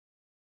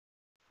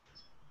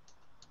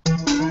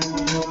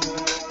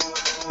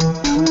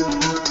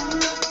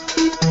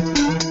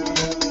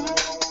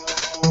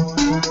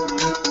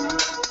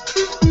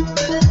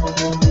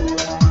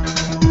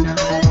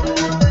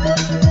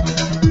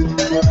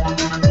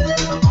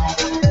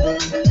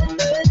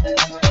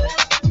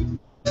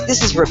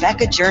This is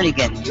Rebecca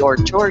Jernigan, your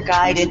tour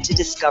guide into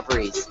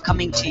discoveries,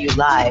 coming to you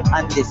live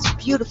on this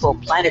beautiful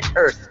planet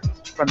Earth,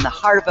 from the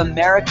heart of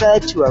America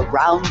to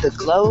around the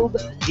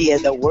globe via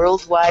the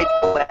World Wide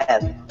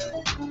Web.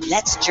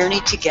 Let's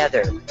journey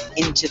together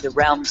into the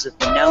realms of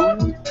the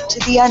known to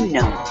the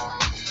unknown,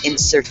 in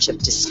search of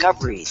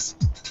discoveries,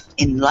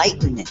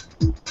 enlightenment,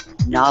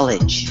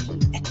 knowledge,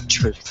 and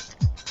truth.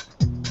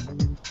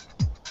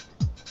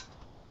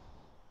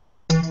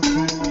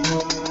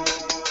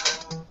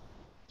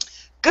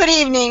 Good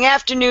evening,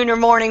 afternoon, or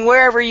morning,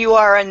 wherever you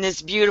are on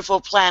this beautiful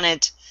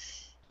planet.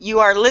 You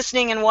are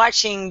listening and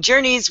watching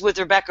Journeys with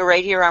Rebecca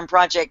right here on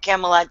Project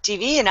Camelot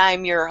TV, and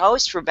I'm your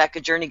host,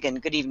 Rebecca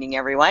Jernigan. Good evening,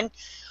 everyone.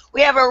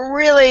 We have a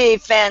really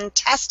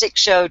fantastic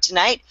show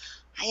tonight.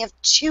 I have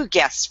two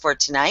guests for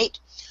tonight.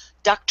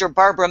 Dr.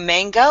 Barbara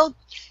Mango.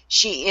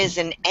 She is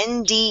an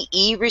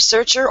NDE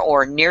researcher,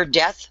 or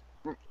near-death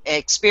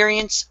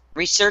experience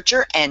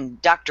researcher,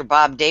 and Dr.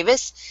 Bob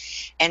Davis.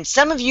 And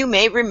some of you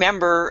may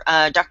remember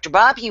Dr.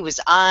 Bob. He was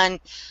on,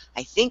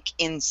 I think,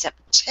 in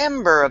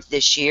September of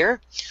this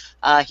year.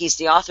 He's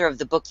the author of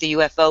the book, The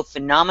UFO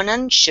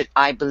Phenomenon, Should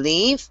I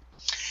Believe?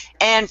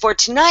 And for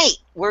tonight,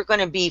 we're going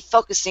to be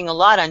focusing a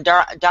lot on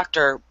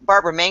Dr.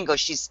 Barbara Mango.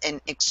 She's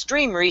an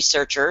extreme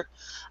researcher,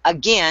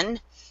 again,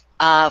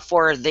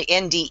 for the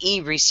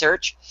NDE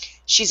research.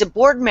 She's a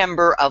board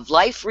member of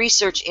Life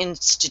Research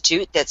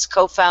Institute that's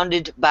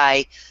co-founded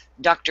by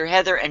Dr.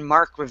 Heather and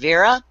Mark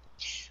Rivera.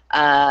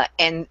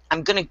 And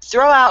I'm going to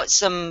throw out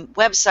some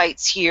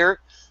websites here.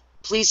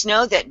 Please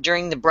know that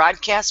during the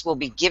broadcast, we'll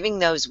be giving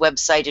those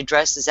website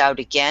addresses out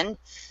again.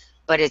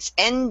 But it's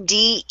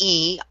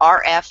NDERF.org.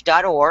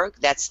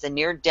 That's the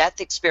Near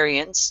Death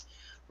Experience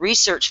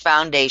Research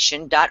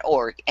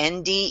Foundation.org.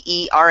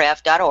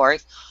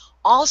 NDERF.org.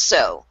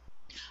 Also,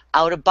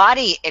 Out of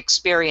Body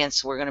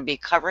Experience, we're going to be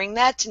covering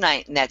that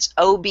tonight, and that's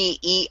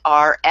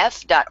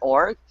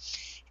OBERF.org.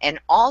 And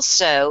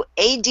also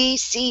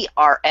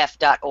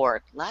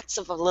ADCRF.org. Lots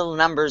of little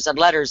numbers of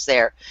letters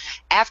there.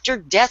 After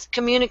Death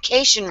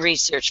Communication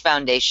Research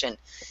Foundation.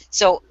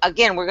 So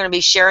again, we're going to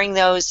be sharing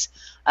those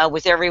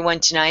with everyone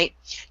tonight.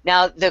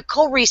 Now, the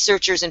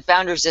co-researchers and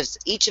founders of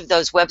each of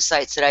those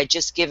websites that I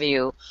just give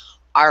you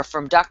are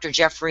from Dr.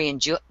 Jeffrey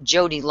and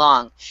Jody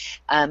Long.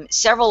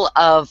 Several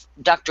of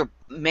Dr.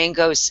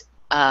 Mango's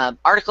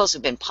articles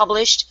have been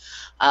published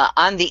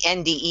on the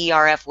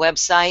NDERF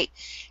website.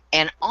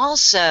 And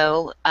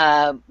also,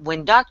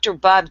 when Dr.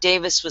 Bob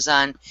Davis was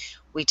on,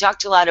 we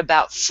talked a lot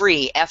about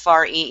FREE,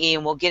 F-R-E-E,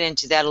 and we'll get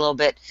into that a little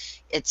bit.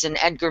 It's an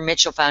Edgar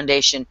Mitchell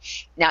Foundation.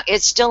 Now,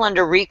 it's still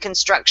under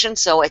reconstruction,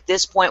 so at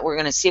this point, we're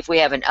going to see if we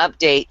have an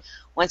update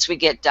once we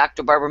get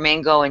Dr. Barbara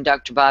Mango and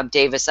Dr. Bob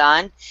Davis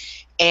on.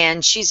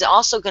 And she's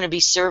also going to be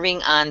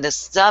serving on the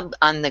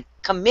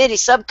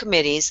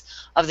subcommittees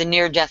of the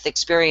Near-Death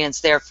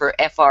Experience there for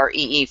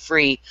FREE,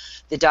 FREE,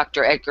 the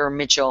Dr. Edgar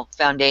Mitchell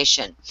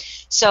Foundation.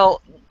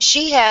 So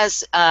she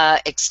has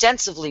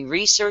extensively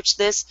researched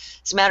this.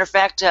 As a matter of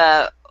fact,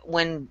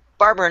 when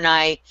Barbara and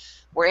I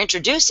were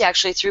introduced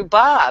actually through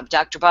Bob,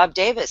 Dr. Bob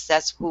Davis,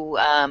 that's who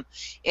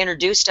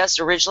introduced us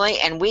originally,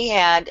 and we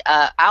had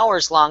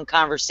hours-long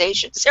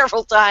conversation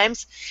several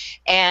times,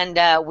 and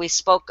we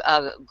spoke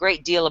a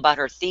great deal about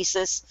her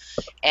thesis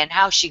and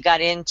how she got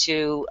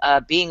into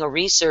being a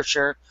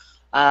researcher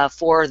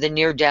for the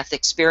near-death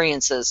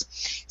experiences.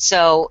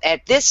 So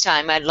at this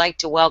time, I'd like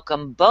to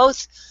welcome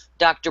both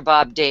Dr.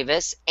 Bob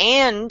Davis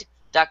and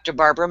Dr.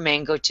 Barbara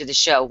Mango to the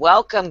show.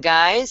 Welcome,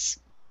 guys.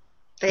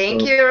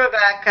 Thank you,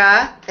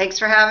 Rebecca. Thanks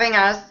for having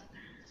us.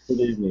 Good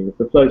evening.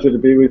 It's a pleasure to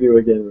be with you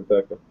again,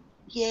 Rebecca.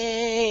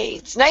 Yay.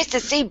 It's nice to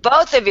see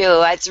both of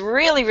you. It's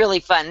really,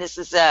 really fun. This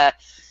is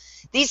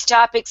these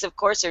topics, of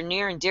course, are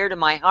near and dear to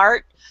my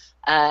heart.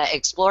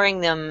 Exploring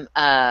them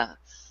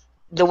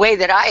the way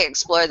that I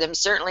explore them,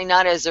 certainly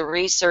not as a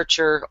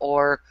researcher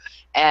or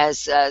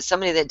as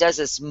somebody that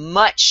does as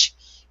much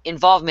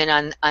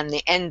involvement on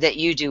the end that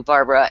you do,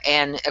 Barbara.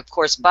 And of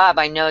course, Bob,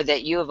 I know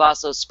that you have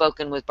also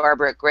spoken with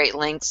Barbara at great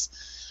lengths,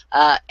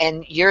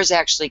 and yours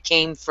actually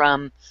came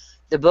from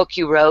the book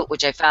you wrote,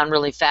 which I found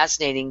really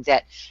fascinating,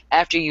 that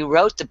after you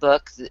wrote the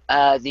book, the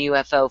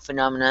UFO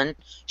Phenomenon,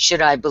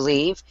 Should I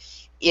Believe,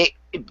 it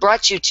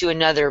brought you to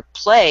another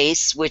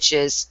place, which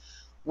is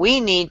we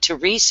need to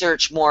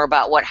research more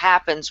about what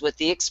happens with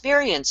the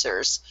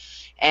experiencers.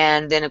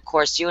 And then, of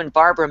course, you and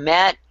Barbara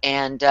met,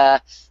 and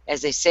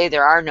as they say,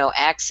 there are no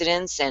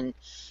accidents. And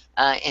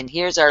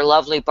here's our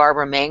lovely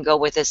Barbara Mango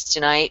with us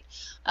tonight.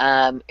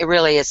 It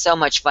really is so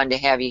much fun to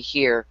have you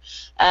here.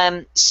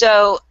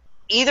 So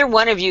either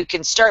one of you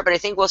can start, but I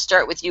think we'll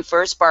start with you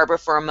first, Barbara,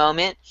 for a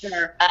moment.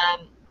 Sure.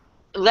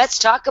 Let's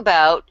talk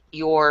about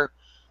your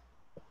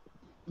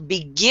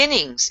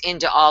beginnings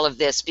into all of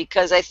this,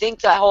 because I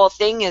think the whole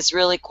thing is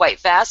really quite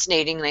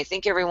fascinating, and I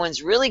think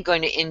everyone's really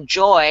going to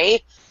enjoy,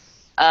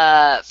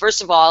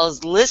 first of all,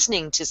 is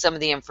listening to some of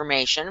the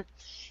information.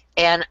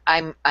 And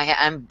I'm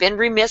been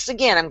remiss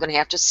again. I'm going to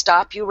have to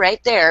stop you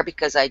right there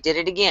because I did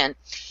it again.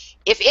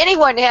 If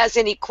anyone has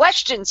any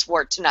questions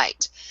for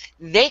tonight,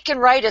 they can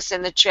write us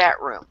in the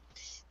chat room.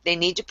 They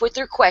need to put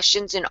their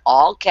questions in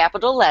all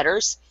capital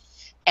letters.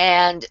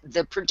 And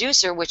the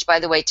producer, which by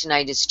the way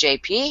tonight is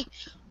JP,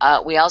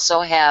 we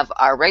also have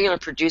our regular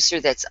producer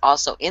that's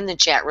also in the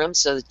chat room.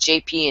 So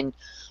JP and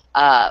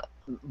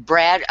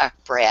Brad,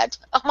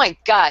 oh my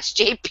gosh,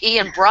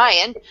 JP and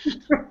Brian.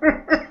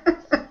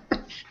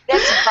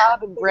 That's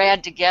Bob and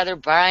Brad together.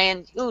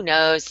 Brian, who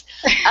knows?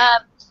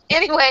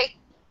 Anyway,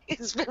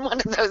 it's been one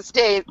of those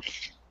days.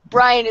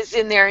 Brian is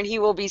in there, and he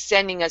will be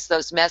sending us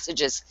those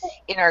messages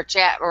in our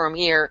chat room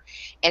here,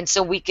 and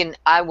so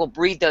I will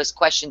read those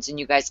questions, and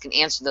you guys can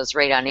answer those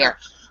right on air.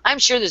 I'm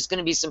sure there's going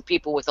to be some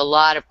people with a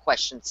lot of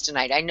questions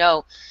tonight. I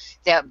know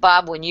that,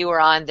 Bob, when you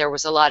were on, there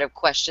was a lot of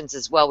questions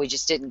as well. We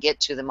just didn't get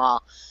to them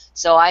all.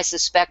 So I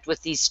suspect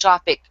with these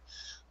topic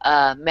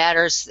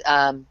matters,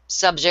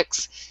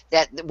 subjects,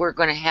 that we're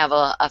going to have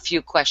a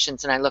few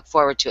questions, and I look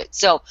forward to it.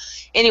 So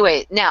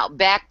anyway, now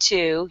back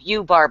to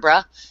you,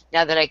 Barbara,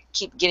 now that I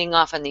keep getting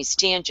off on these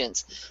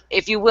tangents.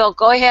 If you will,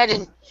 go ahead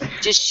and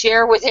just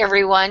share with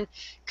everyone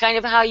kind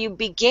of how you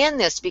began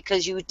this,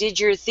 because you did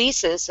your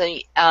thesis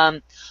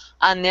on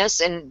this,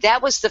 and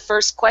that was the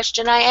first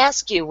question I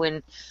asked you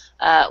when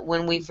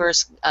we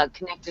first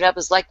connected up. It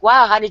was like,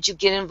 wow, how did you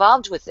get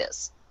involved with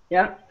this?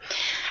 Yeah.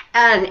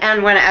 And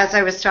as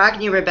I was talking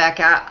to you,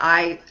 Rebecca,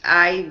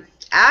 I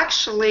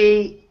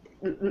actually,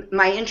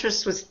 my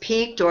interest was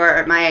piqued,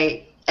 or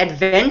my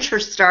adventure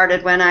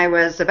started when I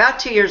was about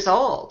 2 years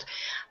old.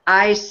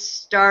 I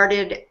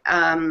started,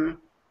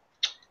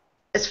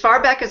 as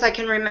far back as I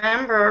can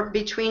remember,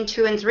 between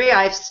 2 and 3,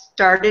 I've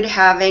started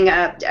having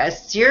a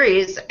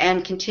series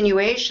and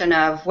continuation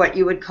of what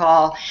you would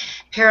call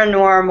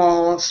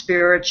paranormal,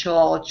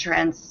 spiritual,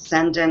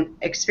 transcendent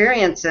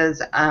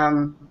experiences.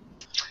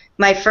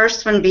 My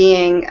first one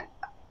being,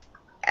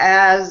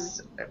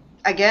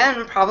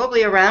 again,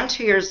 probably around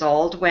 2 years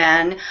old,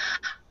 when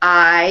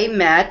I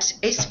met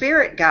a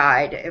spirit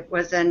guide. It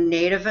was a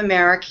Native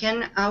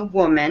American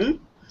woman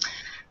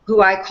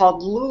who I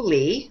called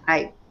Luli.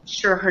 I'm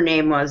sure her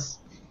name was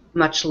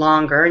much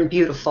longer and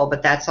beautiful,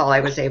 but that's all I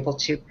was able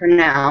to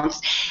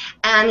pronounce.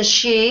 And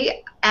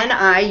she and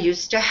I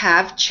used to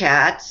have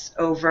chats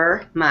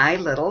over my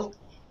little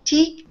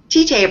tea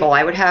table.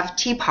 I would have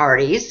tea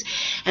parties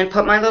and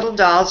put my little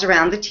dolls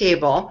around the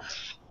table.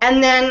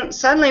 And then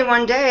suddenly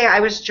one day I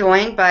was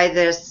joined by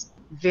this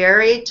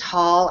very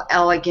tall,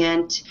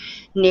 elegant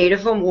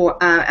Native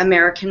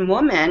American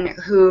woman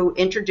who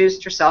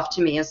introduced herself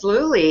to me as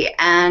Luli.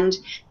 And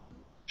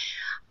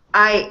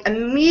I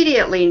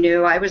immediately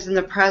knew I was in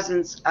the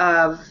presence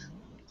of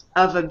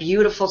a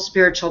beautiful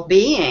spiritual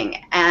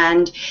being.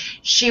 And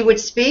she would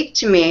speak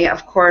to me,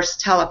 of course,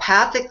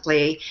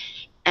 telepathically.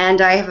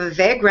 And I have a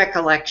vague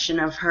recollection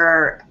of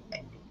her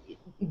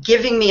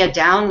giving me a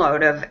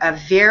download of a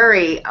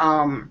very,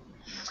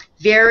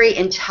 very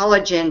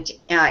intelligent,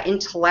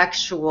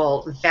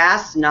 intellectual,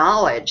 vast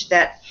knowledge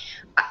that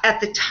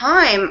at the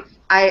time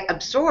I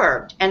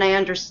absorbed and I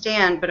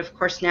understand, but of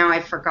course now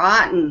I've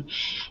forgotten.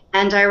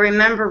 And I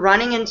remember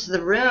running into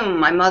the room.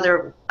 My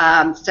mother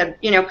said,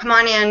 you know, come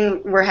on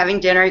in, we're having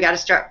dinner, you got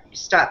to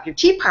stop your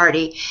tea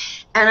party.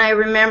 And I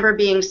remember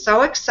being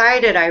so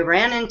excited, I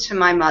ran into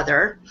my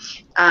mother,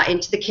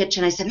 into the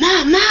kitchen. I said,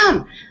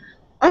 Mom,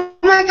 oh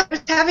my God, I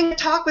was having a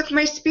talk with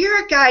my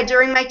spirit guide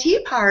during my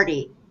tea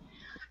party.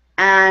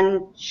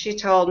 And she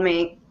told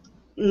me,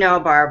 no,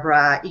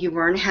 Barbara, you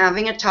weren't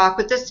having a talk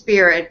with the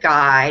spirit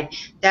guide.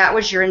 That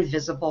was your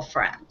invisible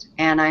friend.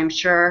 And I'm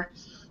sure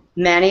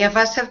many of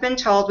us have been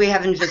told we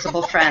have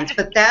invisible friends,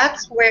 but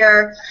that's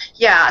where,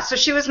 yeah, so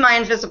she was my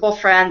invisible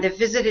friend that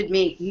visited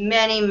me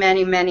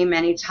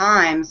many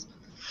times.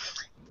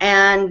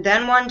 And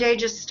then one day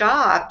just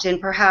stopped, and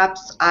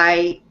perhaps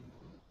I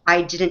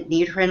didn't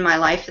need her in my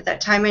life at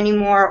that time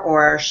anymore,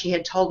 or she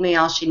had told me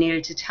all she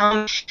needed to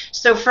tell me.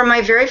 So for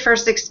my very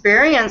first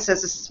experience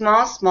as a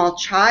small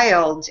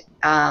child,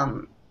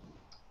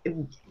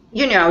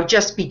 you know,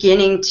 just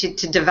beginning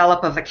to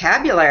develop a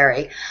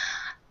vocabulary,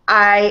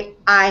 I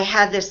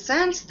had this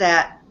sense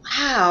that,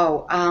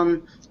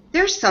 wow,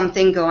 there's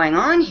something going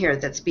on here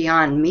that's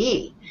beyond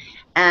me,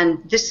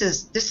 and this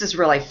is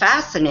really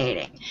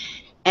fascinating.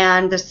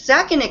 And the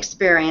second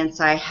experience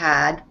I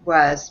had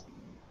was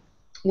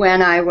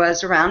when I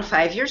was around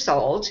 5 years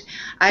old.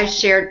 I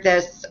shared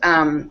this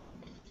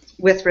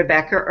with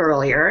Rebecca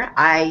earlier.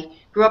 I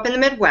grew up in the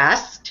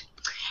Midwest,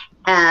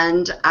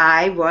 and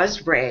I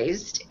was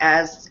raised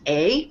as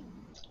a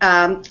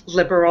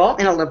liberal,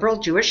 in a liberal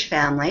Jewish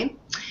family.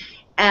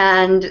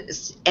 And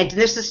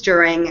this is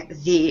during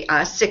the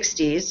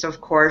 60s.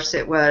 Of course,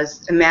 it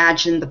was,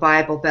 imagine the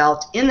Bible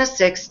Belt in the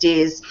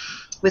 60s,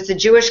 with the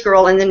Jewish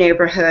girl in the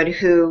neighborhood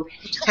who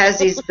has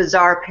these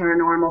bizarre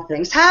paranormal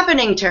things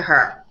happening to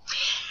her.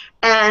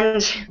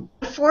 And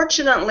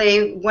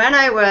unfortunately, when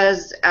I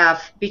was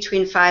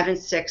between 5 and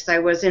 6, I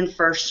was in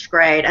first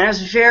grade, and I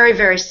was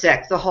very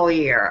sick the whole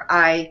year.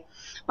 My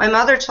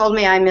mother told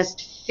me I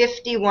missed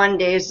 51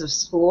 days of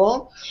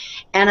school,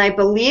 and I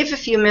believe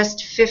if you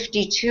missed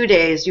 52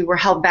 days, you were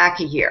held back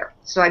a year.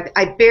 So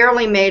I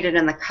barely made it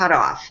in the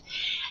cutoff.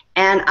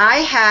 And I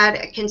had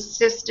a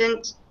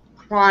consistent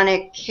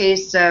chronic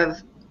case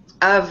of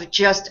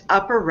just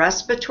upper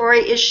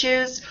respiratory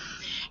issues,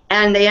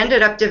 and they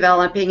ended up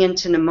developing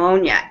into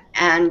pneumonia.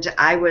 And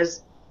I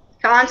was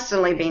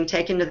constantly being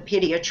taken to the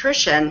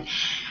pediatrician,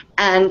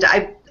 and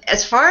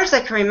as far as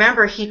I can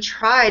remember, he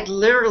tried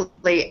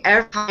literally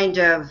every kind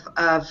of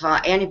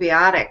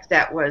antibiotic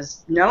that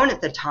was known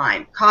at the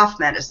time, cough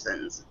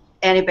medicines,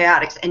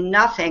 antibiotics, and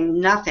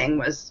nothing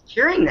was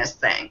curing this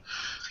thing.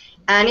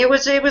 And it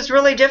was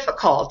really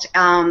difficult.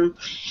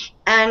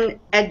 And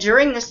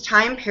during this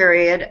time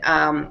period,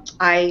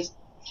 I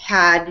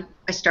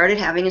started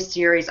having a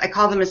series, I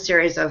call them a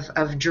series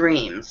of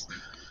dreams.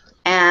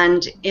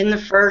 And in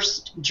the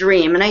first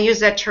dream, and I use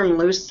that term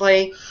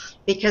loosely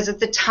because at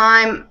the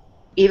time,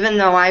 even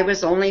though I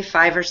was only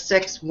 5 or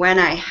 6 when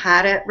I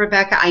had it,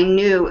 Rebecca, I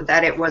knew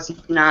that it was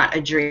not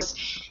a dream. It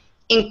was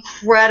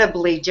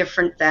incredibly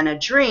different than a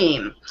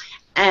dream.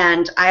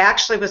 And I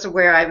actually was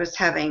aware I was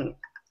having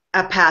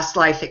a past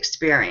life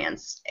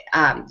experience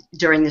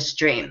during this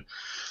dream.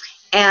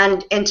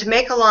 And to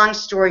make a long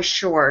story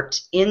short,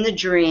 in the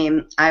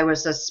dream, I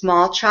was a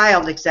small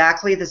child,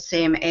 exactly the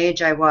same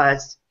age I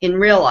was in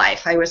real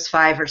life. I was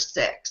 5 or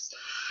 6.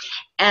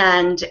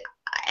 And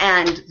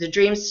the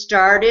dream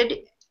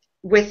started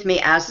with me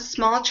as a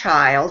small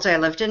child. I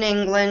lived in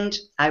England.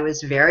 I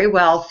was very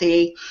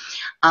wealthy.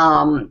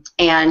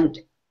 And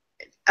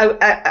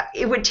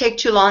it would take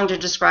too long to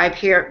describe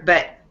here,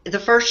 but the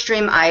first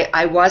dream,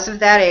 I was of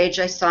that age.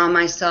 I saw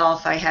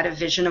myself. I had a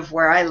vision of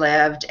where I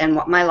lived and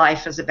what my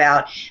life was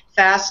about.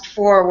 Fast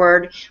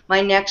forward, my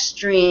next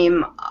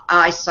dream,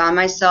 I saw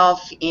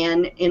myself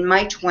in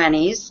my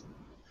 20s.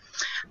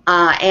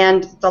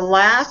 And the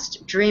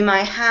last dream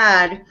I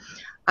had,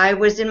 I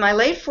was in my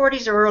late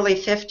 40s or early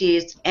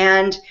 50s,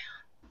 and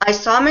I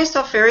saw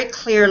myself very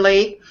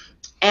clearly,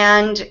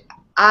 and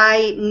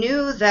I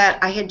knew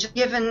that I had just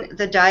given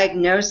the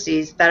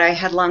diagnoses that I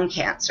had lung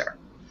cancer.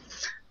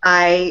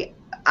 I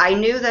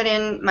knew that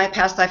in my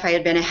past life I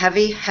had been a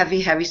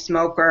heavy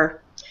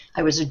smoker.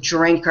 I was a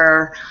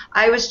drinker.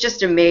 I was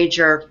just a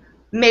major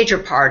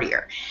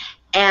partier.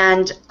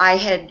 And I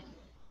had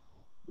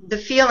the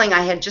feeling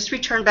I had just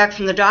returned back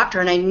from the doctor,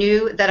 and I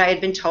knew that I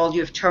had been told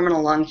you have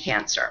terminal lung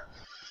cancer.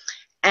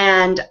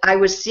 And I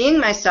was seeing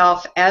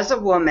myself as a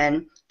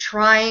woman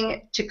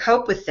trying to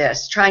cope with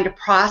this, trying to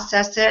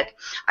process it.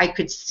 I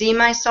could see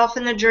myself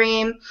in the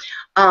dream,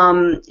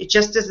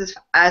 just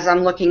as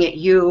I'm looking at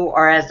you,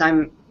 or as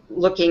I'm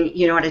looking,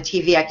 at a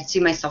TV. I could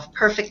see myself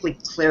perfectly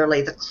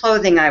clearly. The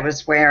clothing I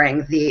was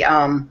wearing,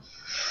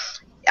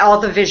 all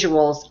the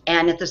visuals,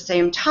 and at the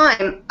same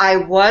time, I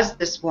was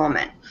this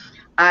woman.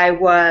 I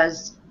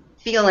was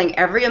feeling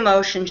every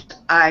emotion.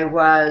 I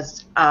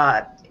was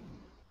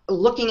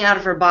looking out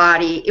of her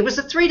body. It was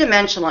a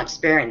three-dimensional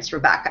experience,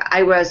 Rebecca.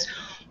 I was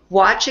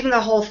watching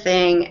the whole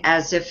thing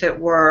as if it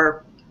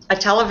were a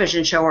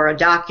television show or a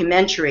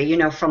documentary,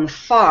 from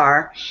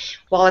afar,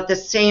 while at the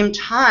same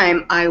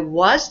time I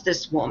was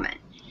this woman.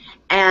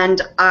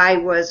 And I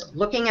was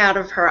looking out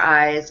of her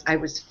eyes, I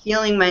was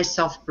feeling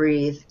myself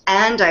breathe,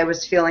 and I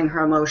was feeling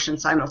her emotion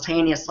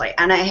simultaneously.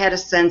 And I had a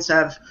sense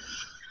of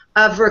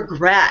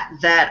regret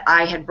that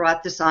I had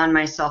brought this on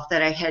myself,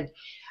 that I had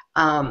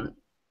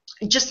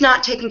just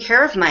not taken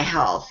care of my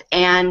health.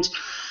 And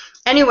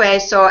anyway,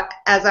 so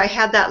as I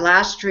had that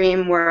last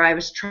dream where I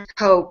was trying to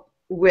cope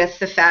with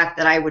the fact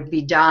that I would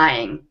be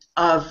dying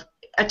of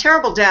a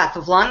terrible death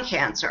of lung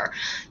cancer,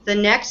 the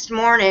next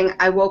morning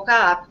I woke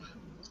up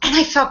and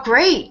I felt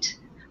great.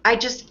 I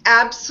just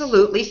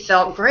absolutely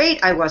felt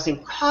great. I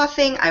wasn't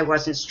coughing. I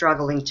wasn't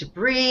struggling to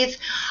breathe.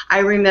 I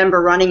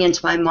remember running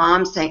into my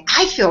mom saying,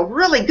 "I feel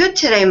really good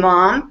today,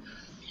 Mom."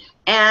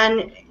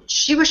 And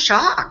she was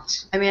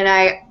shocked. I mean,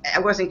 I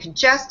wasn't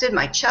congested.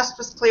 My chest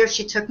was clear.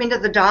 She took me to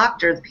the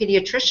doctor, the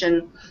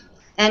pediatrician,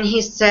 and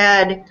he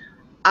said,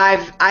 I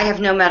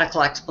have no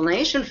medical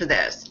explanation for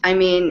this. I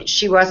mean,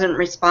 she wasn't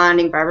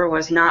responding. Barbara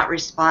was not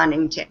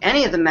responding to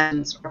any of the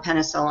medicines or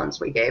penicillins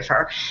we gave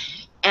her.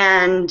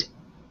 And,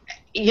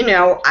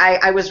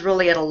 I was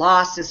really at a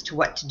loss as to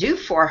what to do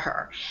for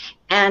her.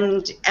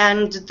 And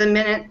the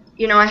minute,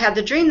 I had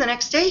the dream the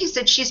next day, he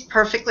said, she's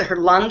perfectly, her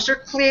lungs are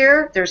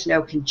clear, there's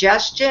no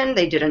congestion,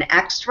 they did an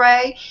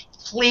x-ray,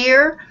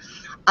 clear.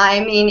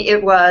 I mean,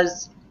 it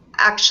was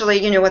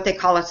actually, what they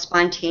call a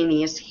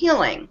spontaneous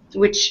healing,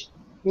 which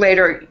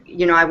later,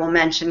 I will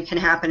mention can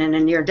happen in a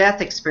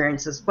near-death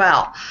experience as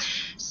well.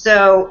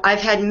 So I've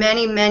had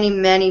many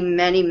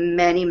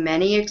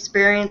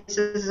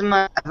experiences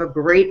of a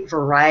great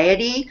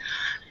variety.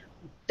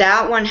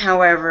 That one,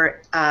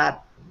 however,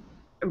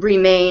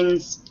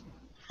 remains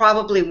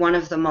probably one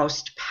of the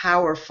most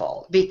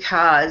powerful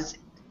because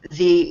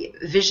the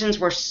visions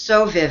were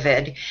so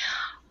vivid.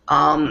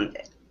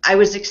 I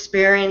was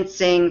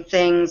experiencing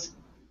things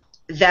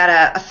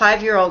that a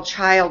 5-year-old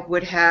child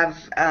would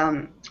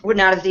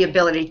not have the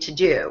ability to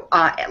do.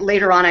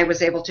 Later on, I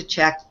was able to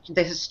check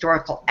the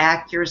historical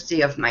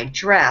accuracy of my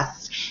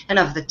dress and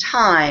of the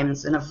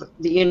times and of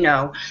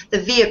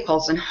the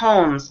vehicles and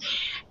homes,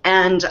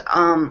 and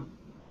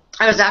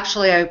I was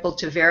actually able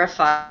to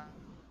verify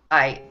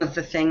of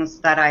the things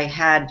that I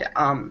had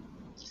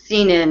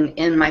seen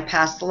in my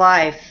past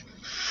life.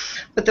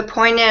 But the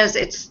point is,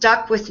 it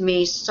stuck with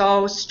me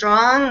so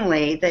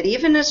strongly that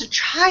even as a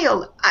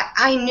child,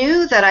 I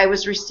knew that I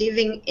was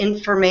receiving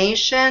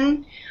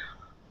information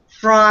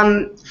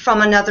from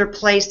another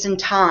place and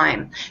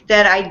time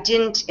that I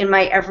didn't in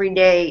my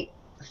everyday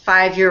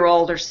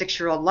 5-year-old or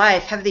 6-year-old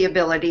life have the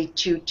ability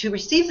to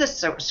receive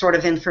this sort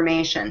of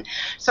information.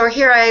 So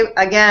here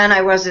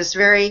I was this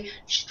very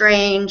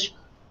strange,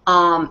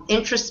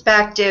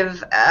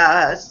 introspective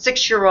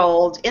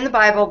 6-year-old in the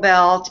Bible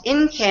Belt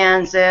in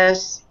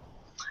Kansas,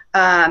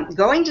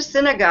 going to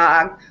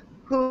synagogue,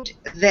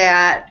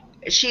 that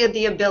she had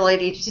the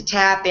ability to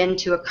tap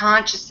into a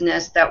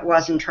consciousness that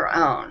wasn't her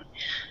own.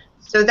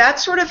 So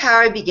that's sort of how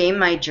I began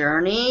my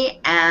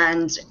journey,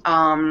 and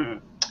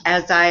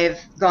as I've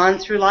gone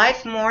through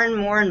life, more and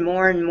more and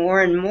more and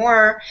more and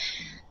more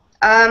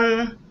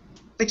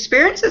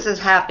experiences have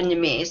happened to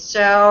me.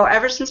 So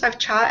ever since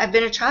I've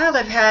been a child,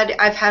 I've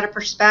had a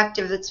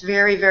perspective that's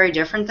very, very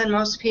different than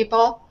most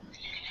people,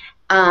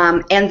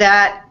 and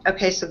that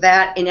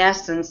in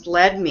essence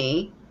led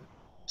me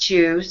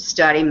to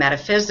study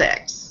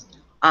metaphysics.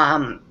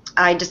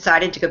 I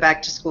decided to go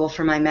back to school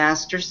for my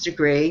master's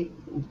degree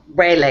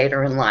way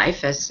later in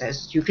life,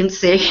 as you can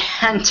see.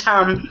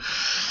 And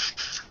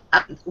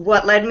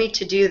what led me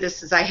to do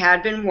this is I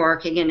had been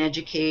working in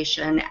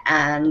education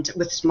and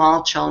with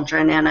small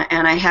children, and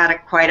I had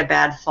quite a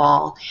bad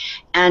fall,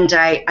 and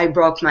I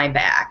broke my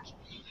back,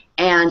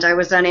 and I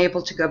was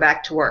unable to go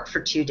back to work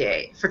for 2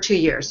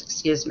 years,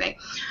 excuse me.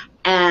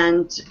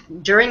 And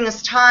during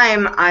this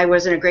time, I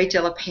was in a great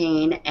deal of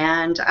pain,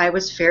 and I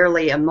was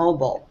fairly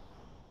immobile.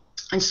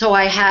 And so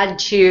I had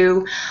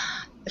to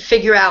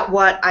figure out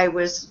what I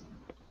was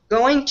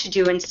going to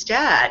do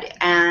instead.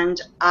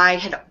 And I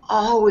had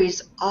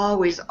always,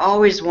 always,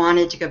 always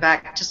wanted to go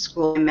back to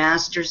school, my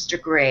master's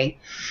degree.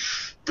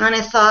 And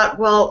I thought,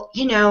 well,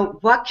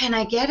 what can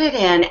I get it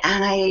in?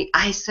 And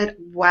I said,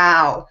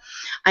 wow,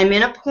 I'm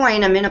in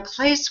a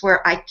place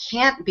where I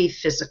can't be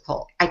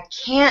physical. I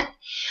can't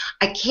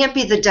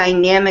be the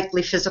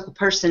dynamically physical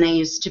person I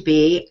used to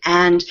be.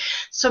 And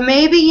so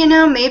maybe in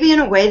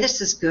a way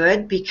this is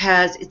good,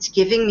 because it's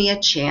giving me a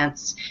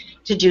chance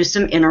to do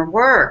some inner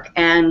work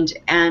and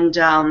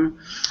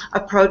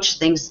approach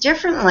things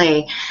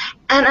differently.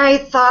 And I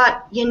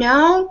thought,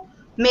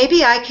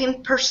 maybe I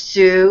can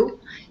pursue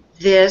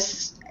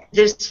this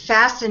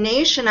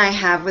fascination I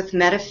have with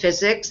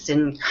metaphysics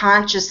and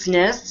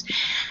consciousness.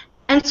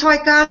 And so I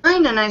got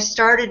in and I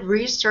started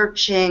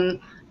researching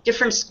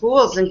different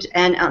schools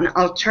and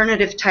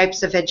alternative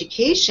types of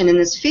education in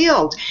this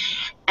field.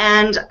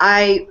 And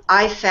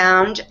I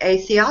found a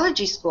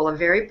theology school, a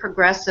very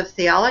progressive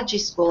theology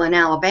school in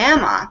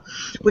Alabama,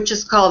 which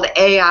is called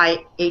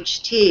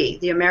AIHT,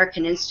 the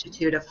American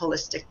Institute of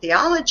Holistic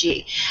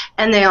Theology.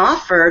 And they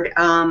offered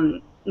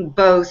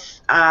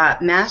both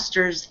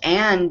master's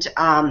and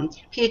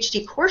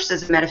Ph.D.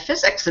 courses in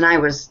metaphysics. And I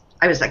was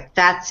like,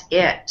 that's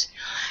it.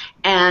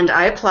 And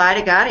I applied,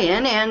 I got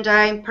in, and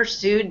I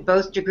pursued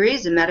both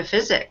degrees in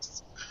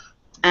metaphysics.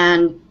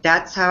 And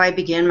that's how I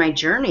began my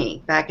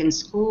journey back in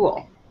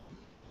school.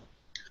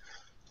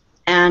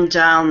 And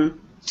so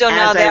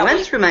now as I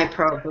went through my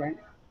program.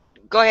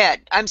 Go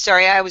ahead. I'm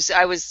sorry. I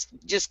was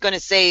just going to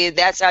say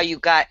that's how you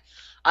got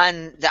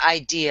on the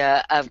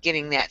idea of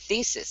getting that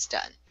thesis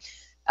done.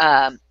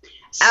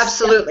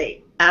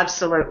 Absolutely.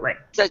 Absolutely.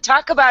 So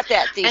talk about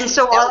that thesis. And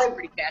so that was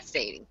pretty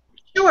fascinating.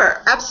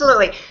 Sure,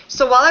 absolutely.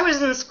 So while I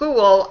was in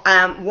school,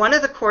 one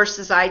of the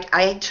courses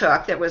I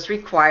took that was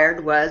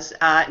required was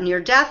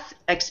near-death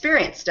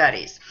experience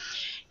studies.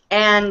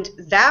 And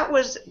that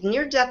was,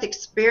 near-death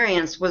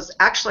experience was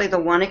actually the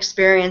one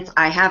experience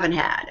I haven't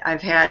had.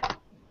 I've had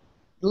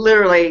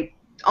literally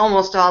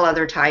almost all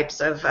other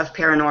types of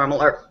paranormal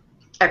or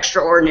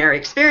extraordinary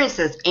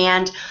experiences.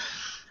 And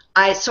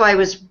so I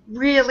was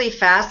really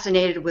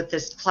fascinated with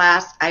this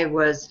class. I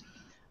was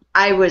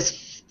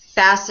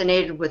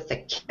fascinated with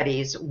the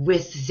studies,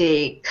 with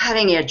the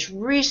cutting-edge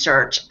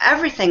research.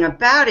 Everything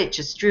about it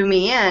just drew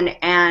me in.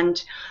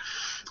 And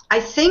I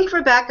think,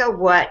 Rebecca,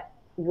 what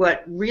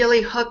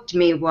really hooked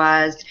me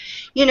was,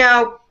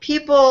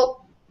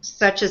 people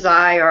such as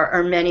I,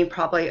 or many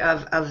probably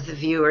of the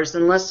viewers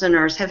and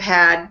listeners, have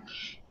had,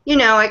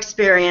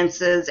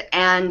 experiences,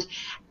 and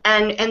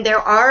there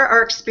are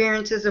our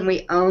experiences, and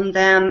we own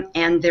them,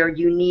 and they're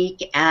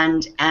unique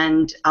and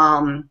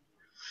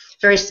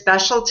very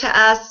special to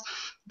us.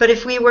 But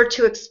if we were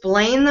to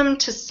explain them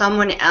to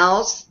someone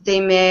else,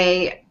 they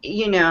may,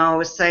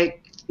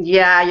 say,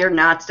 yeah, you're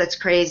nuts, that's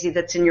crazy,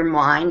 that's in your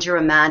mind, you're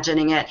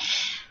imagining it.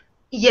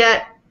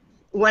 Yet,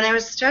 when I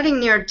was studying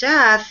near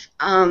death,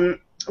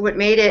 what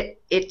made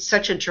it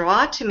such a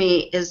draw to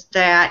me is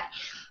that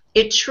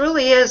it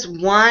truly is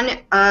one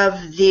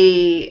of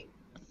the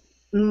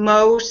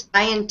most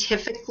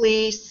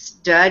scientifically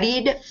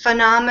studied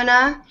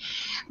phenomena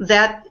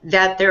that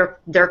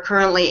there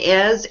currently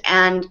is,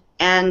 and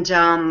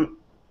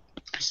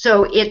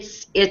So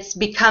it's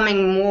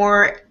becoming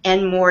more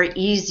and more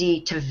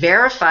easy to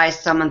verify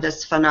some of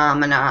this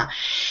phenomena.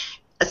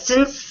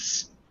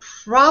 Since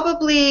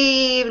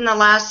probably in the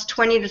last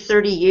 20 to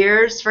 30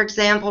 years, for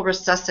example,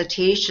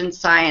 resuscitation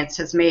science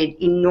has made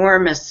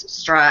enormous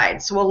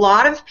strides. So a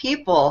lot of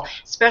people,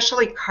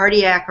 especially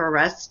cardiac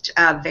arrest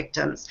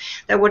victims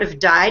that would have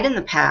died in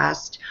the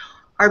past,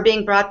 are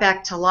being brought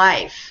back to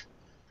life.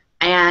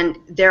 And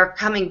they're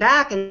coming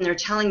back and they're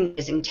telling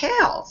amazing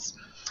tales.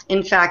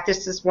 In fact,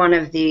 this is one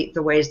of the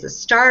ways this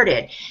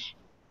started.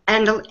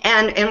 And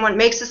what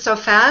makes it so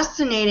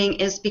fascinating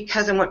is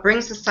because, and what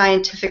brings the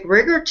scientific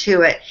rigor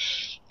to it,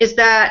 is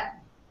that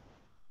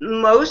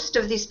most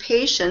of these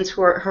patients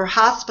who are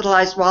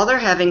hospitalized while they're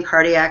having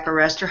cardiac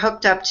arrest are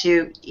hooked up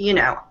to,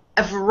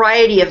 a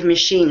variety of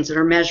machines that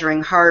are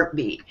measuring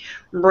heartbeat,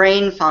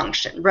 brain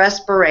function,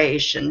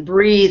 respiration,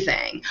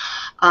 breathing,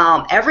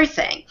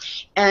 everything.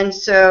 And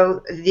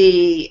so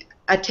the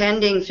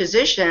attending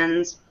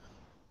physicians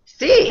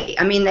see,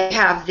 they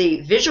have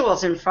the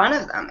visuals in front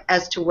of them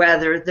as to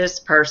whether this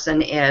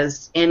person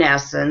is, in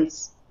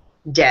essence,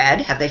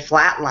 dead. Have they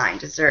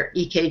flatlined? Is their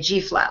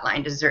EKG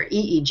flatlined? Is their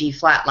EEG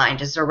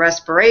flatlined? Is their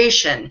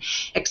respiration,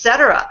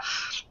 etc.?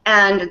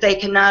 And they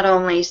can not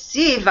only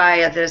see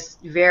via this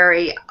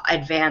very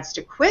advanced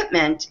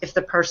equipment if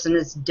the person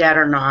is dead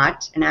or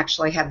not, and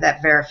actually have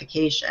that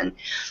verification.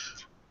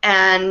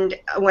 And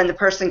when the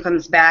person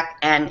comes back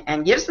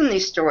and gives them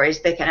these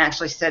stories, they can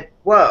actually say,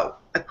 whoa,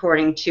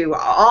 according to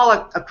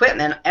all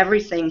equipment,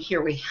 everything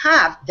here we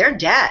have, they're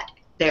dead.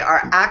 They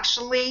are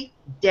actually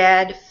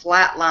dead,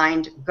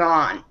 flatlined,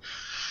 gone.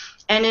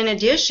 And in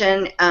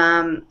addition,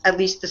 at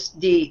least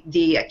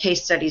the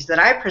case studies that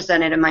I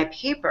presented in my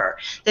paper,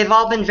 they've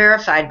all been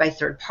verified by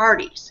third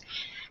parties.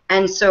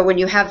 And so when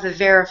you have the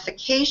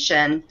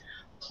verification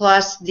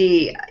plus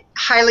the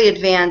highly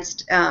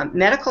advanced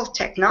medical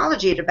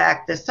technology to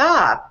back this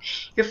up,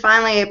 you're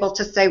finally able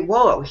to say,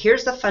 whoa,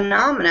 here's the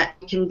phenomena.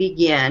 You can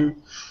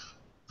begin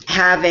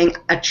having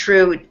a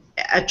true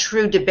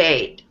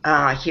debate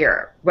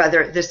here,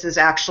 whether this is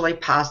actually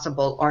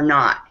possible or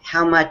not.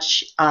 How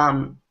much,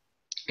 how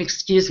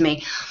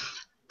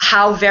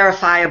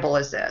verifiable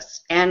is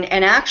this? And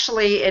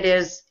actually, it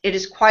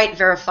is quite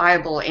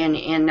verifiable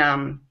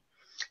in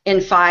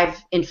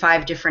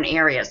five different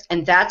areas,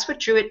 and that's what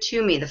drew it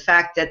to me. The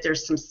fact that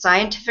there's some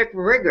scientific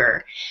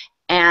rigor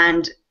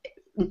and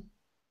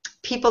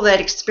people that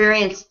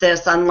experience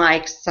this,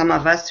 unlike some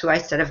of us who I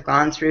said have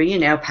gone through,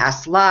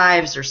 past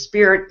lives or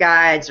spirit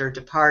guides or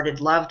departed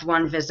loved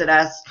one visit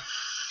us.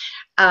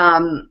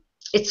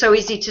 It's so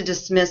easy to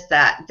dismiss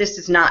that. This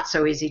is not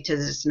so easy to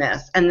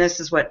dismiss, and this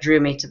is what drew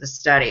me to the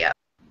study of.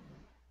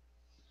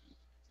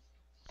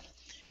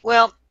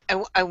 Well,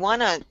 I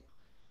want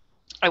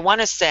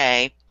to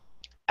say,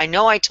 I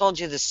know I told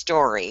you the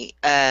story.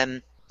 I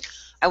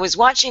was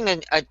watching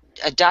a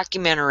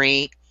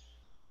documentary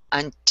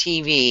on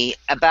TV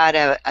about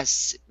a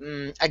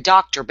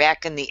doctor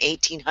back in the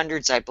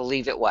 1800s, I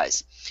believe it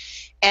was.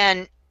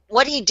 And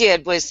what he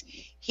did was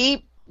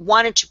he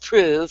wanted to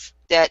prove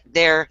that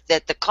the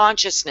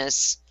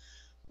consciousness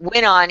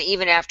went on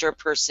even after a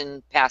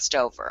person passed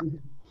over.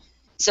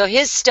 So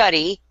his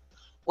study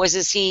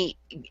was he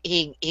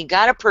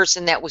got a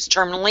person that was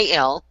terminally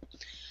ill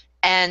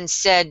and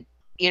said,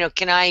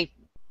 can I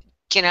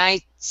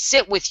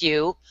sit with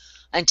you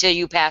until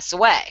you pass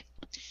away?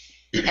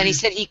 And he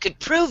said he could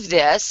prove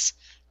this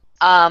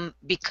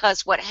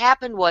because what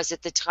happened was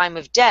at the time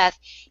of death,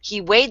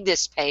 he weighed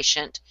this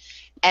patient,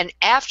 and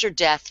after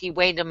death, he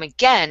weighed them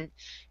again,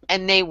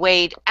 and they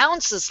weighed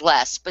ounces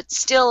less, but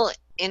still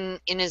in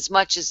as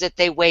much as that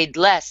they weighed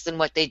less than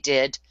what they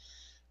did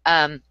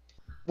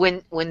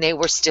when they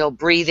were still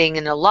breathing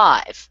and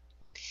alive.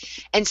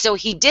 And so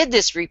he did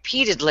this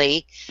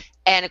repeatedly,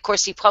 and of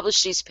course he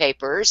published these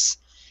papers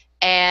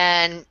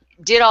and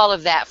did all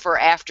of that for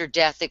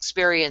after-death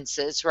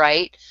experiences,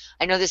 right?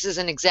 I know this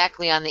isn't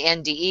exactly on the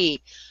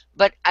NDE,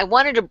 but I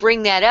wanted to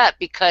bring that up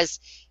because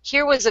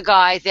here was a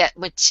guy that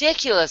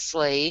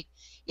meticulously,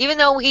 even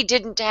though he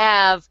didn't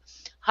have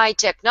high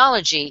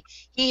technology,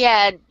 he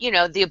had,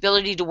 the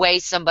ability to weigh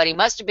somebody.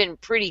 Must have been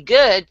pretty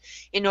good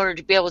in order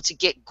to be able to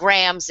get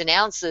grams and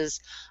ounces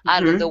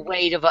out of the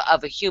weight of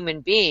a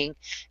human being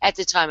at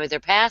the time of their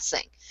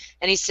passing.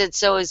 And he said,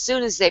 so as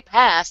soon as they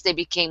passed, they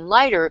became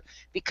lighter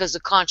because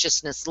the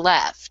consciousness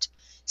left.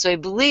 So he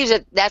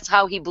believed that's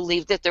how he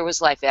believed that there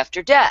was life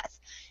after death.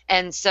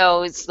 And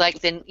so it's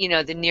like the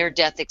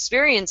near-death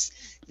experience.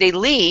 They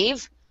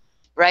leave,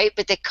 right?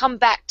 But they come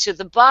back to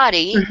the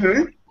body.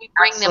 We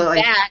bring them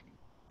back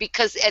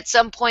because at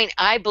some point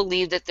I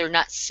believe that they're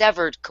not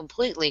severed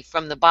completely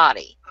from the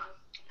body.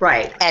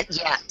 Right.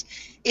 Yet.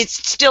 It's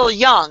still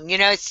young,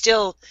 it's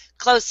still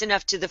close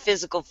enough to the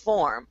physical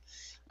form.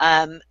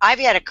 I've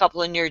had a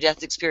couple of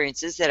near-death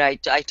experiences that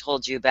I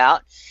told you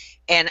about,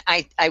 and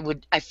I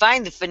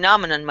find the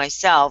phenomenon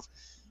myself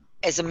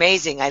as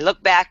amazing. I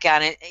look back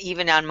on it,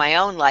 even on my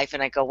own life,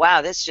 and I go,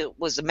 wow, this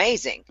was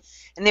amazing.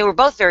 And they were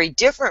both very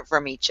different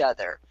from each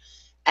other.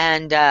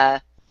 And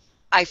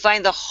I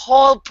find the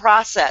whole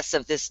process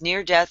of this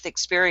near-death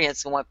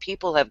experience and what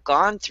people have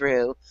gone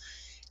through,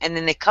 and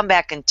then they come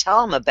back and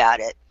tell them about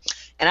it.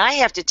 And I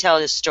have to tell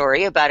a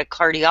story about a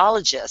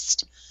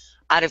cardiologist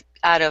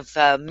out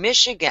of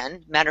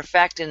Michigan. Matter of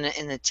fact, in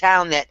the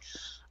town that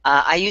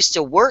I used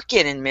to work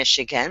in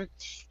Michigan,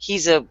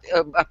 he's a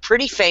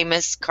pretty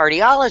famous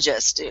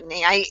cardiologist. And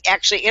I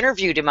actually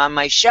interviewed him on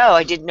my show.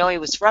 I didn't know he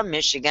was from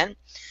Michigan.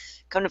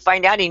 Come to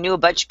find out, he knew a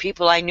bunch of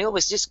people I knew. It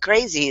was just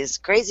crazy. It's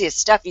craziest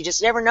stuff. You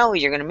just never know who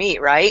you're going to meet,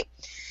 right?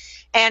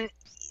 And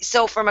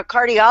so from a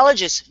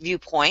cardiologist's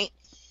viewpoint,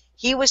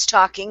 he was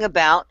talking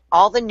about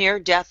all the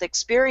near-death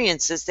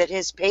experiences that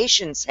his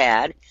patients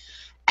had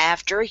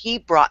after he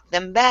brought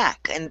them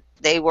back. And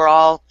they were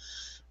all,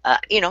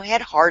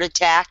 had heart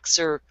attacks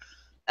or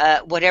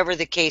whatever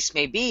the case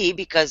may be,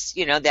 because,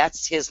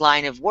 that's his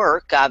line of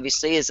work,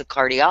 obviously, as a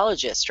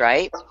cardiologist,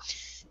 right?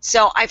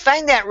 So I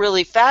find that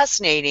really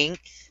fascinating.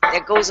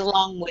 That goes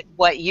along with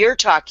what you're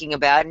talking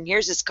about. And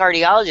here's this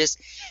cardiologist,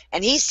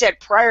 and he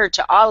said prior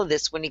to all of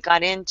this, when he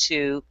got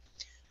into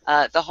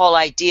the whole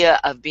idea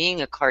of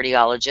being a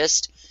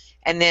cardiologist,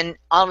 and then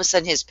all of a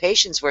sudden his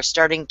patients were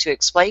starting to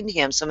explain to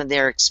him some of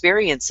their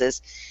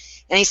experiences,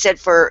 and he said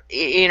for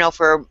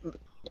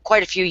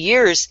quite a few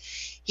years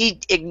he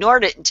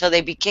ignored it until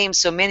they became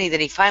so many that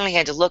he finally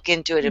had to look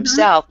into it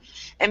himself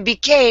and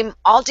became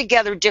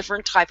altogether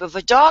different type of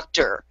a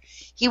doctor.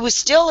 He was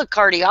still a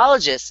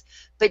cardiologist,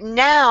 but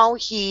now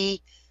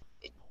he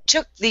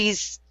took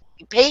these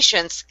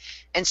patients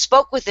and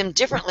spoke with them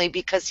differently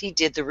because he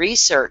did the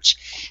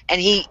research and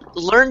he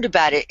learned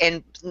about it,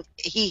 and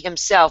he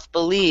himself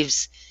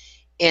believes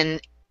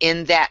in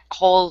that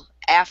whole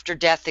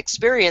after-death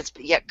experience,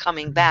 but yet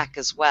coming back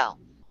as well.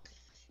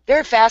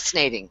 Very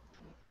fascinating.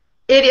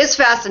 It is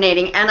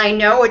fascinating, and I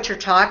know what you're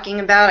talking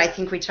about. I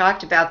think we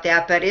talked about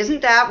that, but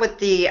isn't that what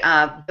the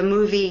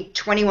movie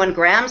 21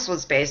 Grams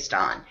was based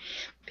on?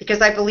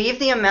 Because I believe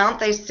the amount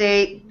they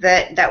say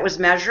that was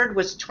measured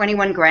was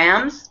 21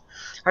 grams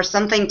or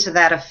something to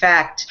that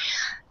effect,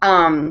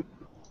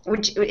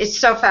 which is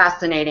so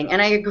fascinating.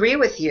 And I agree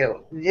with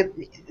you.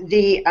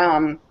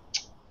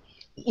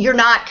 You're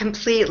not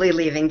completely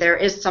leaving. There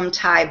is some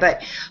tie.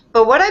 But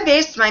what I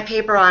based my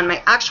paper on,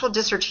 my actual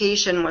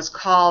dissertation was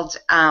called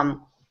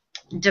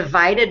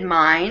Divided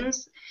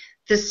Minds,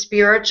 the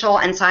Spiritual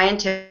and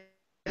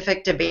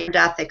Scientific Debate of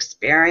Death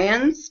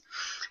Experience.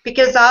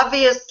 Because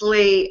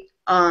obviously,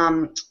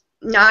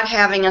 not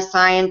having a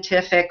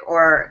scientific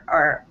or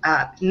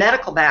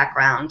medical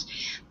background,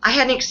 I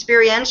had an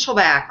experiential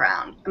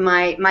background.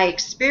 My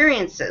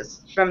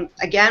experiences from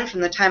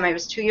the time I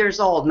was 2 years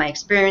old, my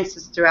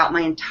experiences throughout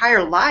my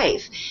entire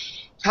life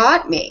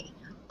taught me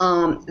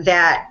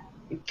that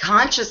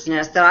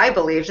I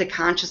believed that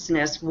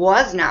consciousness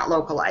was not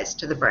localized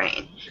to the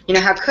brain.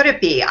 How could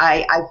it be?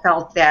 I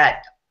felt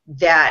that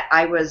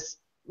I was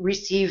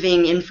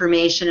receiving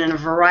information in a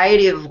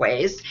variety of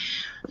ways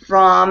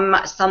from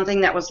something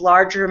that was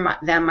larger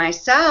than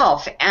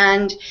myself,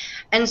 and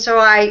so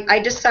I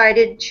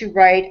decided to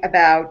write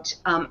about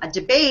a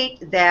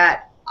debate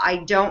that I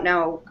don't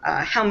know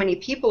how many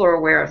people are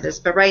aware of this,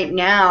 but right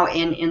now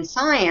in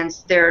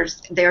science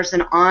there's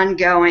an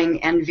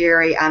ongoing and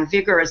very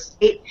vigorous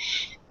debate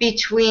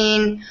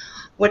between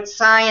what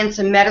science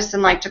and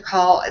medicine like to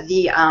call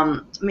the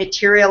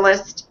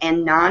materialist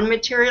and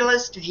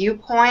non-materialist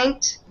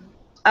viewpoint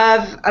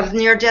of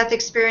near-death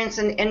experience,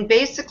 and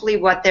basically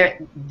what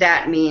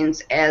that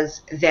means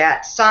is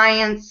that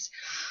science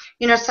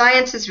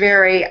is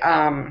very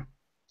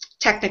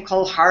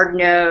technical,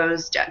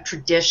 hard-nosed,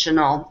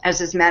 traditional,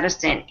 as is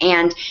medicine,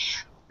 and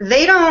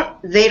they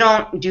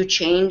don't do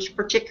change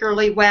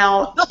particularly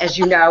well. As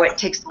you know, it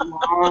takes a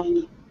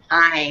long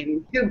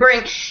time to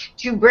bring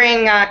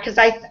because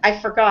I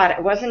forgot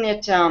it, wasn't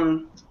it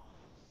so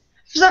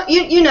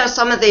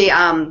some of the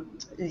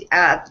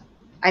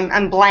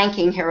I'm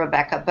blanking here,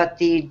 Rebecca, but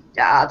the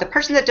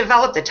person that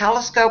developed the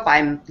telescope,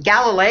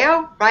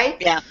 Galileo, right?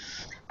 Yeah.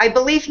 I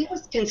believe he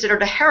was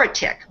considered a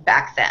heretic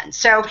back then.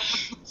 So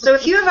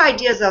if you have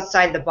ideas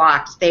outside the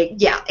box,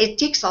 it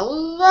takes a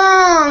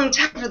long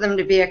time for them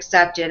to be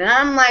accepted. And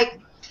I'm like,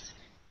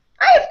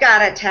 I've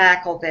got to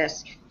tackle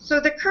this. So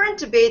the current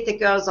debate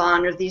that goes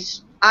on are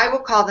these, I will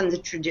call them the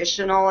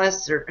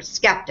traditionalists or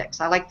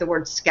skeptics. I like the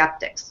word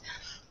skeptics.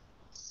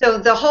 So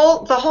the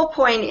whole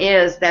point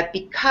is that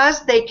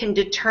because they can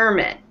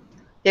determine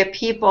that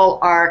people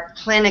are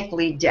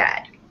clinically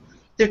dead,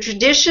 the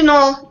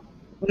traditional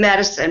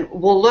medicine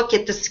will look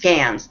at the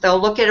scans.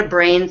 They'll look at a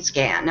brain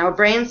scan. Now, a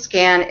brain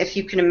scan, if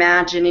you can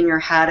imagine in your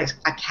head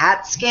a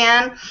CAT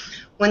scan,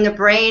 when the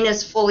brain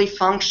is fully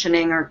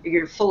functioning or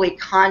you're fully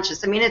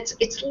conscious, I mean,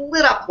 it's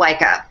lit up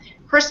like a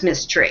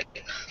Christmas tree.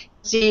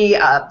 See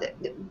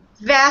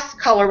vast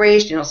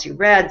coloration. You'll see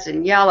reds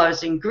and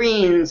yellows and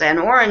greens and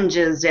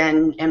oranges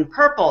and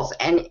purples,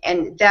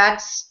 and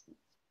that's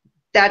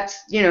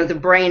the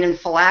brain in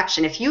full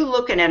action. If you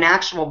look at an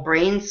actual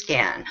brain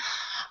scan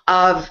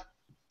of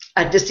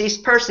a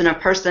deceased person, a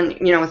person,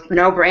 you know, with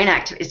no brain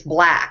activity, is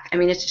black. I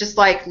mean, it's just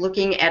like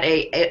looking at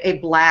a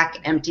black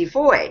empty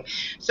void.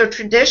 So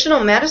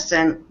traditional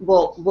medicine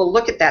will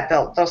look at that.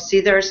 They'll see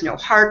there's no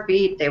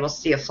heartbeat. They will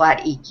see a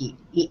flat EEG,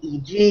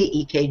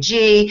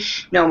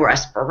 EKG, no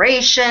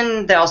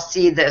respiration. They'll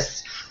see the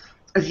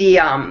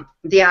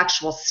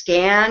actual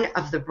scan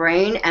of the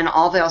brain, and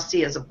all they'll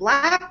see is a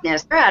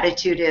blackness. Their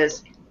attitude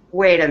is,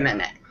 wait a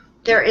minute,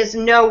 there is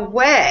no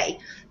way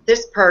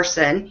this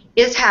person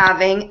is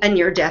having a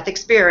near-death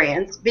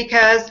experience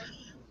because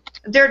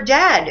they're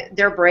dead.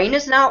 Their brain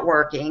is not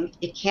working.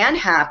 It can't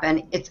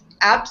happen. It's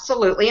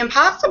absolutely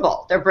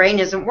impossible. Their brain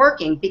isn't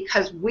working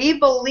because we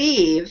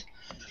believe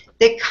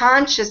that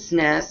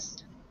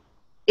consciousness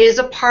is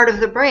a part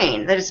of the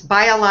brain, that it's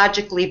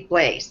biologically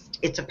placed.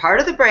 It's a part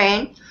of the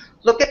brain.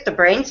 Look at the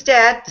brain's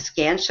dead. The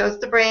scan shows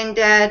the brain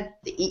dead.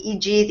 The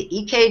EEG, the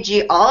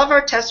EKG, all of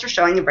our tests are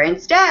showing the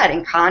brain's dead,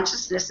 and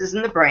consciousness is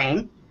in the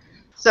brain.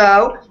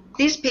 So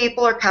these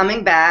people are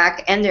coming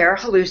back and they're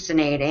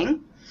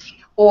hallucinating,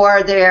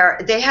 or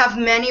they have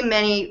many,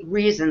 many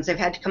reasons. They've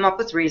had to come up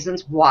with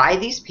reasons why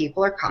these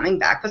people are coming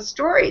back with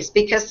stories,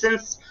 because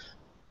since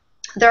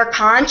their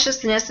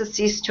consciousness has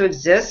ceased to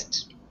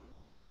exist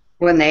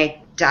when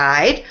they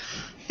died,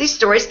 these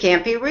stories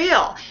can't be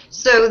real.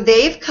 So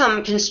they've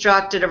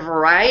constructed a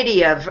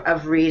variety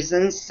of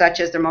reasons, such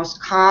as the most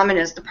common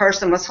is the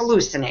person was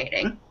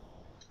hallucinating.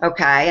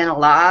 Okay, and a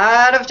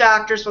lot of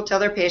doctors will tell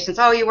their patients,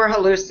 oh, you were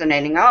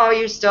hallucinating. Oh,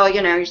 you're still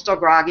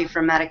groggy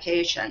from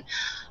medication.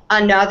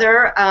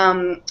 Another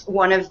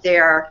one of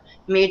their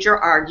major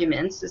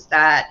arguments is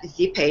that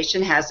the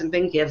patient hasn't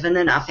been given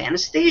enough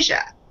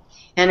anesthesia,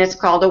 and it's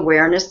called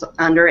awareness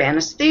under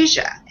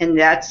anesthesia, and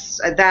that's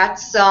a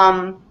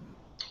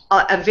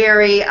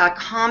very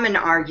common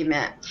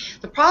argument.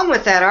 The problem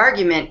with that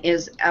argument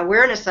is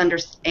awareness under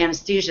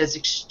anesthesia is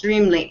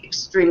extremely,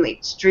 extremely,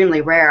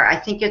 extremely rare. I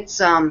think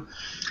it's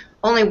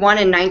only 1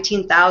 in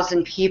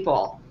 19,000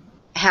 people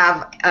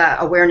have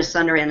awareness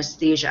under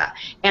anesthesia,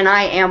 and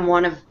I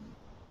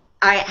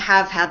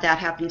have had that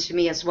happen to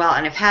me as well,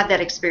 and I've had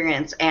that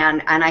experience,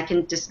 and I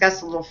can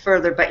discuss a little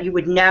further, but you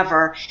would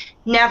never,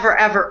 never,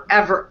 ever,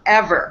 ever,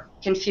 ever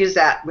confuse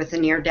that with a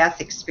near-death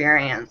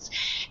experience.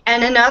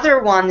 And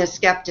another one the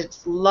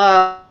skeptics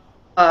love,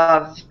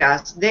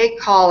 they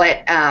call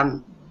it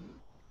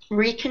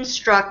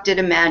reconstructed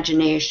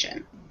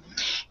imagination.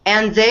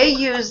 And they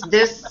use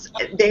this,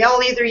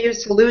 they'll either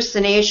use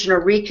hallucination or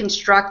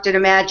reconstructed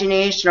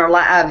imagination or,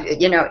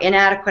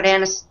 inadequate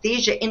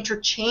anesthesia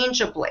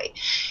interchangeably.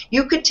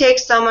 You could take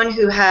someone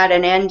who had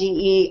an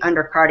NDE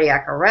under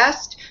cardiac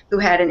arrest, who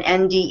had an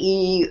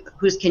NDE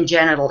who's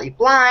congenitally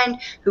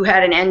blind, who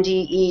had an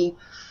NDE,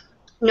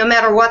 no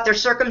matter what their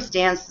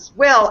circumstances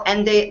will,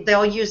 and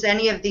they'll use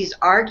any of these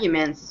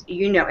arguments,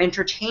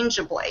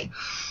 interchangeably.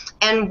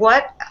 And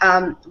what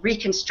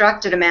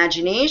reconstructed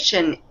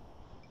imagination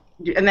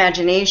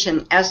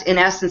as in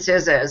essence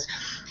is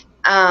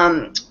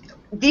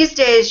these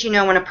days,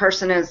 when a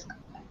person is,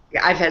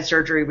 I've had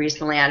surgery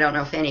recently, I don't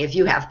know if any of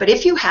you have, but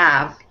if you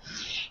have,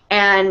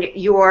 and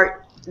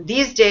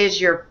these days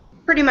you're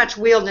pretty much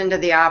wheeled into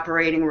the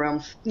operating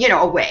room,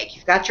 awake.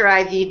 You've got your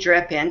IV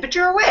drip in, but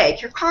you're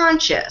awake, you're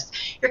conscious.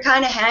 You're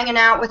kind of hanging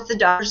out with the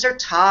doctors, they're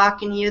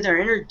talking to you, they're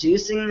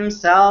introducing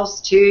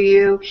themselves to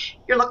you.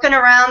 You're looking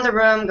around the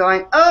room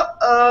going,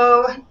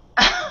 oh,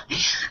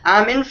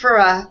 I'm in for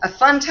a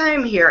fun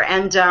time here.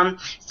 And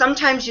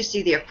sometimes you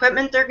see the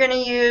equipment they're going to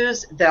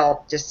use.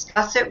 They'll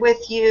discuss it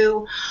with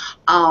you.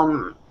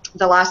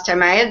 The last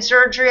time I had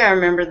surgery, I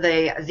remember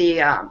the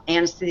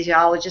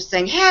anesthesiologist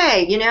saying,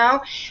 hey,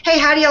 hey,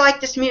 how do you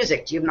like this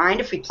music? Do you mind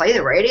if we play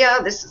the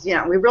radio? This is,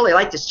 we really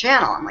like this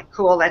channel. I'm like,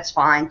 cool, that's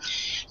fine.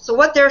 So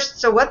what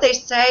they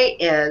say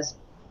is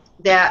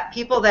that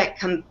people that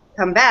come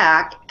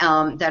back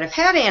that have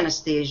had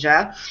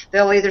anesthesia,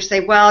 they'll either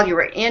say, well,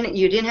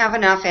 you didn't have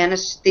enough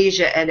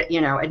anesthesia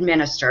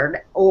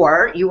administered,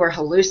 or you were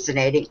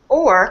hallucinating,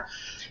 or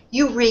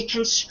you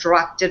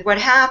reconstructed what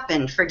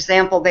happened. For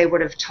example, they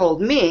would have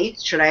told me,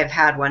 should I have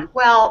had one,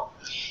 well,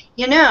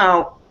 you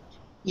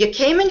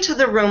came into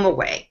the room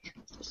awake,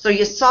 so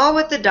you saw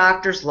what the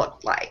doctors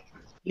looked like.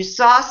 You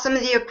saw some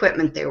of the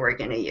equipment they were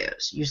going to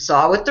use. You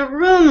saw what the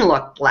room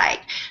looked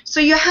like. So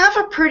you have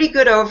a pretty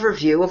good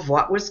overview of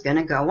what was going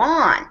to go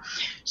on.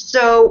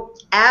 So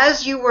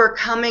as you were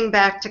coming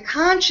back to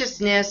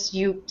consciousness,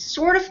 you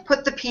sort of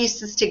put the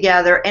pieces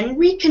together and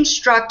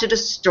reconstructed a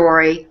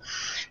story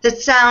that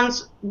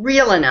sounds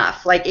real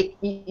enough. Like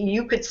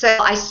you could say,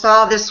 I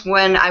saw this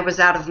when I was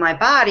out of my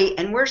body,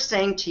 and we're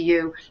saying to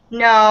you,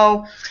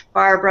 no,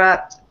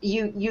 Barbara,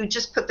 you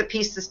just put the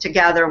pieces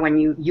together when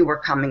you were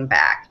coming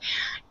back.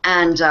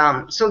 And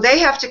so they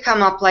have to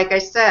come up, like I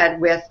said,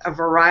 with a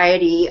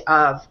variety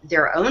of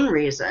their own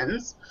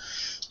reasons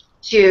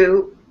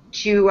to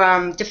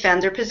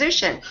defend their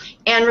position.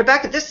 And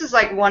Rebecca, this is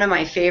like one of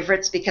my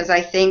favorites, because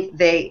I think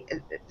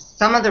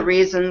some of the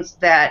reasons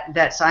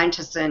that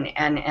scientists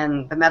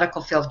and the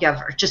medical field give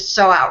are just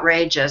so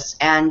outrageous.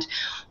 And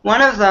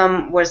one of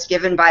them was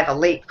given by the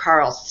late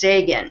Carl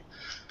Sagan.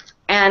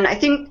 And I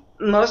think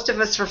most of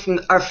us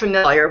are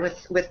familiar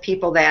with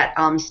people that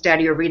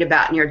study or read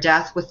about near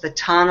death with the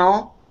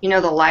tunnel, the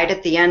light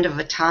at the end of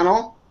a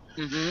tunnel.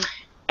 Mm-hmm.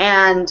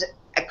 And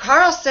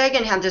Carl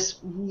Sagan had this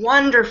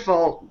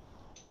wonderful,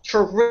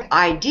 terrific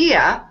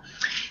idea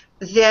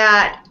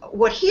that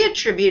what he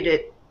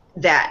attributed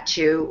that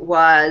to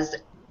was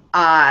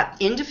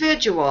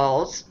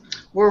individuals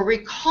were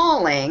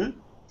recalling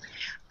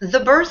the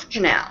birth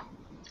canal.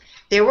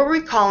 They were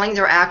recalling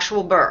their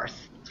actual birth.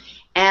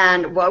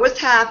 And what was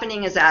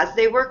happening is as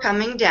they were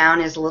coming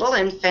down as little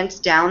infants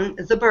down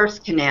the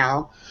birth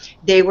canal,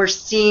 they were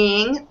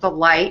seeing the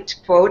light,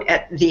 quote,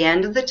 at the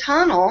end of the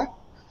tunnel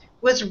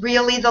was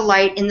really the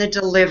light in the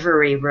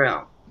delivery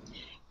room.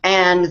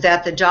 And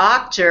that the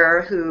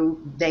doctor,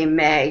 who they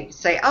may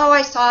say, oh,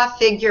 I saw a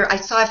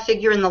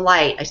figure in the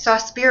light, I saw a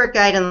spirit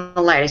guide in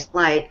the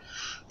light,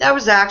 that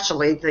was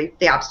actually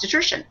the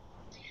obstetrician.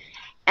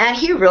 And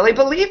he really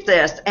believed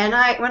this. And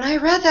when I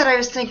read that, I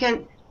was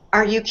thinking,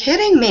 are you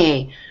kidding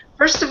me?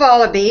 First of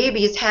all, a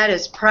baby's head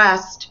is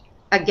pressed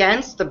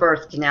against the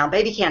birth canal.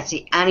 Baby can't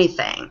see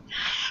anything.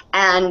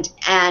 And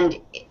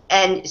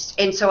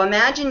so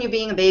imagine you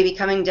being a baby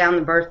coming down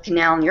the birth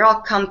canal, and you're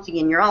all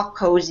comfy and you're all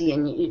cozy,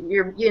 and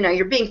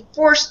you're being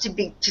forced to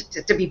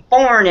be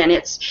born, and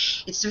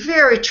it's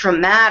very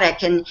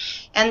traumatic. And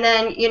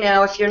then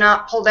if you're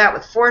not pulled out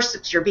with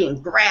forceps, you're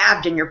being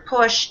grabbed and you're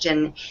pushed,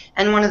 and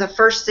one of the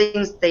first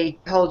things, they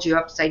hold you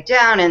upside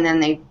down, and then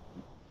they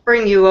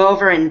bring you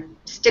over and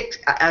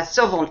stick a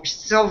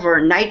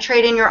silver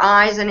nitrate in your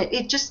eyes, and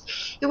it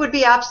would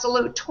be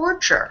absolute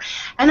torture.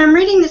 And I'm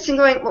reading this and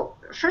going, well,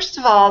 first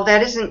of all,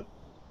 that isn't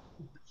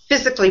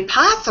physically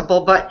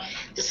possible, but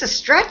this is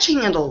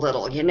stretching it a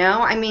little,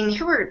 I mean,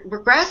 here we're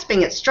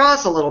grasping at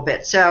straws a little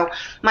bit. So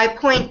my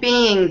point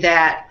being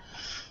that,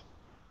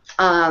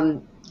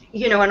 in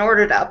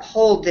order to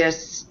uphold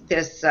this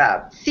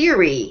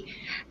theory,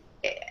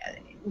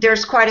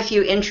 there's quite a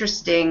few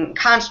interesting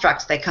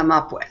constructs they come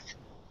up with.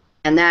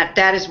 And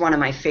that is one of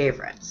my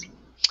favorites.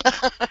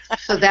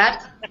 So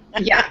that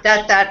really is. All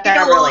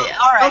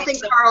right, I don't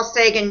think Carl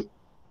Sagan.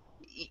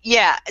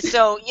 Yeah.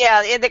 So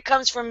it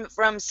comes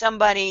from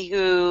somebody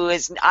who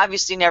has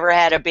obviously never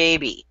had a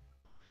baby.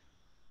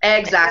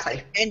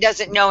 Exactly. And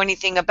doesn't know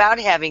anything about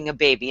having a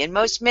baby. And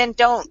most men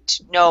don't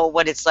know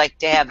what it's like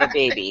to have a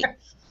baby.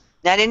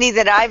 Not any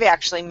that I've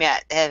actually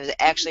met have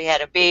actually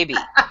had a baby.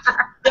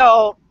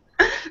 So.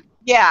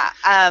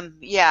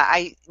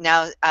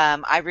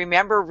 I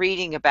remember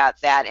reading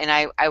about that,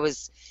 and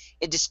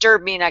it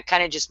disturbed me, and I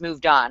kind of just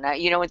moved on.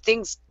 When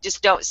things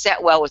just don't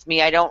set well with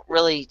me, I don't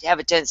really have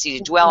a tendency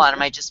to dwell on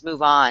them. I just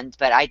move on.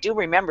 But I do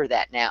remember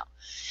that now,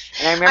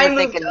 and I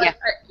remember thinking,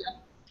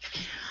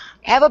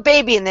 have a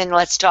baby, and then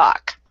let's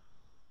talk.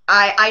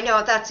 I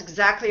know, that's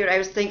exactly what I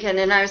was thinking,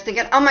 and I was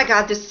thinking, oh my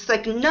God, this is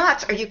like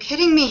nuts. Are you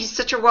kidding me? He's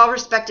such a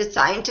well-respected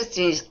scientist,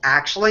 and he's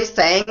actually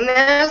saying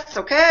this?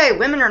 Okay,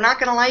 women are not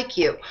going to like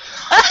you.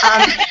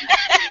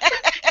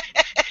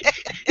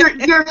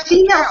 Your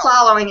female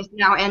following is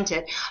now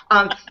ended.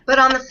 But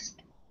on the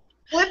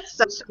flip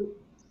side,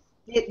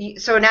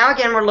 so now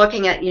again we're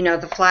looking at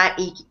the flat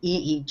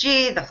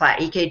EEG, the flat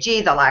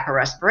EKG, the lack of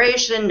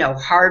respiration, no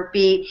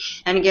heartbeat,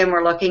 and again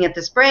we're looking at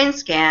this brain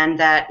scan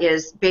that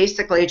is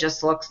basically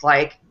just looks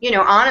like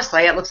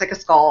honestly it looks like a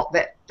skull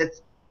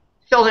that's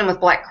filled in with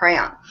black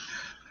crayon.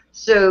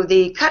 So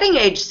the cutting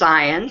edge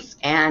science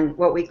and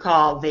what we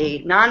call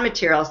the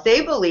non-materials,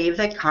 they believe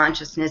that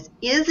consciousness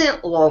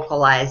isn't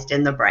localized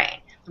in the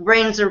brain. The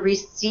brain's a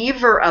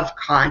receiver of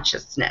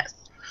consciousness.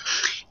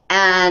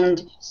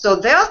 And so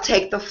they'll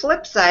take the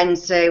flip side and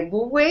say,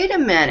 well, wait a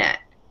minute.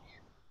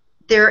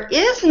 There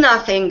is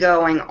nothing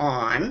going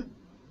on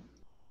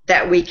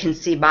that we can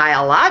see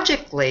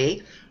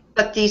biologically,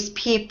 but these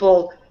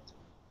people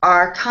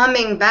are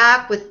coming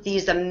back with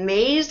these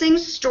amazing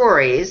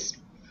stories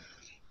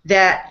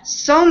that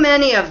so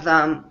many of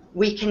them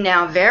we can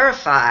now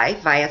verify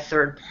via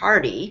third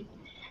party,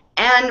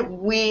 and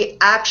we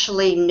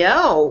actually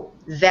know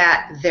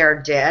that they're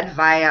dead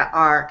via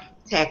our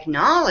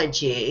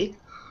technology.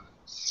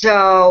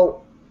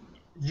 So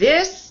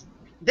this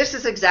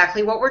is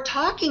exactly what we're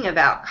talking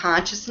about.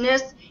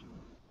 Consciousness,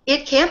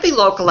 it can't be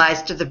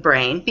localized to the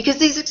brain because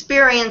these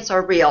experiences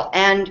are real.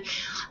 And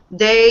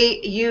they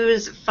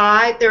use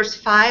there's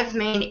five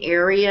main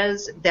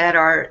areas that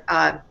are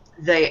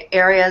the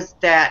areas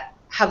that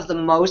have the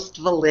most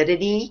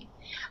validity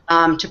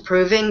to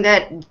proving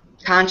that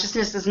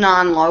consciousness is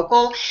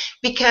non-local,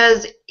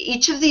 because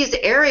each of these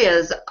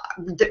areas,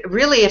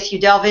 really, if you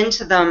delve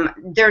into them,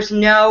 they're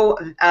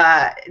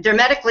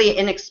medically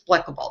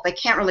inexplicable. They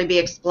can't really be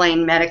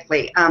explained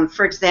medically.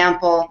 For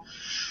example,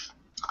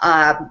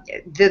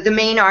 the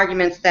main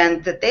arguments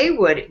then that they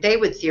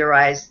would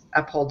theorize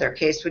uphold their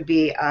case would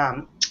be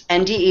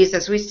NDEs,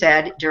 as we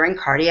said, during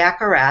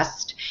cardiac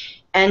arrest,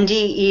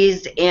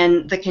 NDEs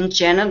in the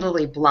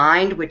congenitally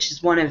blind, which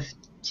is one of,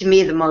 to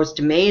me, the most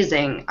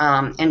amazing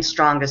and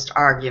strongest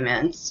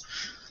arguments.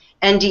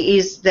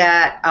 NDEs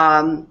that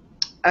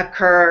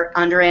occur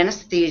under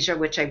anesthesia,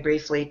 which I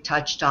briefly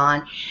touched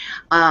on,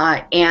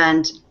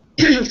 and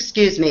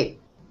excuse me,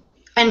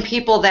 and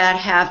people that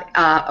have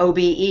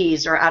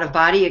OBEs, or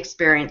out-of-body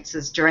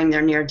experiences during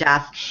their near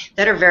death,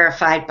 that are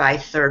verified by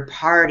third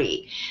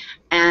party.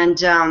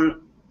 And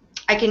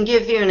I can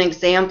give you an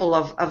example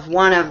of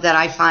one of that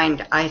I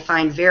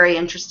find very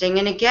interesting.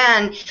 And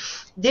again,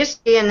 this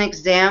is an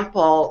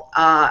example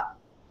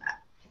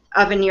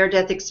of a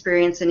near-death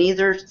experience in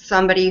either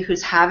somebody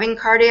who's having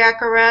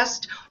cardiac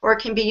arrest, or it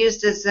can be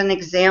used as an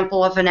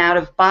example of an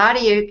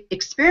out-of-body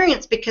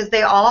experience, because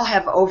they all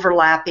have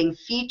overlapping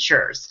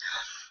features.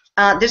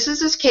 This is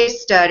this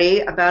case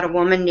study about a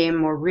woman named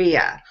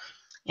Maria.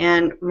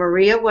 And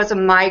Maria was a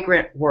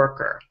migrant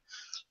worker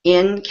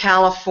in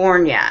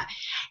California.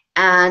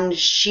 And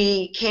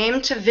she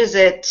came to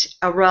visit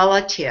a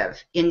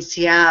relative in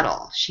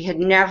Seattle. She had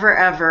never,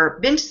 ever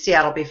been to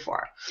Seattle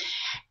before.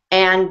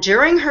 And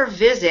during her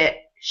visit,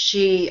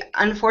 she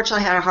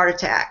unfortunately had a heart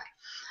attack.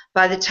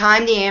 By the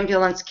time the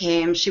ambulance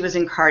came, she was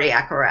in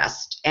cardiac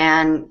arrest.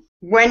 And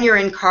when you're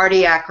in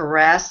cardiac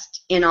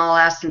arrest, in all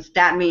essence,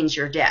 that means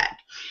you're dead.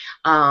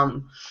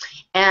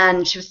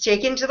 And she was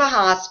taken to the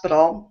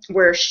hospital,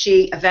 where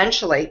she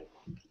eventually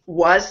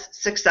was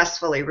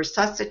successfully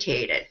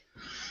resuscitated.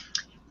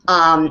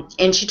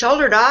 And she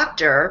told her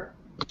doctor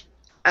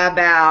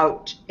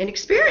about an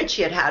experience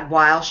she had had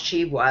while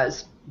she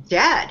was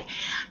dead.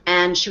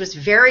 And she was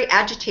very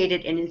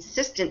agitated and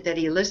insistent that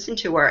he listen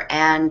to her.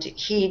 And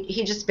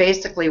he just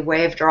basically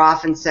waved her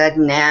off and said,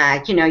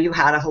 nah, you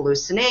had a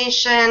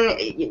hallucination.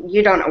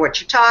 You don't know what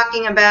you're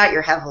talking about.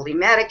 You're heavily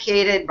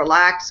medicated.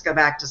 Relax, go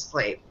back to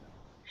sleep.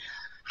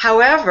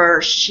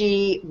 However,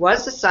 she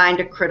was assigned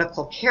a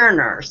critical care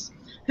nurse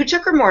who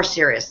took her more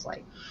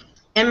seriously.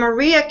 And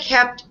Maria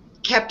kept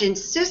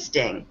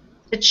insisting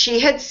that she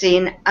had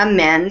seen a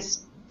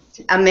male's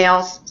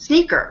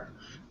sneaker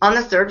on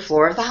the third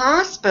floor of the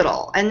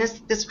hospital. And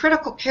this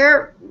critical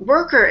care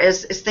worker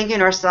is thinking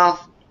to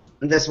herself,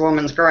 this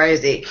woman's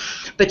crazy.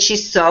 But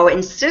she's so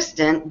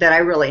insistent that I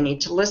really need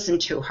to listen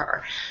to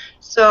her.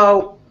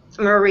 So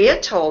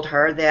Maria told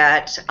her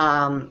that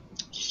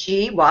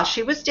while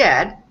she was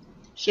dead,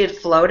 she had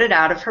floated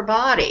out of her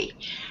body.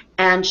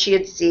 And she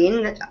had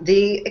seen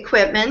the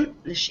equipment.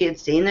 She had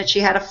seen that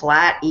she had a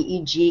flat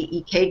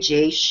EEG,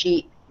 EKG.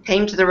 She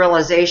came to the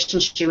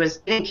realization she was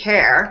getting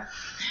care.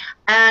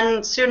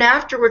 And soon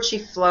afterwards, she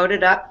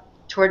floated up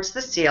towards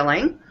the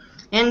ceiling.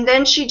 And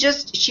then she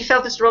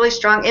felt this really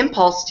strong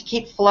impulse to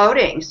keep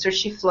floating. So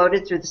she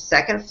floated through the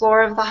second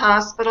floor of the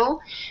hospital.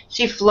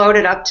 She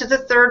floated up to the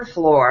third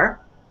floor.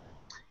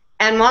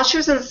 And while she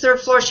was on the third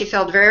floor, she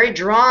felt very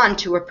drawn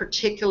to a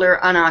particular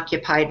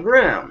unoccupied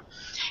room.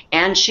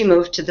 And she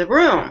moved to the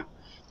room.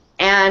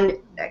 And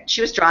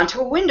she was drawn to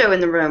a window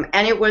in the room.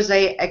 And it was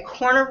a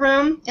corner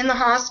room in the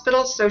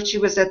hospital, so she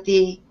was at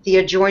the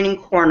adjoining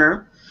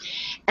corner.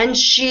 And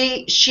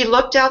she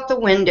looked out the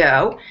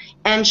window,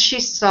 and she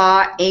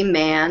saw a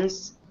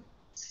man's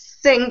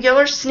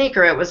singular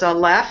sneaker. It was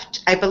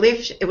I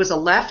believe it was a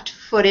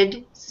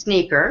left-footed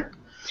sneaker.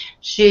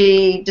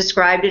 She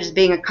described it as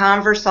being a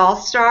Converse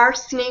All-Star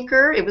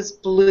sneaker. It was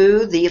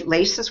blue. The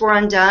laces were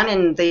undone,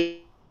 and the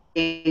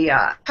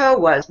toe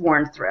was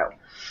worn through.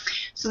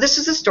 So this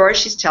is a story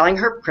she's telling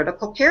her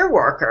critical care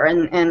worker.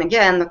 And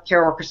again, the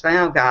care worker's going,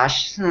 oh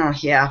gosh, oh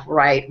yeah,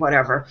 right,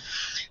 whatever.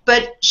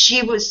 But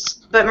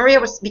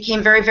Maria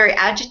became very, very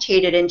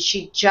agitated, and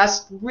she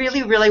just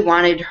really, really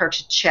wanted her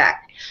to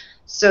check.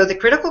 So the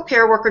critical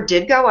care worker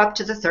did go up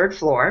to the third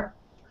floor.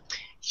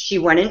 She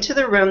went into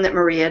the room that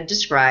Maria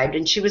described,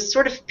 and she was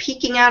sort of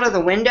peeking out of the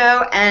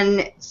window,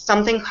 and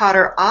something caught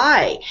her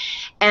eye.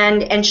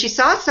 And she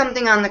saw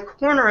something on the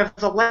corner of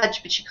the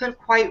ledge, but she couldn't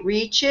quite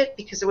reach it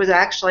because it was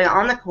actually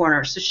on the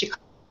corner. So she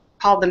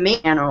called the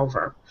man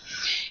over.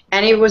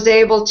 And he was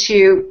able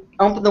to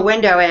open the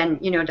window and,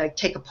 to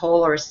take a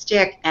pole or a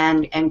stick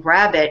and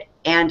grab it.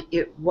 And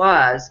it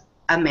was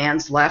a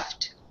man's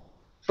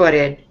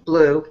left-footed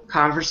blue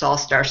Converse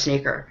All-Star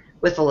sneaker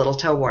with a little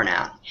toe worn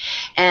out.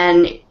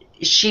 And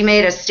she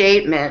made a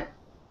statement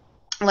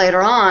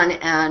later on,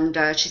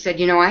 and she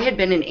said, I had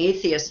been an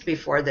atheist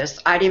before this.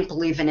 I didn't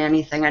believe in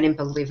anything. I didn't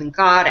believe in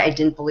God. I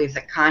didn't believe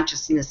that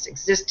consciousness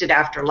existed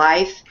after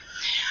life.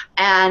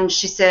 And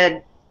she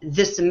said,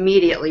 this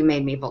immediately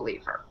made me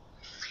believe her.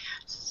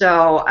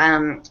 So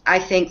I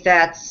think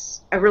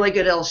that's a really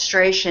good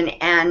illustration.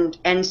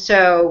 And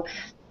so,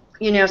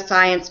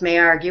 science may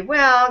argue,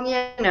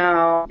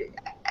 well,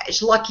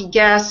 lucky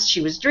guess,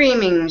 she was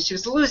dreaming, she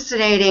was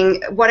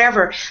hallucinating,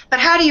 whatever. But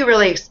how do you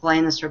really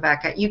explain this,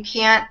 Rebecca? You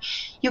can't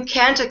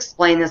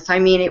explain this. I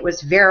mean, it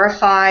was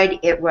verified.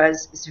 It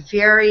was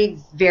very,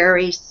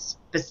 very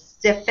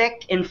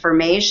specific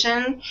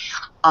information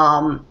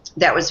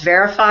that was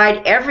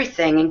verified.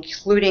 Everything,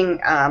 including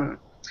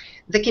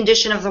the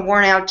condition of the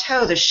worn out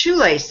toe, the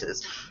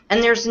shoelaces.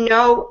 And there's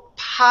no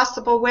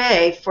possible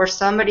way for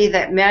somebody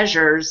that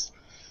measures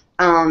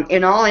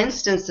in all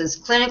instances,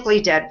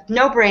 clinically dead,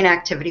 no brain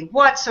activity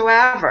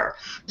whatsoever.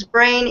 His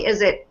brain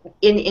is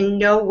in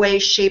no way,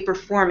 shape, or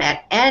form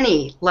at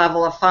any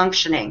level of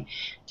functioning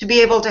to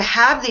be able to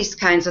have these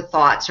kinds of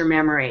thoughts or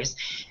memories.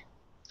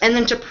 and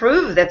then to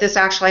prove that this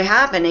actually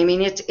happened. I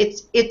mean,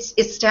 it's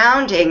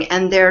astounding,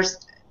 and there's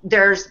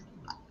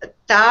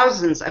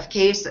thousands of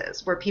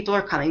cases where people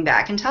are coming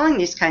back and telling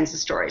these kinds of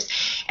stories,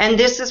 and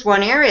this is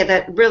one area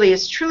that really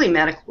is truly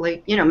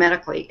medically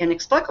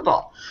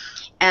inexplicable,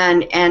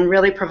 and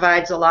really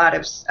provides a lot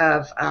of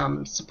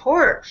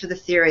support for the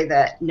theory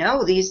that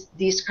no,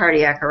 these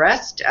cardiac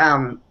arrest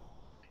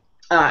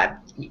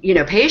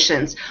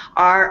patients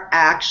are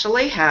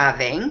actually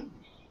having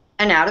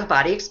an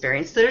out-of-body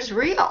experience that is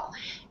real,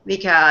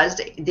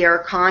 because their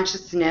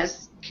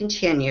consciousness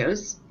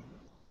continues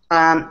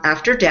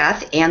after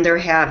death, and they're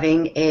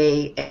having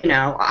a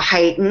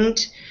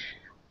heightened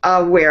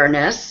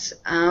awareness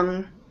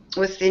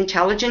with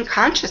intelligent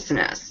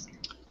consciousness.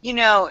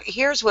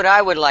 Here's what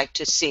I would like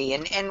to see,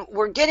 and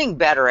we're getting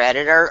better at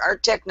it. Our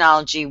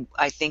technology,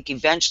 I think,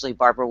 eventually,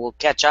 Barbara, will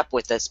catch up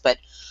with us, but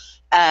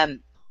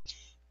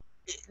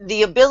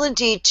the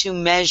ability to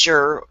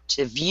measure,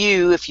 to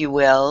view, if you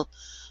will,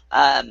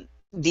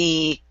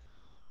 the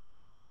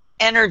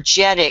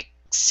energetic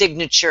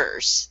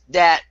signatures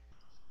that,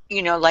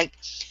 like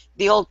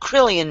the old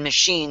Krillian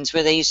machines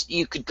where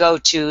you could go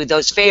to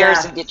those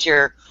fairs and get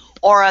your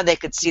aura, they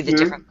could see the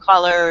different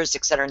colors,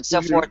 et cetera, and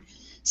so forth.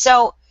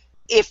 So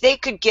if they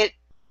could get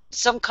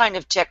some kind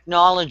of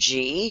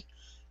technology,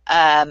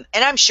 and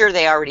I'm sure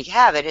they already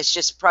have it, it's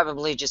just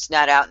probably just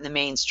not out in the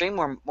mainstream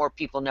where more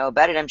people know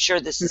about it. I'm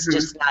sure this is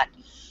just not,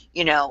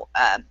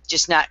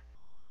 just not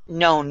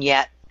known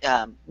yet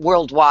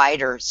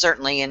worldwide, or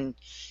certainly in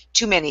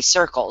too many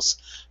circles,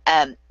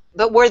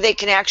 but where they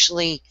can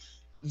actually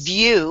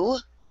view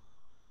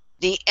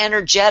the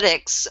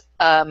energetics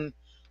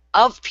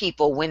of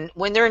people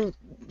when they're in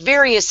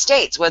various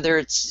states, whether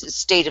it's a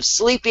state of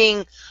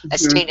sleeping, a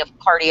state of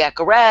cardiac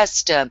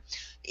arrest,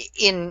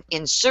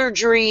 in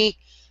surgery,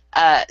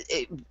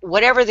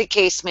 whatever the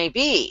case may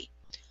be,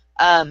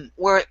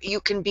 where you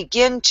can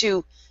begin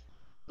to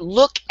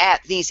look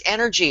at these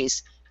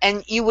energies,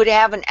 and you would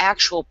have an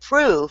actual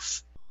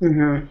proof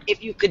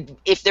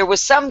if there was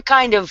some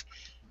kind of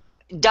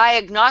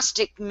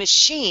diagnostic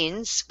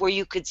machines where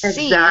you could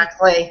see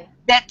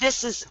that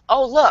this is,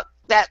 oh look,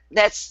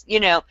 that's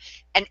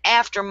and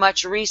after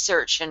much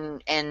research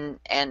and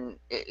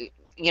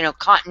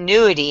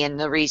continuity in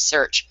the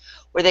research,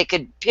 where they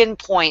could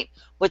pinpoint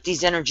what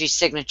these energy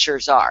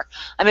signatures are.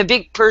 I'm a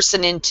big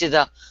person into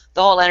the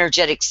whole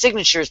energetic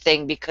signature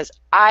thing, because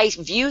I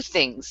view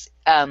things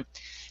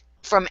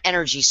from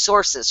energy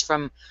sources,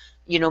 from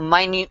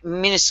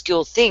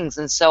minuscule things,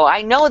 and so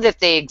I know that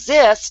they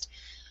exist.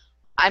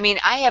 I mean,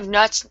 I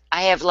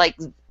have like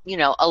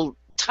a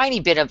tiny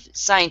bit of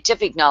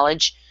scientific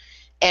knowledge,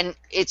 and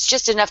it's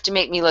just enough to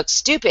make me look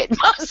stupid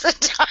most of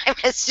the time.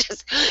 It's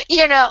just,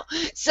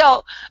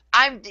 so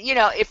I'm,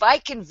 if I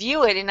can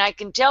view it and I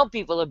can tell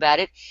people about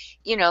it,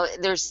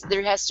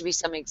 there has to be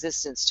some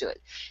existence to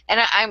it.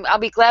 And I'll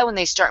be glad when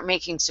they start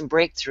making some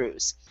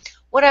breakthroughs.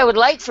 What I would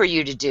like for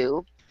you to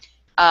do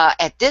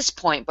at this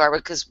point, Barbara,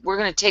 because we're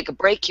going to take a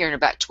break here in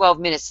about 12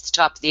 minutes at the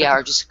top of the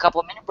hour, just a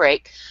couple-minute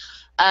break.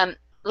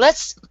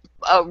 Let's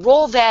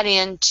roll that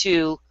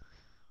into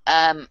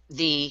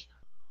the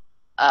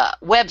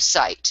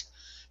website,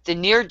 the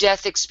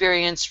Near-Death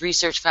Experience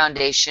Research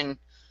Foundation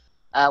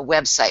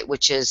website,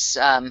 which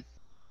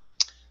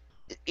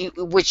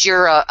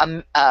you're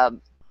a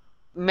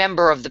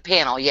member of the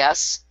panel,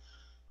 yes?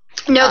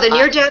 No,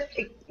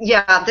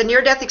 the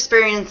Near-Death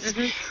Experience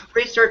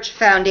Research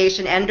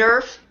Foundation,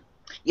 NDERF.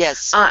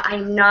 Yes.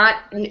 I'm not.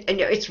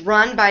 It's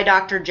run by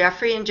Dr.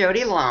 Jeffrey and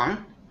Jody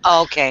Long.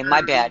 Oh, okay,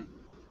 my bad.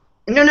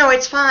 No,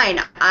 it's fine.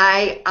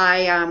 I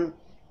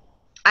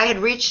had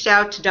reached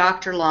out to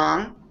Dr.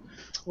 Long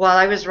while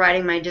I was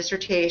writing my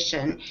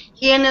dissertation.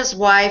 He and his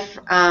wife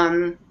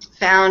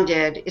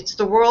founded, it's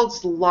the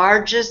world's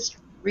largest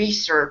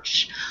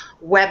research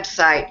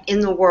website in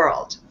the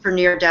world for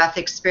near-death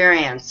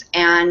experience.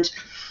 And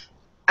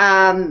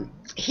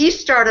he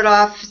started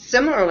off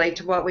similarly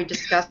to what we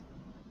discussed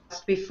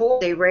before,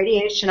 a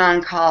radiation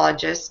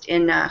oncologist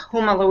in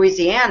Houma,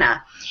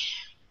 Louisiana.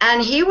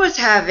 And he was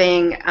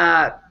having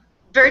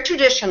very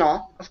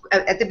traditional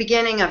at the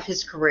beginning of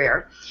his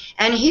career,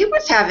 and he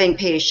was having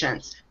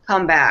patients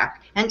come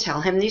back and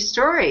tell him these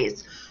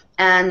stories.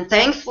 And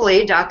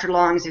thankfully, Dr.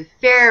 Long is a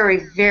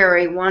very,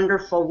 very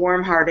wonderful,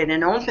 warm-hearted,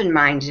 and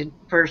open-minded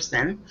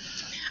person.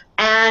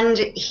 And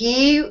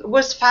he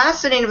was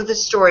fascinated with the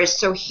stories.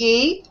 So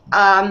he,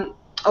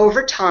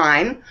 over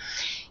time,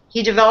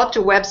 he developed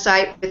a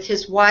website with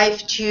his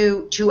wife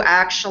to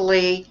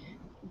actually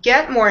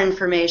get more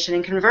information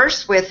and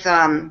converse with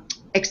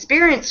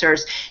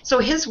experiencers. So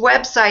his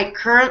website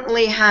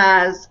currently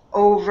has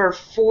over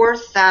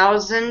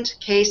 4,000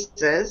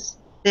 cases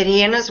that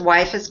he and his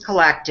wife has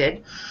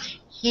collected.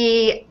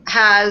 His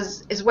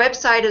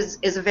website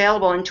is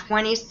available in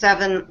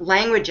 27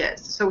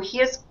 languages. So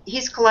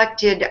he's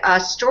collected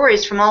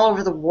stories from all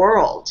over the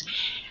world.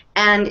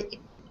 And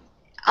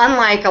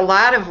unlike a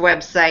lot of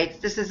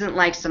websites, this isn't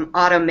like some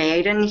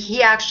automaton.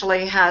 He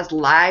actually has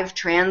live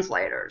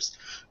translators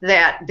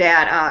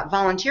that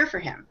volunteer for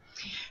him.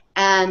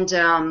 And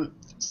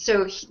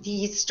So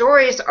these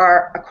stories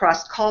are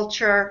across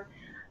culture,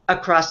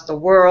 across the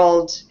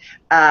world,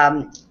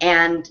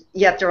 and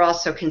yet they're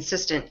also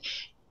consistent.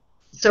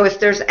 So if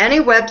there's any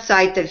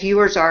website that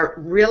viewers are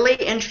really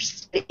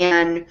interested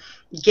in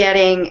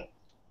getting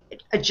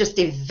just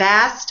a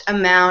vast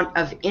amount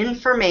of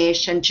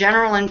information,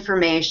 general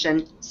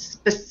information,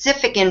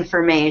 specific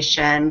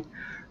information,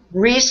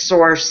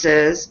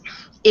 resources,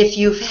 if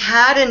you've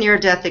had a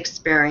near-death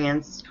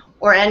experience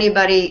or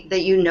anybody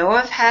that you know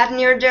of had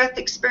near-death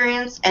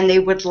experience and they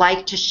would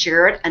like to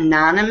share it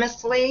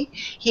anonymously,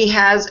 he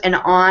has an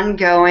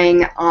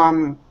ongoing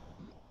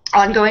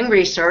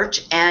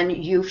research,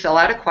 and you fill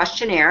out a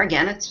questionnaire.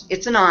 Again,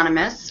 it's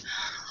anonymous.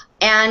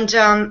 And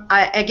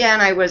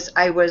I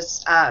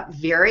was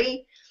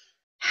very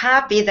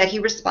happy that he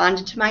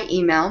responded to my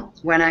email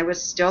when I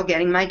was still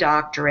getting my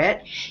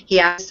doctorate.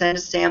 He asked me to send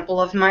a sample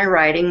of my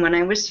writing. When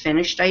I was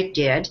finished, I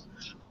did.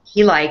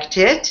 He liked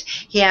it.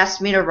 He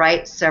asked me to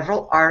write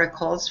several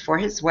articles for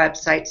his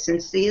website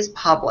since he is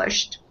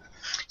published.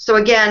 So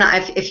again,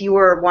 if you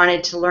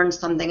wanted to learn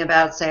something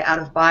about, say,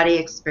 out-of-body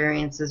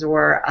experiences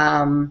or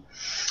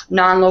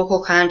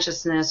non-local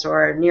consciousness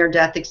or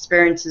near-death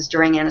experiences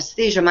during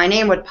anesthesia, my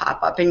name would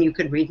pop up and you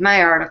could read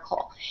my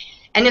article.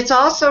 And it's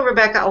also,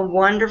 Rebecca, a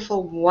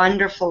wonderful,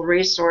 wonderful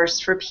resource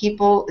for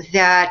people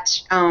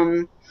that,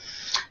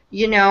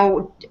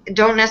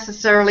 don't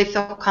necessarily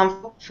feel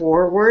comfortable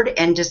forward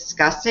and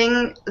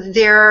discussing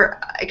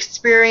their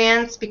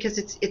experience because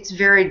it's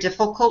very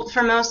difficult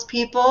for most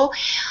people.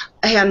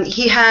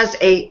 He has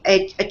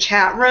a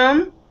chat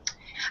room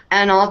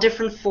and all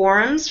different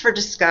forums for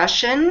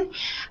discussion,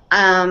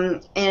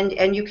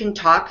 and you can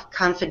talk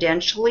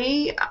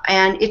confidentially,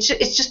 and it's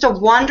just a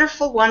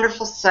wonderful,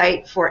 wonderful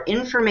site for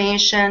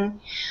information.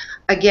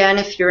 Again,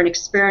 if you're an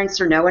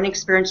experiencer, know an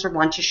experiencer,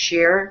 want to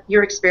share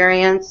your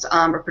experience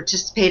or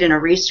participate in a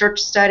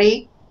research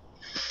study,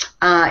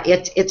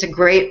 it's a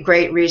great,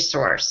 great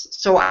resource.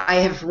 So I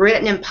have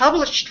written and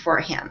published for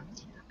him.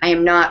 I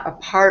am not a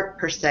part,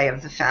 per se,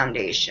 of the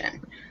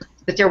foundation.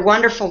 But they're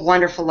wonderful,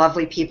 wonderful,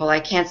 lovely people.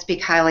 I can't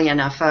speak highly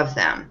enough of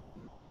them.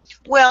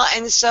 Well,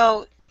 and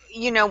so,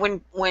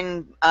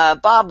 when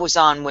Bob was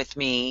on with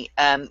me,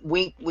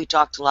 we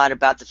talked a lot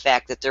about the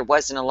fact that there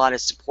wasn't a lot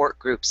of support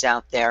groups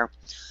out there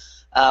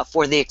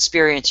for the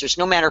experiencers,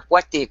 no matter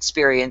what the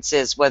experience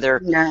is, whether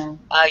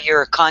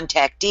you're a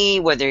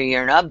contactee, whether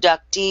you're an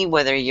abductee,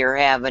 whether you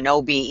have an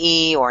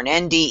OBE or an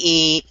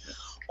NDE,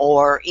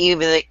 or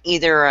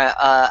either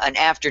an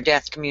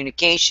after-death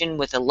communication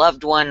with a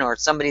loved one or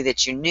somebody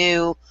that you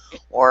knew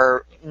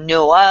or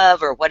know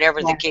of, or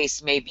whatever the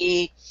case may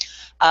be.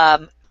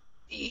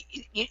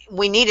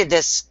 We needed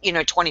this,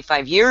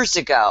 25 years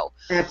ago.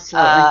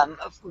 Absolutely.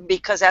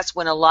 Because that's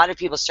when a lot of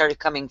people started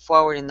coming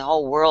forward, and the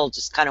whole world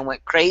just kind of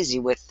went crazy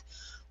with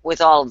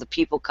all of the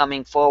people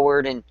coming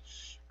forward. And,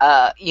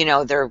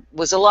 there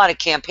was a lot of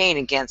campaign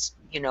against,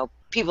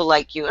 people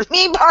like you and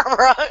me,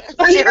 Barbara.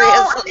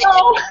 Seriously.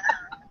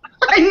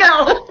 I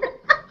know.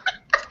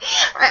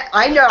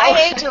 I know. I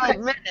hate to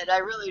admit it, I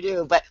really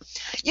do. But,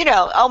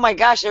 oh my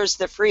gosh, there's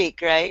the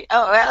freak, right?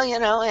 Oh,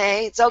 well,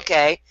 hey, it's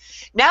okay.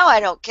 Now I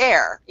don't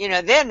care.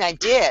 Then I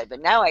did,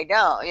 but now I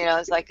don't.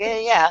 It's like,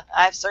 yeah,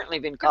 I've certainly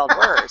been called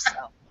worse.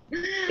 So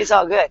it's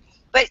all good.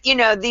 But,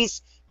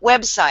 these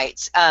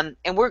websites, and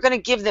we're going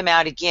to give them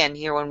out again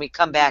here when we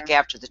come back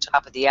after the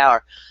top of the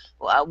hour.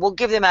 We'll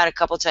give them out a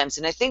couple times.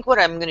 And I think what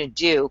I'm going to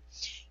do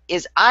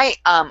is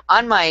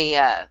on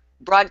my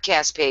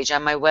broadcast page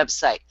on my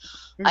website,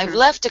 I've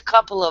left a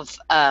couple of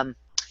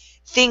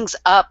things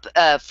up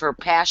for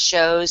past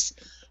shows,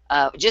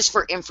 just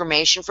for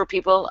information for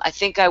people. I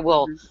think I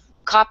will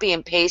copy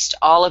and paste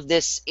all of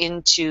this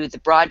into the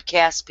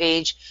broadcast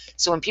page,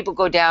 so when people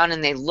go down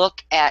and they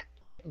look at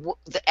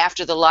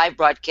after the live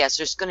broadcast,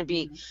 there's going to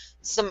be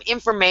some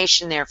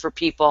information there for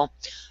people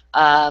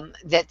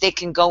that they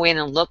can go in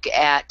and look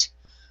at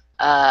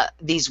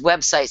these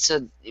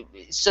websites,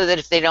 so that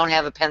if they don't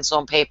have a pencil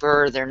and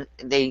paper,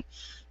 they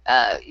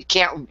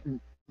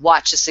can't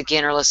watch us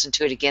again or listen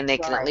to it again, they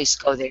can at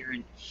least go there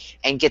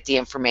and get the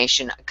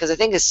information, because I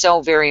think it's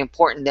so very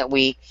important that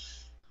we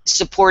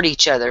support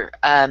each other,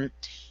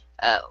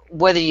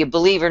 whether you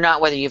believe or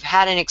not, whether you've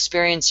had an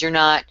experience or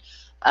not,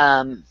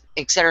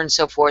 etc. and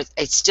so forth.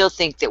 I still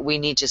think that we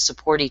need to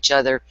support each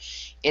other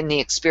in the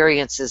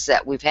experiences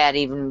that we've had,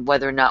 even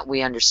whether or not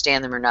we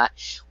understand them or not.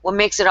 What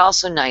makes it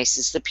also nice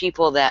is the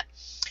people that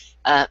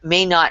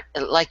may not,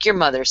 like your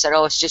mother said,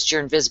 oh, it's just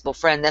your invisible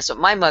friend. That's what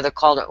my mother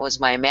called it, was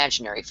my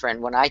imaginary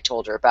friend when I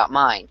told her about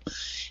mine.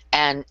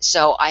 And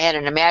so I had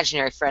an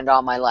imaginary friend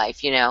all my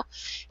life,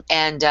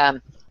 and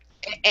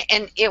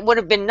it would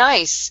have been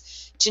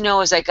nice to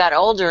know as I got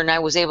older and I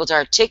was able to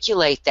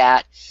articulate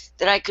that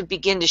I could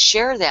begin to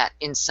share that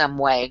in some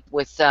way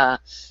with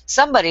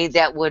somebody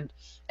that would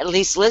at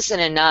least listen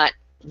and not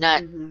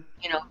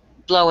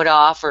blow it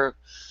off. And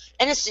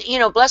it's,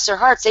 bless their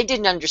hearts, they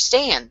didn't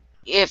understand.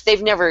 If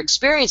they've never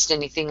experienced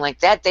anything like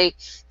that, they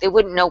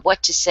wouldn't know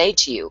what to say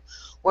to you.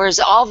 Whereas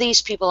all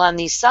these people on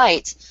these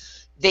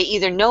sites, they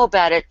either know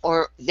about it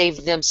or they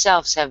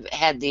themselves have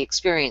had the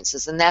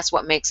experiences, and that's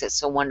what makes it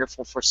so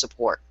wonderful for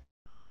support.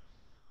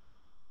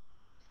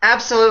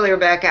 Absolutely,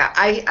 Rebecca.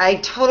 I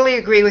totally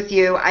agree with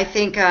you. I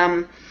think,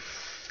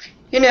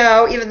 you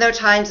know, even though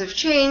times have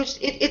changed,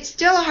 it's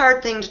still a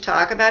hard thing to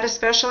talk about,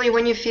 especially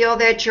when you feel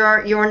that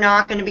you're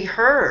not going to be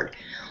heard,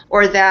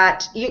 or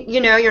that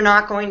you know you're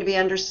not going to be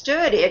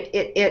understood.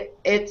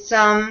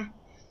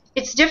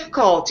 It's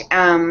difficult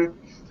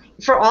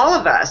for all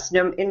of us,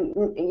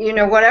 you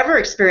know, whatever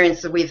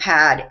experience that we've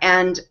had,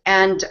 and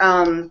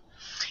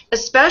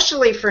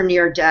especially for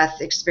near-death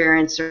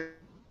experiencers,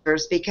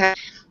 because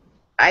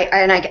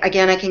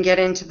again, I can get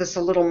into this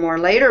a little more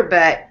later,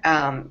 but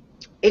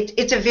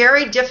it's a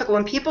very difficult,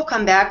 when people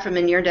come back from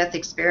a near-death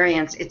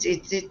experience,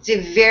 it's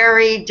a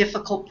very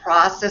difficult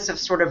process of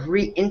sort of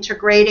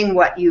reintegrating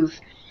what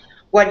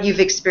you've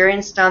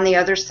experienced on the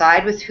other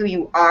side with who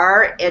you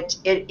are. It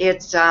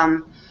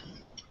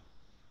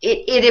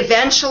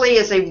eventually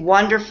is a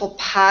wonderful,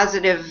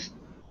 positive,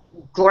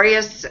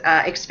 glorious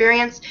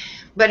experience.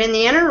 But in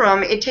the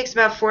interim, it takes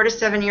about 4 to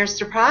 7 years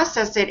to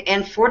process it,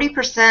 and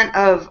 40%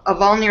 of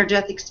all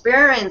near-death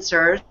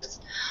experiencers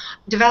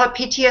develop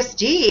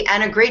PTSD,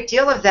 and a great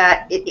deal of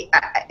that,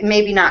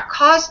 maybe not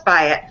caused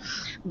by it,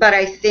 but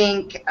I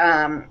think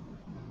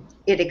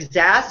it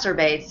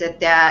exacerbates it,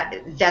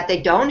 that they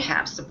don't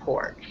have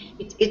support.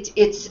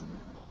 It's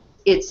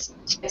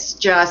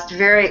just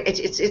very,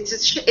 it's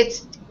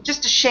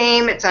just a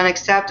shame. It's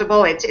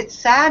unacceptable. It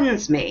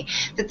saddens me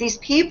that these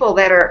people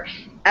that are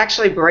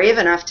actually brave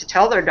enough to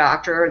tell their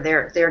doctor,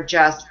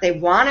 they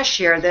want to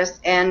share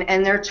this,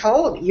 and they're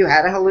told, you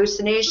had a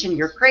hallucination,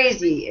 you're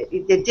crazy,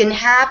 it didn't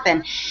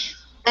happen.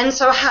 And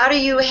so how do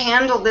you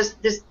handle this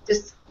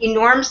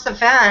enormous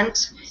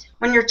event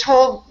when you're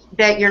told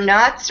that you're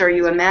nuts, or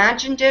you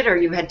imagined it, or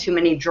you had too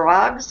many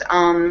drugs?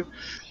 And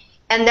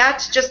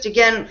that's just,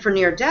 again, for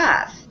near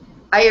death.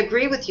 I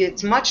agree with you,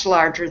 it's much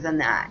larger than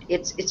that.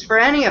 It's for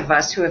any of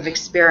us who have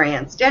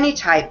experienced any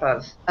type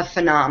of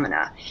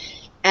phenomena.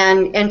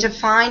 And to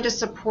find a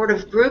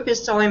supportive group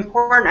is so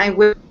important.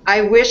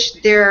 I wish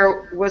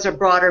there was a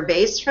broader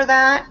base for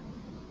that.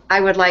 I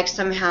would like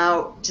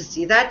somehow to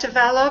see that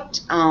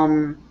developed.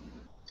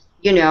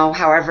 You know,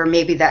 however,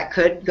 maybe that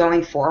could,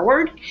 going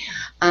forward,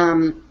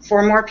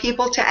 for more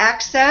people to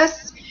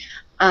access.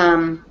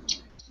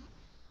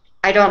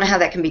 I don't know how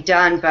that can be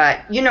done,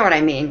 but you know what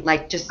I mean,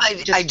 like just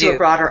to a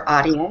broader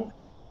audience.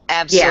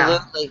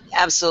 Absolutely,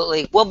 yeah.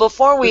 Absolutely. Well,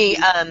 before we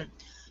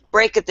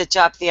break at the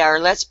top of the hour,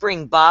 let's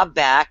bring Bob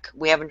back.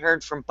 We haven't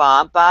heard from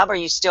Bob. Bob, are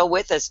you still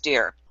with us,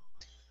 dear?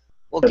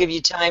 We'll give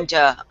you time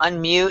to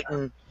unmute,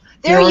 and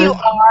there you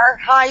are.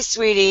 Hi,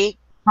 sweetie.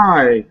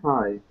 Hi.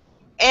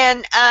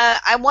 And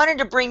I wanted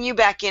to bring you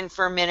back in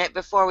for a minute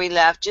before we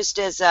left, just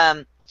as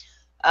an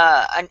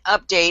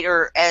update,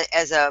 or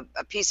as a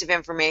piece of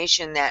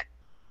information, that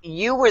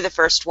you were the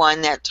first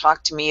one that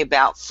talked to me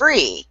about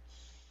free.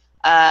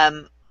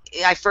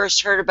 I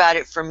first heard about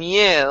it from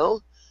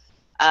you,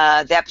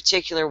 that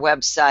particular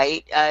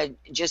website,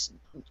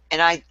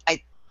 and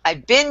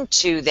I've been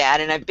to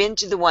that, and I've been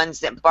to the ones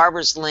that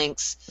Barbara's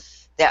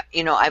links that,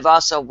 you know, I've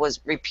also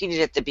was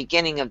repeated at the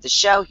beginning of the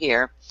show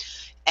here,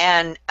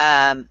 and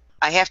I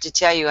have to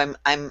tell you,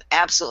 I'm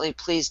absolutely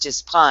pleased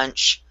as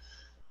punch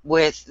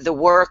with the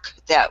work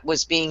that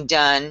was being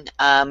done.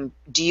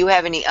 Do you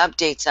have any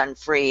updates on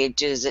free?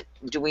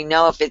 Do we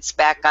know if it's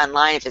back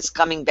online, if it's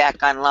coming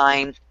back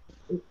online?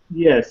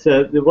 Yes,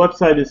 the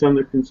website is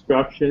under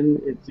construction.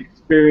 It's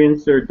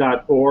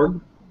experiencer.org,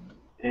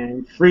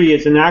 and FREE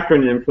is an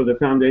acronym for the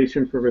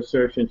Foundation for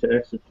Research into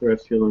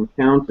Extraterrestrial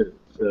Encounters.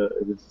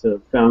 It was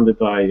founded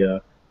by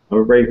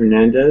Ray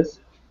Hernandez,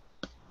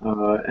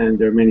 and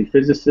there are many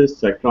physicists,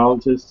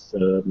 psychologists,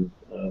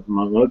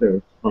 among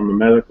others, from the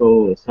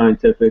medical,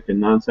 scientific, and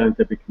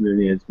non-scientific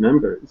community as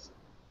members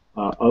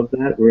of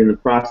that. We're in the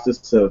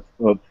process of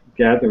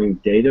gathering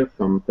data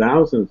from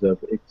thousands of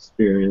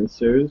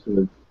experiencers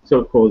with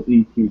so-called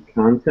ET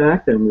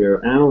contact, and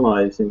we're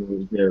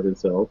analyzing their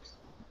results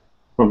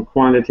from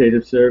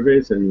quantitative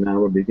surveys, and now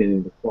we're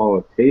beginning the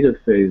qualitative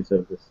phase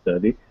of the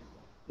study.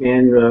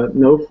 And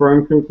no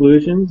firm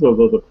conclusions,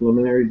 although the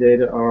preliminary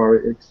data are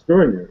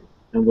extraordinary.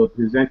 And we'll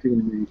be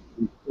presenting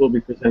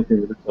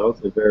the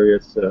results at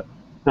various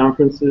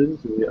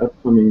conferences in the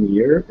upcoming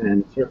year,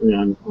 and certainly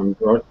on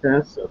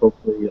broadcasts. So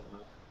hopefully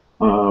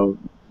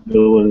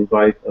you'll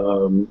invite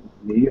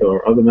me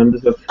or other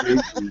members of FREE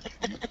to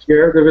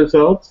share the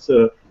results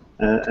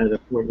at a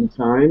point in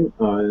time,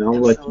 and I'll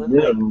let you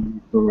know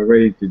when we're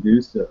ready to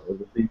do so.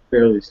 It'll be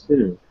fairly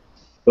soon.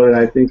 But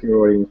I think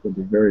your audience will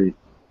be very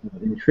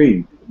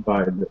intrigued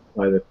by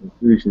the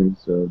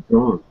conclusions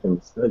drawn from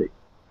the study.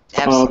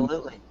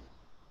 Absolutely.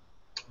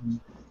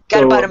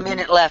 Got about a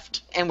minute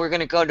left, and we're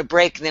going to go to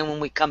break. And then when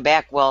we come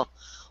back, we'll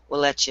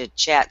let you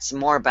chat some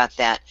more about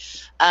that.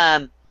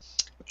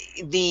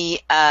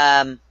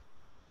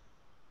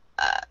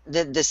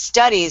 The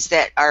studies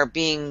that are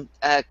being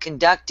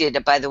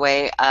conducted, by the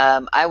way,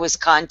 I was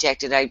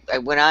contacted. I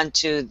went on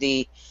to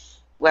the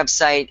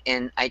website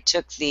and I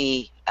took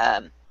the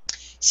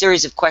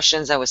series of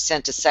questions. I was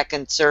sent a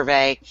second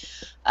survey,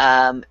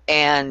 and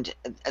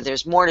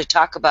there's more to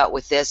talk about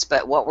with this,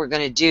 but what we're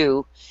going to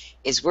do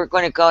is we're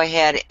going to go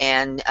ahead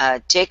and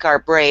take our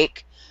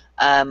break.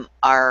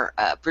 Our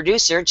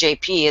producer,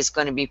 JP, is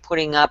going to be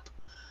putting up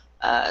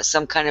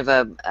some kind of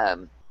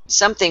a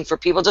something for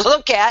people to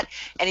look at,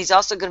 and he's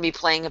also going to be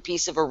playing a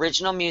piece of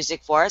original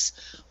music for us.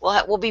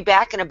 We'll be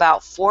back in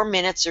about 4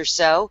 minutes or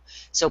so,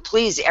 so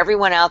please,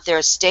 everyone out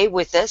there, stay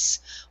with us.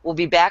 We'll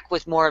be back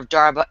with more of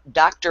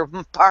Dr.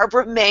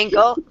 Barbara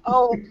Mango,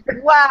 oh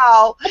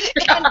wow,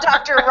 and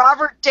Dr.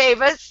 Robert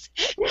Davis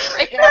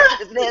right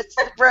after this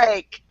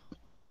break.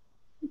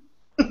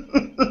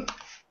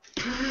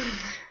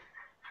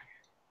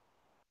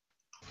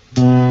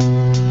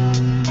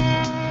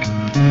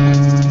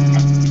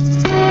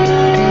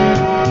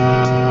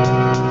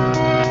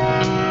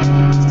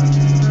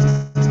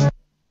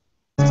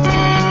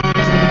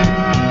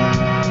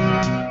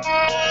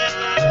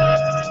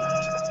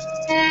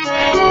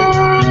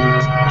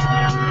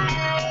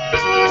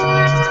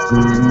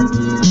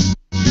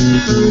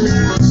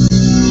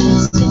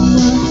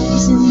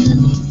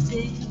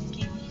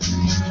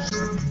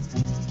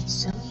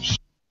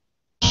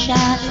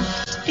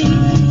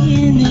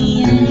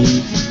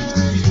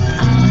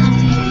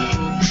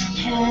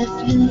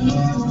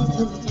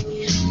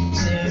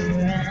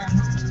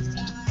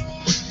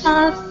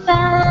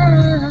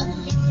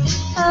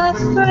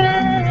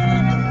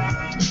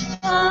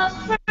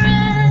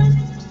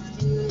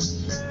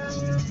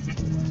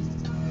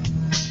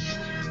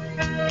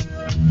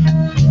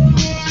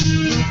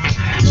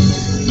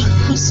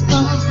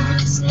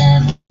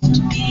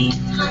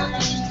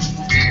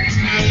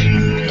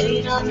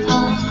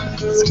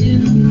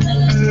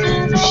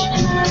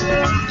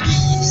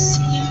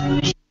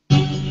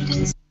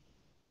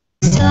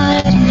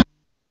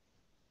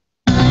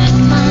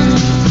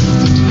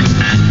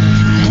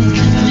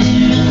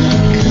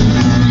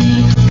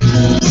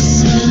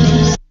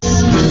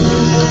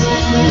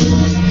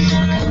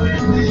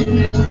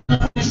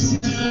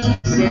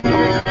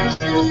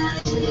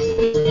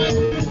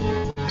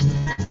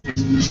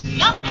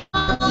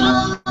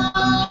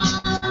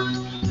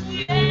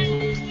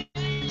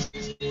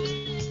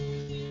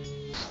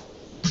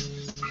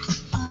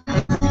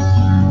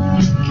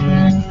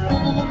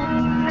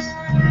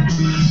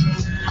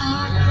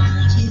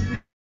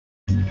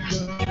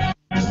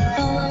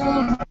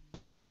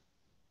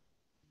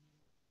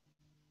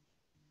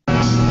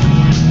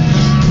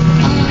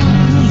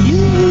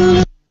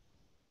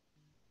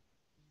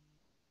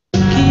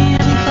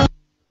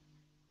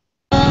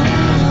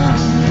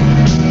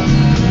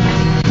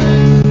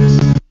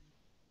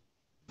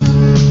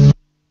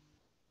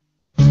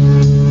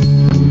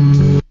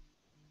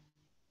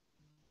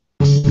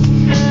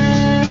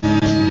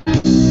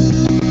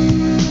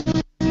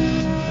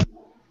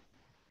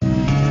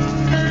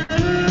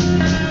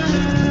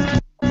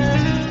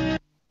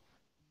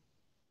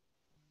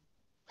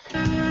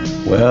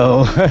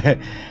 Well,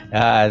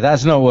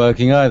 that's not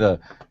working either.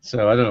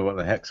 So I don't know what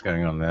the heck's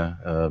going on there.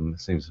 It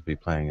seems to be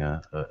playing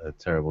a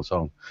terrible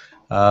song.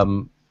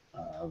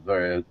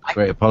 Very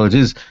great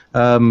apologies.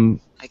 I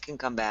can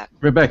come back.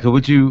 Rebecca,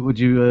 would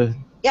you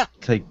yeah,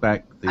 take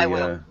back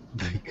the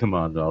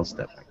command? I'll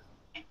step back.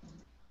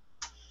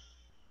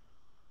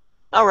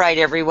 All right,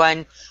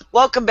 everyone.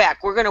 Welcome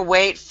back. We're going to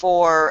wait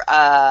for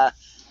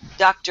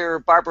Dr.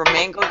 Barbara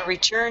Mango to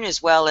return,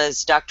 as well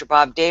as Dr.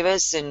 Bob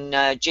Davis. And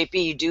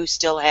JP, you do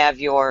still have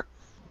your...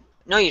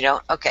 No, you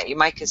don't. Okay, your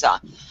mic is on.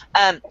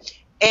 And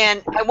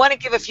I want to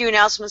give a few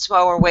announcements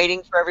while we're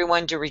waiting for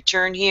everyone to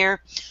return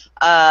here.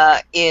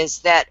 Is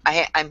that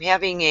I'm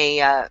having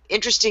a...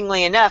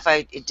 interestingly enough,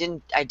 I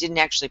didn't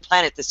actually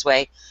plan it this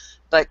way,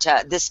 but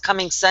this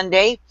coming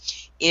Sunday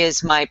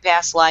is my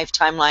past life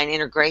timeline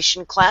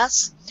integration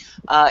class.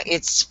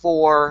 It's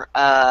for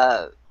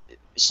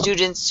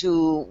students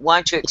who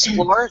want to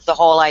explore the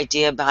whole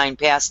idea behind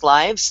past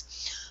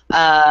lives.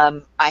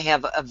 I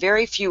have a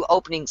very few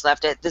openings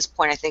left. At this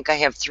point, I think I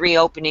have 3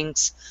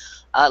 openings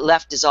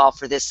left is all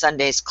for this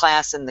Sunday's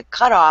class, and the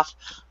cutoff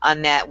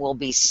on that will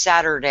be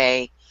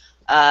Saturday,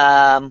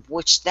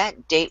 which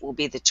that date will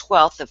be the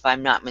 12th, if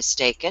I'm not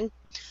mistaken.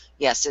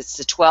 Yes, it's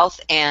the 12th,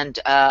 and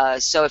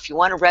so if you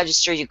want to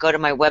register, you go to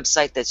my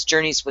website, that's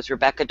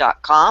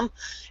journeyswithrebecca.com,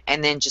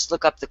 and then just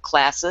look up the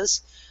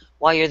classes.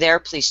 While you're there,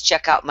 please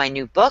check out my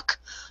new book,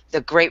 The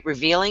Great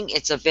Revealing.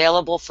 It's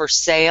available for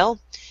sale,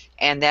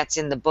 and that's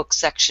in the book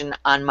section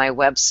on my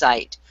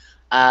website.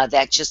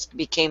 That just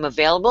became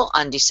available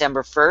on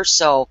December 1st,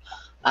 so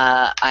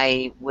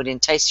I would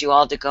entice you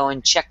all to go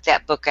and check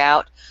that book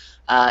out.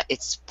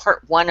 It's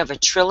part 1 of a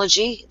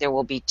trilogy. There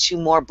will be 2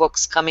 more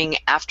books coming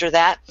after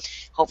that.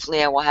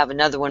 Hopefully I will have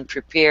another one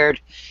prepared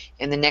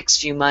in the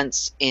next few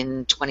months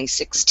in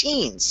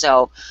 2016.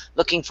 So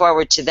looking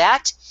forward to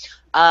that.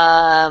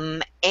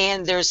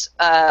 And there's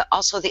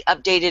also the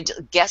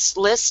updated guest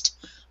list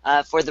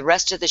for the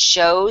rest of the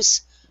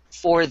shows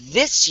for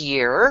this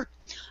year.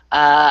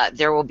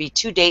 There will be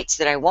 2 dates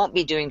that I won't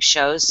be doing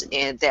shows,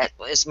 and that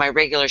is my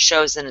regular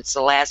shows, and it's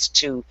the last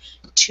 2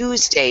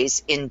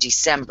 Tuesdays in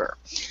December.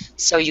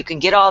 So you can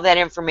get all that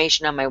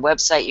information on my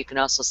website. You can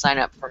also sign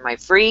up for my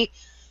free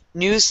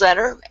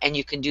newsletter, and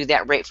you can do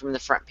that right from the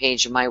front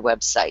page of my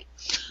website.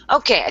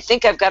 Okay, I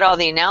think I've got all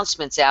the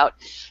announcements out.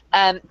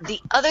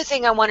 The other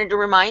thing I wanted to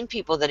remind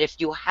people that if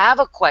you have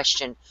a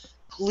question,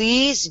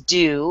 please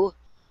do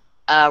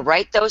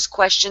write those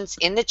questions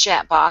in the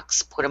chat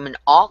box, put them in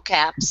all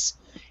caps,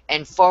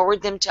 and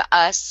forward them to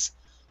us.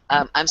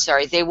 I'm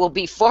sorry, they will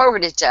be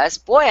forwarded to us.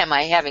 Boy, am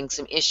I having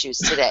some issues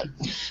today.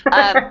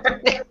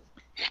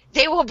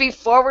 They will be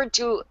forwarded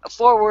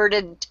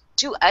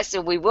to us,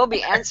 and we will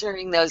be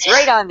answering those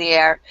right on the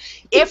air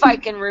if I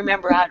can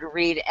remember how to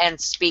read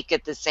and speak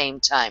at the same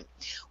time.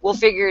 We'll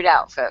figure it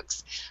out,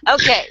 folks.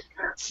 Okay,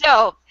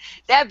 so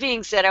that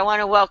being said, I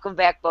want to welcome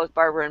back both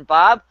Barbara and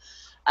Bob.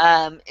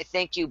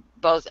 Thank you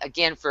both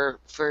again for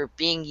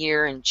being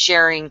here and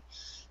sharing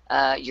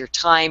your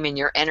time and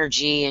your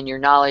energy and your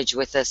knowledge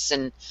with us,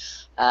 and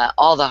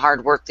all the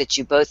hard work that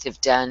you both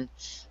have done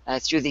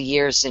through the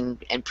years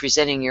and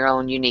presenting your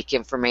own unique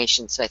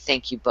information. So I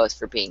thank you both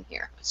for being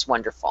here. It's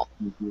wonderful.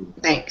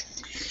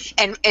 Thanks.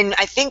 And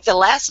I think the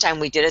last time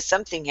we did it,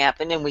 something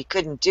happened and we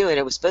couldn't do it.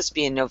 It was supposed to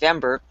be in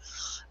November,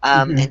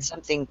 and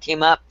something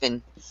came up,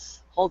 and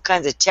all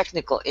kinds of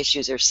technical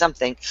issues or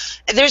something.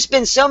 And there's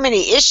been so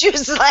many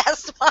issues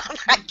last month,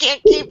 I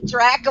can't keep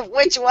track of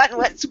which one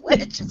was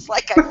which. It's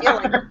like I feel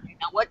like,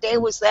 what day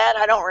was that?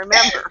 I don't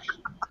remember.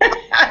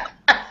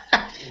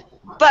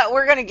 But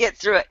we're going to get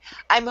through it.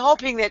 I'm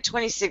hoping that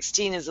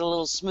 2016 is a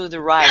little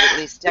smoother ride, at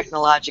least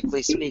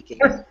technologically speaking.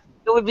 It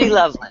would be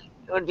lovely.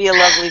 It would be a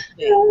lovely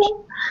change,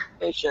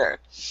 for sure.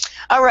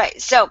 All right,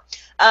 so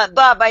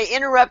Bob, I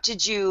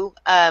interrupted you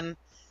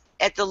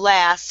at the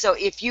last, so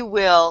if you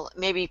will,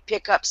 maybe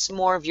pick up some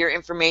more of your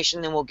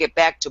information, then we'll get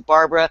back to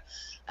Barbara.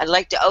 I'd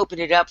like to open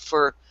it up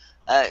for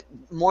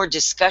more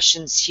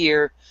discussions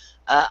here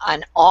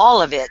on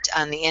all of it,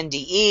 on the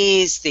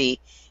NDEs, the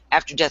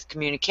after-death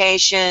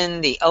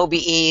communication, the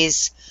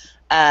OBEs.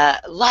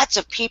 Lots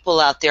of people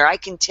out there. I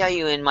can tell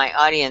you in my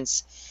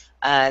audience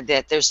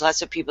that there's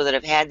lots of people that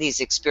have had these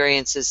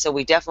experiences, so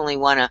we definitely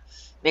want to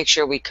make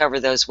sure we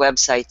cover those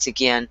websites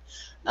again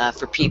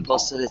for people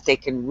so that they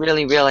can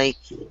really, really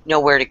know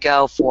where to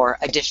go for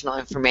additional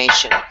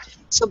information.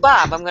 So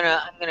Bob, I'm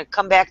gonna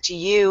come back to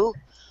you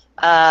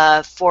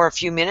for a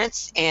few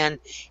minutes, and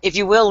if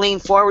you will, lean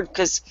forward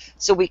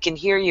so we can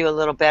hear you a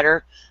little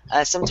better.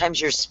 Sometimes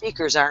your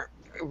speakers aren't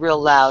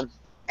real loud.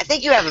 I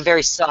think you have a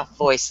very soft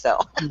voice, though.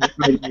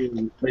 I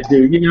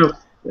do. You know,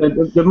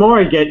 the more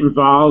I get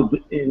involved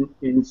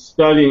in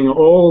studying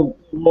all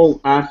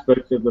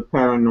aspects of the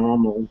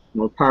paranormal,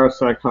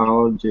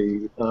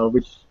 parapsychology,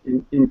 which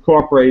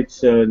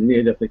incorporates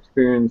near-death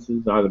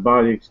experiences,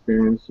 out-of-body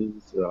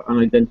experiences,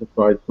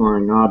 unidentified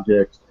flying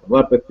objects,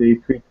 telepathy,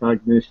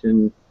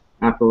 precognition,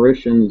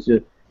 apparitions,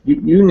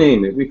 you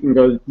name it. We can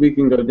go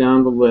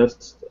down the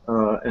list,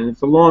 and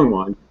it's a long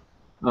one.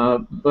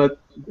 But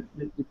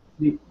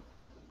the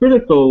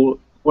critical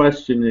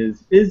question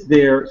is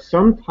there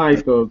some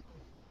type of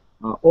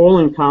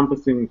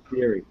all-encompassing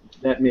theory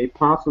that may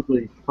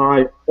possibly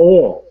tie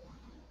all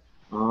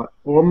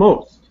or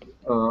most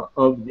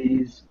of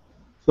these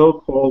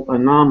so-called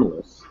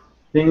anomalous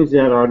things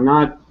that are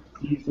not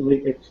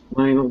easily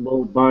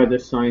explainable by the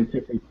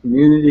scientific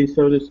community,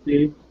 so to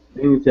speak,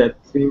 things that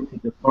seem to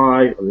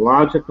defy a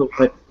logical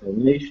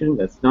explanation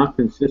that's not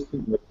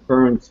consistent with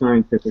current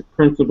scientific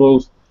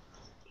principles?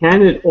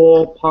 Can it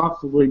all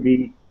possibly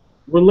be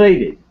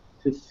related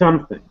to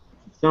something,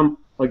 some,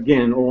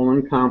 again,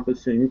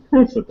 all-encompassing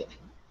principle?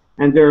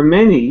 And there are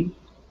many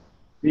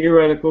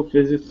theoretical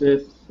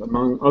physicists,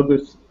 among other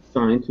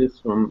scientists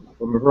from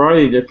a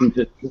variety of different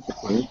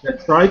disciplines,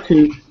 that try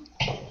to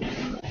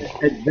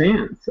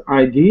advance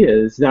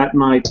ideas that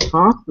might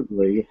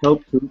possibly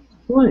help to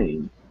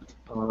explain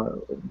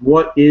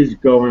what is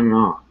going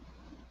on.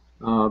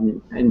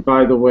 And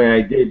by the way,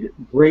 I did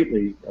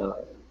greatly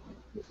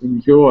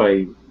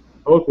enjoy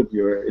both of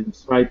your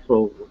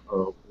insightful,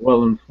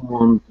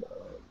 well-informed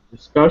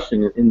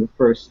discussion in the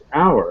first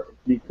hour,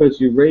 because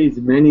you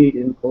raised many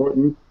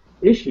important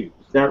issues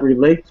that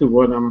relate to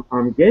what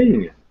I'm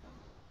getting at.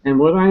 And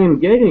what I am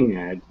getting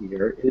at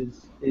here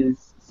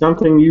is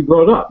something you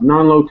brought up,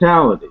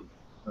 non-locality.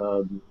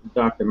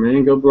 Dr.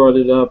 Mango brought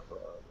it up,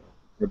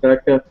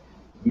 Rebecca,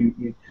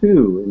 you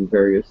too, in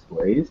various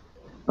ways.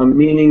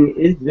 Meaning,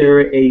 is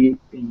there a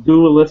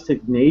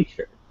dualistic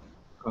nature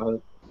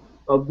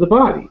of the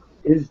body?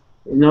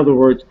 In other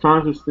words,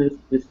 consciousness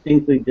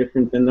distinctly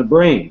different than the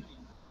brain?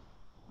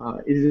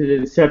 Is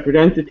it a separate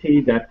entity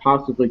that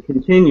possibly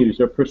continues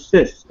or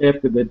persists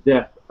after the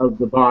death of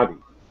the body?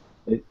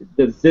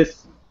 Does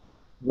this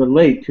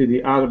relate to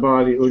the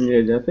out-of-body or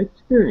near-death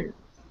experience?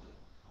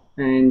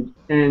 And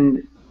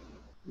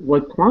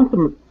what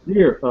quantum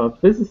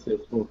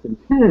physicists will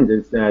contend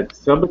is that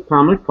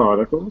subatomic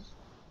particles,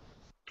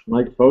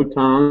 like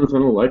photons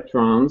and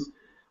electrons,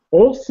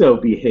 also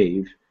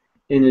behave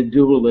in a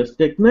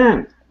dualistic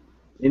manner.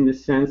 in the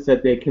sense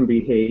that they can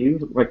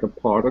behave like a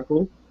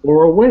particle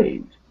or a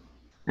wave.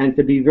 And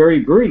to be very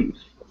brief,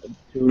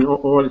 in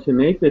order to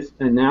make this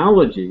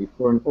analogy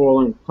for an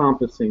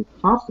all-encompassing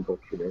possible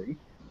theory,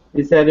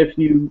 is that if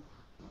you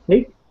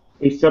take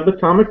a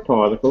subatomic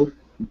particle,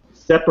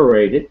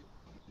 separate it,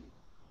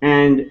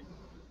 and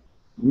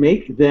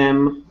make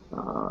them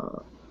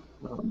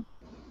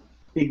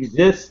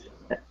exist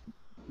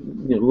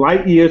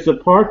light years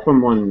apart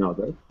from one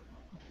another,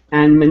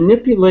 and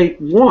manipulate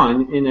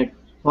one in a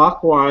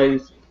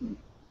clockwise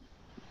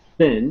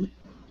spin,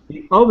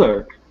 the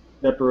other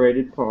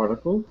separated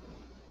particle,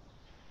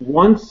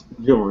 once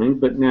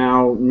joined but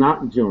now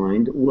not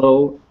joined,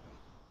 will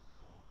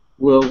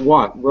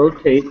what?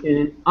 Rotate in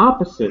an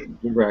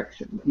opposite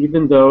direction,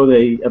 even though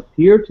they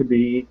appear to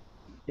be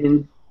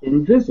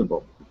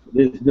invisible.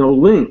 There's no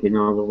link, in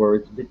other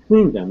words,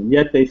 between them,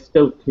 yet they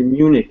still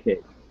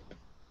communicate.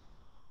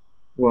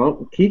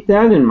 Well, keep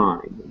that in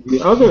mind.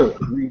 The other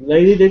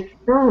related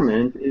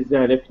experiment is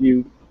that if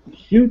you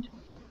shoot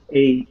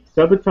a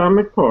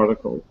subatomic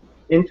particle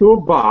into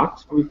a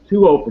box with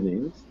two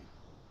openings,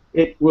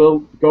 it will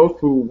go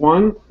through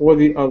one or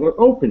the other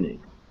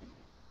opening.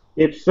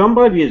 If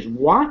somebody is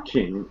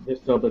watching the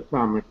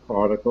subatomic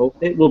particle,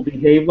 it will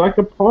behave like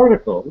a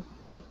particle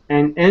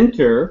and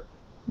enter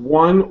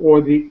one or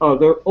the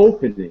other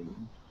opening.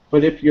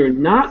 But if you're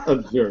not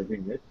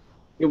observing it,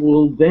 it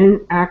will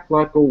then act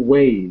like a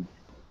wave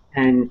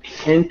and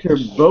enter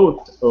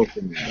both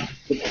openings.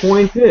 The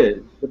point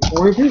is,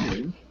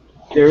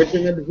 there is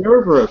an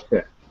observer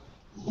effect.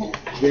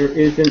 There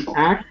is an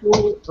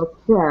actual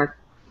effect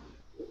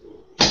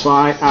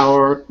by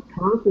our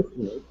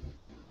consciousness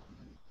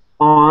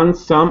on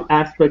some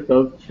aspect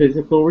of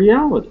physical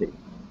reality.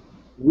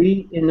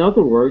 We, in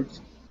other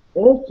words,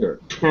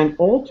 can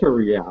alter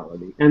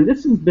reality. And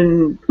this has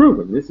been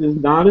proven. This is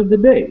not a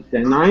debate.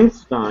 And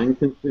Einstein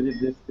considered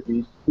this to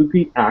be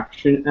spooky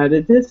action at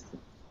a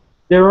distance.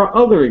 There are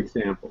other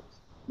examples.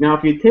 Now,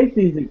 if you take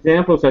these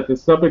examples at the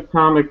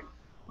subatomic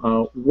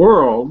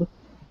world,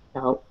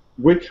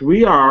 which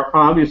we are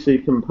obviously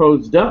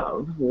composed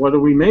of, what are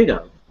we made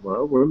of?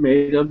 Well, we're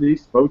made of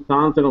these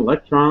photons and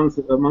electrons,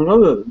 among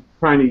other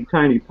tiny,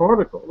 tiny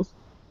particles.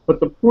 But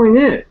the point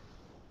is,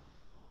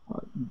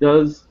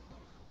 does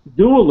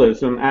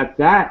dualism at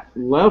that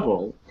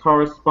level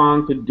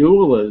correspond to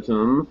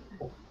dualism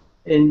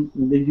in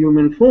the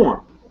human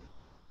form?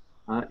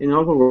 In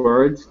other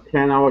words,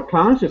 can our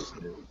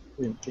consciousness,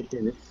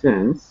 in a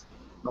sense,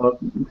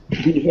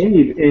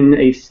 behave in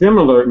a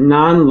similar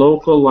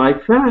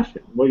non-local-like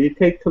fashion? Well, you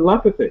take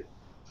telepathy.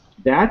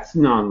 That's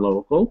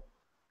non-local.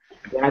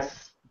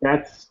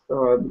 That's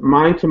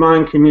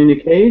mind-to-mind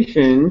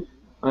communication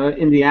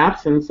in the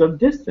absence of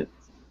distance.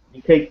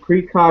 You take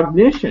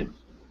precognition.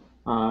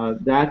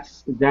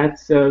 That's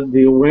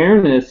the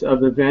awareness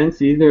of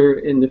events either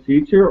in the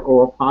future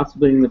or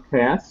possibly in the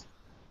past.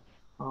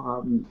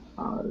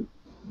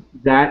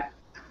 That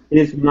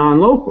is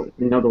non-local.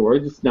 In other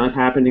words, it's not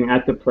happening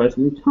at the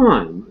present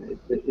time.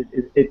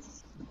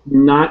 It's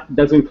not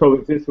doesn't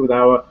coexist with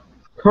our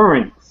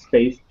current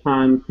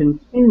space-time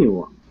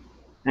continuum.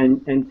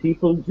 And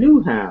people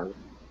do have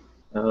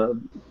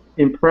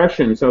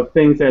impressions of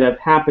things that have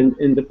happened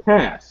in the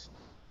past.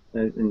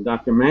 And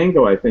Dr.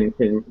 Mango, I think,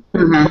 can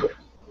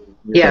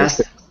Yes.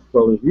 as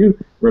well as you,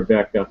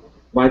 Rebecca.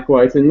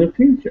 Likewise in the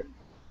future.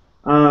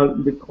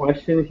 The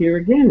question here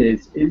again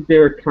is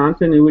there a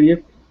continuity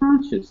of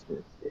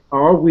consciousness?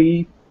 Are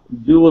we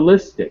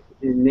dualistic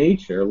in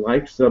nature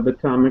like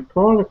subatomic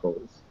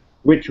particles,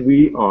 which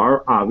we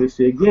are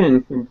obviously,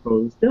 again,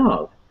 composed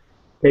of?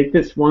 Take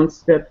this one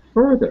step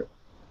further.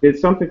 There's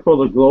something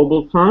called a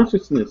Global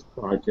Consciousness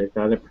Project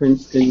out of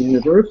Princeton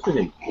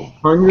University.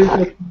 Hundreds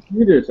of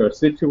computers are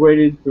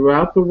situated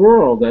throughout the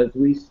world as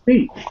we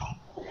speak.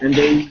 And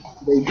they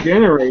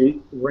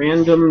generate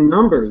random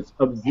numbers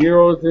of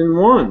zeros and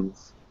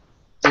ones.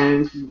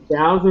 And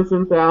thousands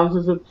and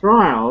thousands of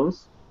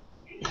trials,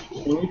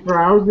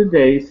 24 hours a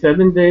day,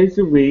 7 days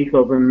a week,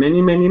 over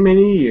many, many,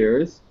 many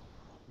years,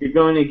 you're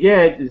going to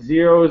get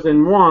zeros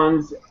and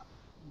ones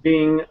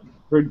being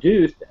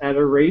produced at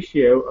a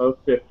ratio of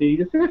 50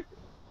 to 50,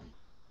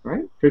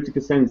 right?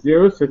 50%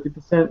 zeros,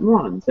 50%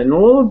 ones. And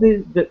all of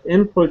the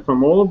input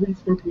from all of these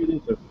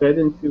computers are fed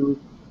into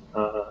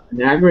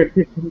an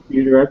aggregate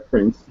computer at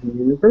Princeton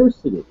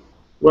University.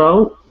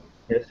 Well,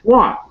 guess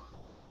what?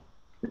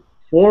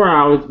 4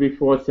 hours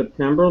before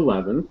September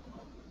 11th,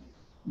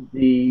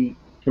 the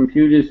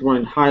computers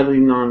went highly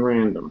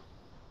non-random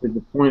to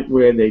the point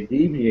where they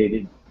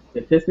deviated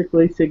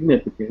statistically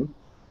significant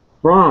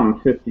from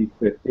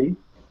 50-50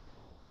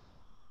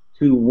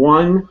 to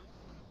 1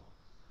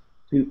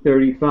 to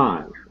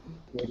 35,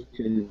 which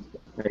is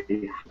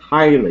a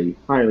highly,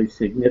 highly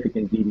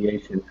significant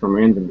deviation from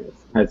randomness,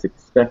 as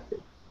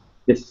expected.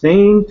 The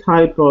same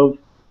type of,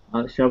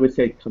 shall we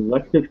say,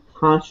 collective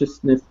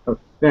consciousness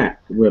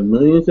effect, where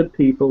millions of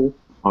people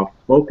are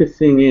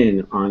focusing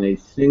in on a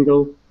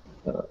single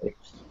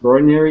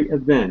extraordinary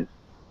event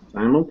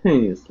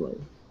simultaneously,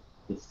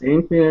 The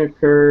same thing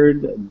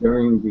occurred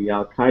during the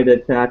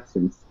Al-Qaeda attacks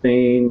in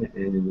Spain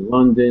and in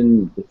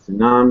London, the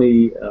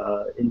tsunami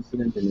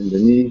incident in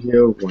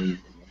Indonesia when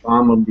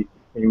Obama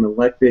became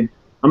elected,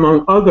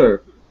 among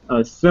other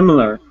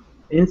similar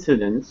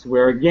incidents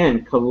where,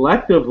 again,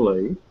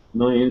 collectively,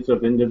 millions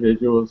of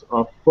individuals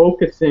are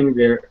focusing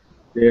their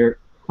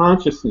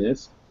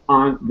consciousness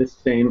on the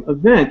same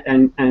event.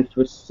 And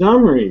for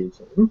some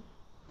reason,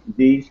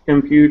 these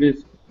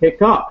computers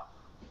pick up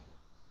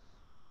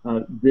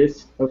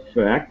this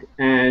effect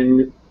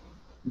and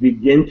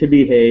begin to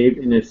behave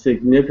in a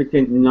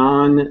significant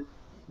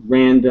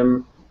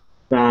non-random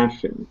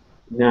fashion.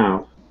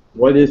 Now,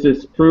 what is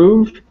this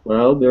proved?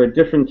 Well, there are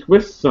different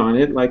twists on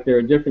it, like there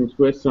are different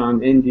twists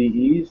on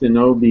NDEs and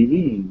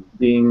OBEs,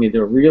 being it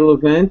a real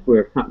event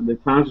where the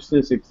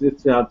consciousness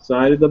exists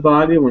outside of the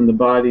body when the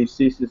body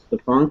ceases to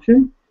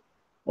function,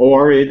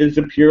 or it is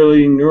a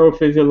purely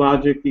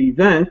neurophysiologic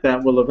event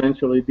that will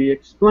eventually be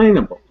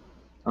explainable.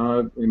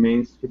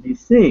 Remains to be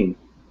seen.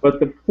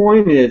 But the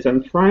point is,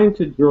 I'm trying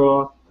to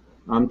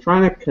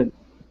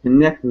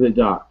connect the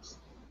dots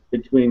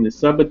between the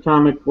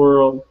subatomic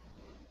world,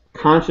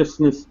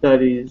 consciousness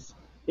studies,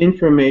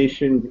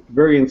 information,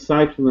 very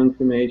insightful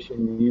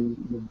information you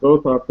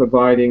both are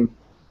providing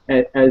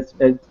as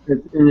in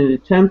an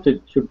attempt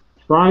to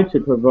try to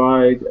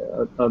provide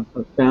a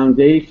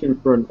foundation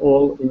for an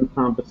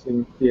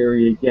all-encompassing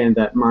theory, again,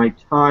 that might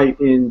tie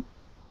in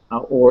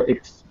or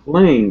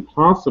explain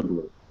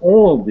possibly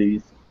all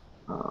these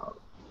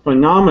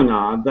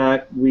phenomena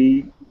that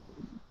we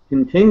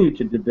continue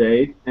to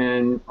debate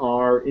and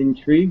are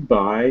intrigued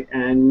by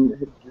and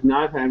do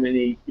not have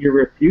any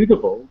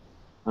irrefutable,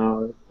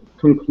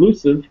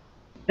 conclusive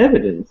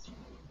evidence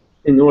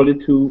in order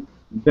to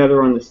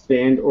better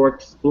understand or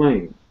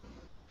explain.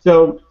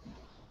 So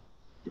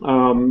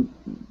I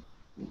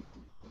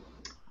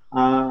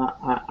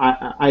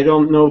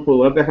don't know if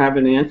we'll ever have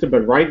an answer,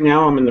 but right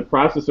now I'm in the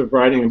process of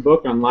writing a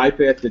book on life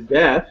after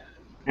death,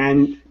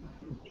 and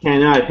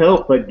cannot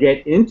help but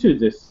get into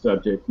this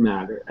subject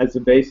matter as a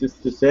basis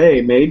to say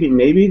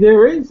maybe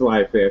there is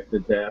life after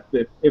death.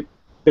 If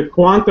the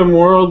quantum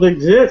world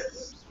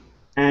exists,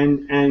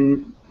 and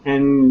you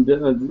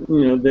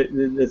know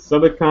the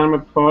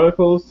subatomic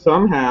particles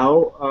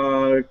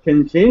somehow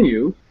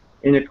continue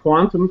in a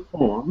quantum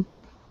form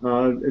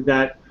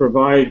that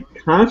provide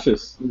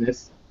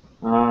consciousness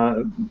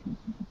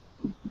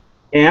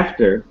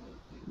after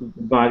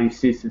the body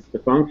ceases to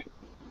function.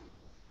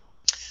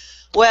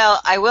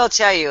 Well, I will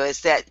tell you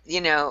is that,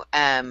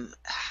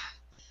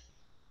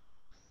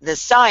 the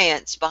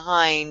science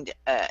behind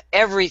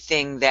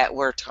everything that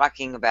we're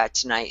talking about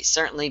tonight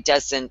certainly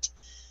doesn't,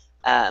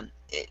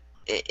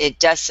 it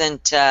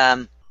doesn't,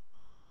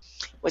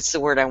 what's the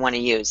word I want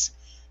to use?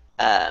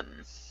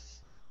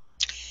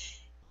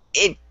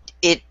 It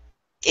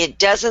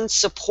doesn't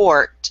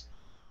support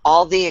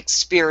all the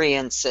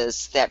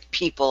experiences that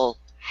people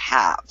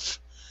have.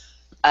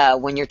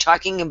 When you're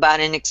talking about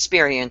an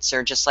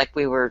experiencer, just like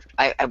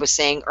I was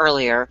saying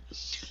earlier,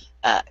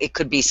 it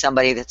could be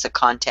somebody that's a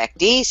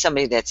contactee,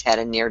 somebody that's had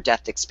a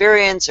near-death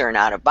experience or an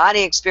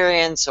out-of-body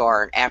experience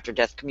or an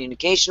after-death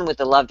communication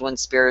with a loved one,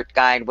 spirit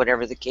guide,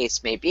 whatever the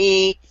case may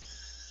be.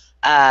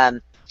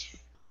 The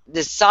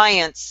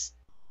science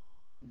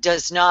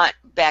does not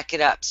back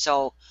it up.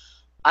 So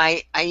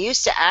I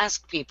used to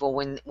ask people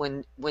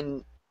when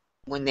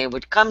they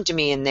would come to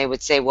me and they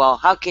would say, well,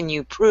 how can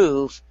you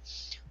prove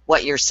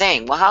what you're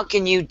saying? Well, how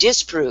can you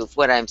disprove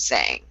what I'm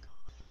saying?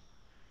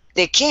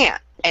 They can't.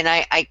 And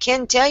I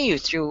can tell you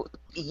through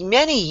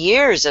many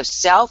years of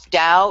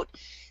self-doubt,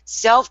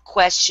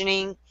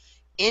 self-questioning,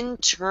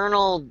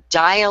 internal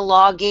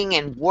dialoguing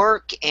and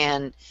work,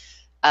 and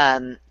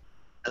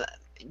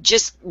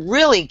just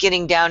really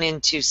getting down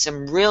into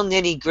some real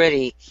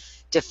nitty-gritty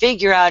to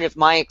figure out if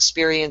my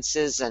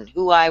experiences and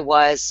who I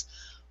was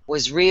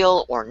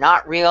real or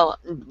not real,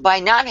 by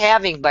not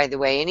having, by the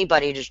way,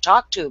 anybody to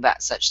talk to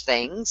about such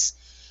things.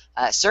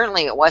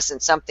 Certainly it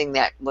wasn't something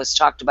that was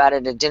talked about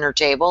at a dinner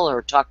table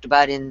or talked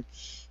about in,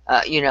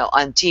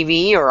 on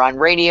TV or on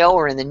radio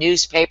or in the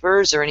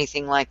newspapers or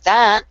anything like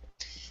that.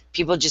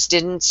 People just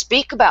didn't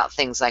speak about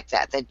things like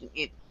that.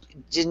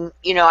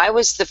 I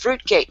was the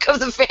fruitcake of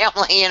the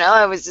family,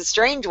 I was the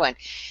strange one.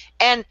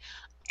 And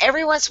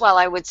every once in a while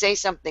I would say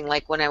something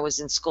like when I was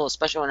in school,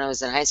 especially when I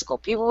was in high school,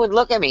 people would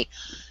look at me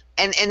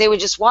and they would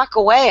just walk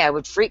away. I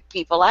would freak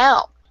people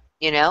out,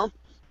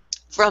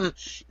 from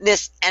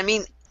this. I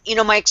mean,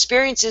 my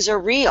experiences are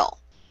real.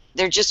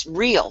 They're just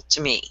real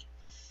to me.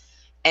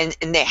 And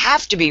they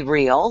have to be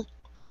real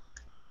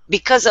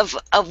because of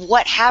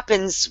what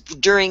happens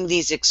during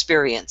these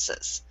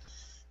experiences.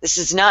 This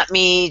is not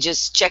me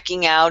just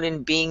checking out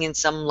and being in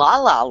some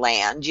la-la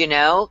land,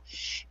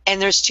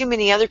 and there's too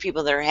many other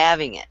people that are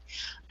having it.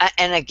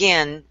 And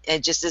again,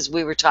 just as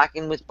we were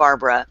talking with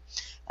Barbara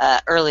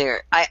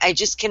earlier, I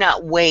just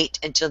cannot wait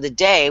until the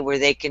day where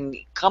they can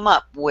come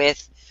up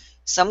with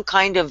some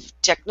kind of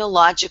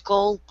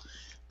technological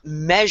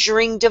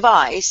measuring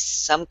device,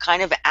 some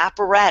kind of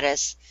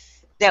apparatus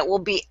that will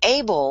be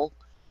able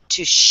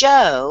to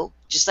show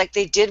just like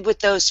they did with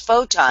those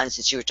photons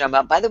that you were talking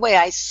about. By the way,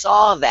 I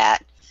saw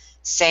that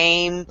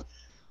same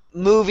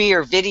movie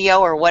or video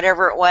or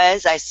whatever it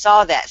was. I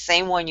saw that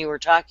same one you were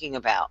talking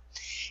about.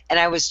 And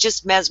I was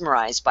just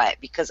mesmerized by it,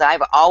 because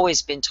I've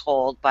always been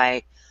told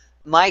by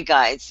my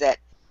guides that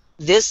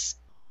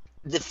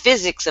the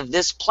physics of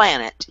this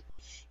planet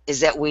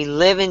is that we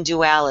live in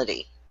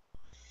duality.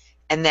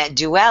 And that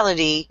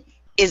duality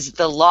is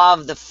the law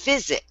of the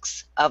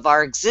physics of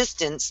our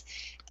existence.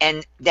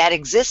 And that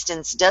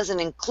existence doesn't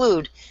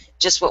include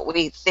just what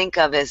we think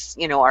of as,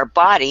 our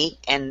body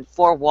and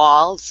four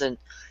walls. And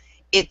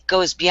it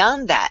goes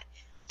beyond that.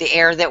 The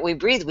air that we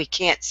breathe, we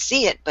can't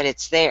see it, but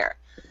it's there.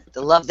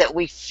 The love that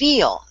we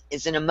feel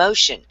is an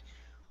emotion.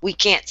 We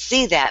can't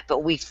see that,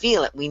 but we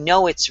feel it. We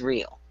know it's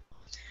real.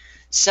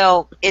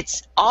 So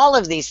it's all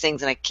of these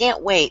things, and I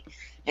can't wait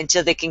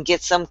until they can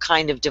get some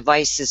kind of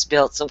devices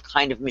built, some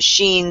kind of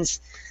machines,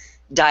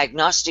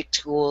 diagnostic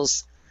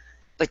tools,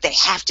 but they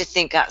have to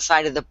think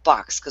outside of the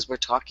box, because we're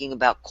talking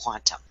about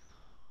quantum.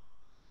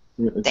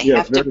 They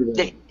have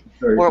to.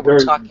 We're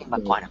talking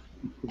about quantum.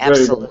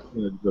 Absolutely.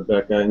 Very well said,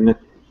 Rebecca.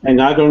 And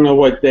I don't know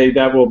what day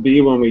that will be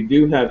when we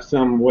do have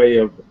some way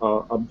of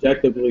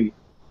objectively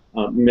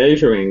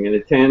measuring in a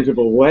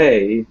tangible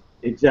way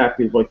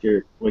exactly what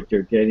you're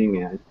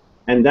getting at.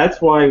 And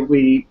that's why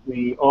we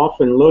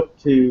often look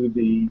to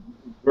the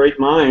great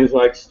minds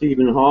like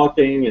Stephen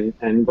Hawking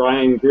and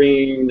Brian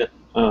Greene,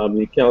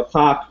 Mikhail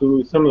Koch,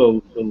 who are some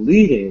of the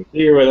leading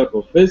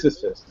theoretical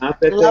physicists. Not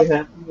that they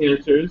have the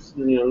answers,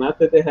 not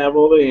that they have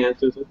all the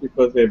answers, it's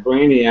because they're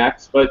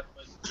brainiacs, but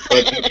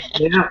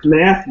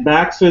math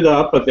backs it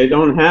up, but they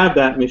don't have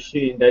that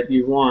machine that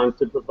you want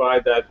to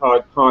provide that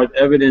hard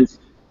evidence,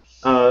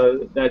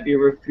 that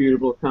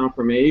irrefutable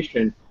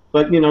confirmation.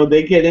 But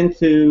they get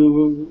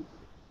into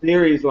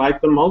theories like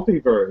the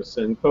multiverse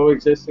and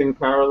coexisting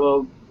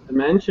parallel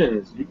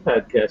dimensions. You've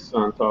had guests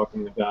on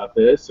talking about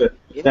this,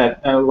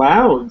 that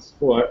allows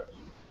for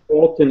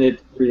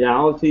alternate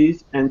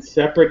realities and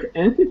separate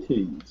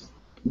entities,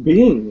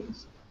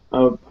 beings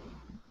of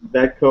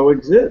that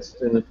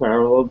coexist in a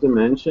parallel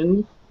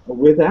dimension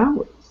with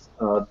ours,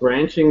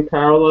 branching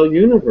parallel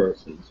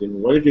universes.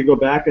 What if you go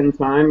back in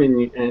time and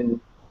you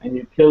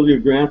killed your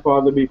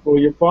grandfather before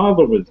your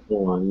father was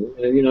born?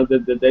 They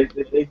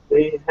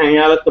hang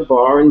out at the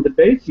bar and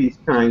debate these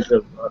kinds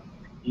of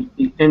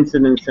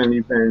incidents and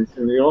events,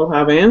 and they all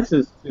have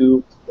answers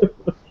to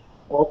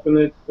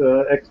alternate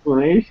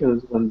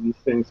explanations when these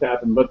things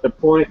happen. But the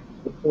point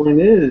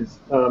is,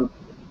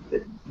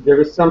 there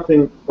is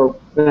something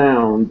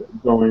profound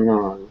going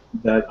on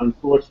that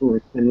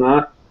unfortunately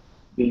cannot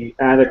be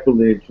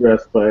adequately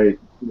addressed by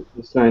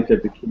the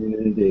scientific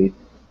community.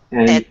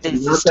 And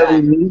not that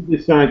we need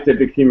the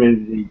scientific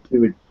community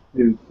to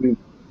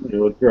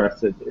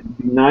address it. It'd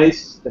be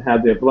nice to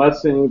have their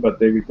blessing, but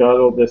they regard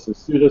all this as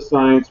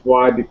pseudoscience.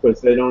 Why? Because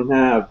they don't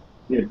have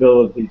the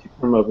ability to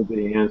come up with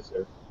the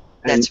answer.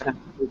 And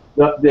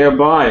their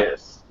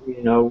bias,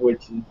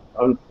 which is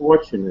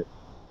unfortunate.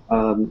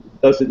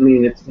 Doesn't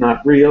mean it's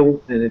not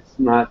real and it's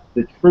not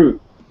the truth.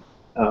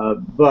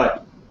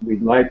 But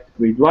we'd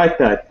like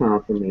that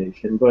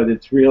confirmation. But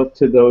it's real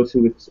to those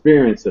who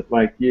experience it,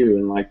 like you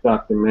and like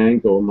Dr.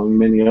 Mango, among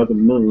many other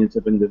millions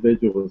of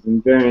individuals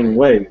in varying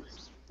ways,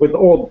 with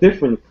all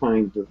different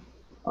kinds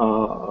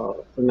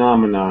of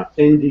phenomena.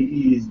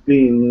 NDEs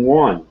being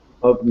one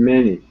of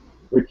many,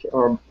 which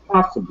are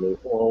possibly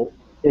all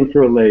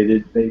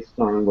interrelated based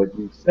on what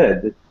you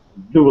said,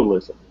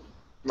 dualism.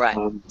 Right.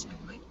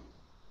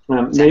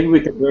 Maybe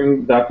we could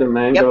bring Dr.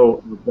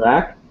 Mango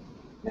back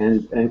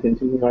and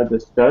continue our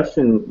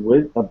discussion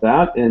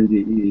about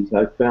NDEs.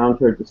 I found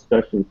her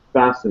discussion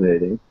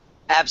fascinating.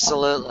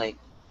 Absolutely.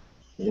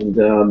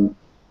 And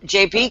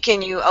JP,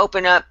 can you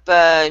open up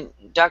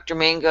Dr.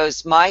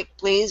 Mango's mic,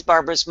 please,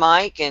 Barbara's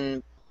mic,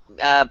 and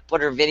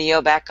put her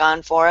video back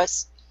on for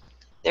us?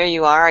 There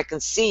you are. I can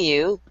see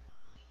you.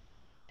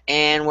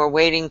 And we're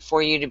waiting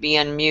for you to be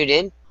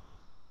unmuted.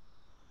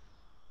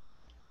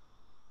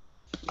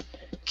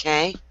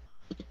 Okay.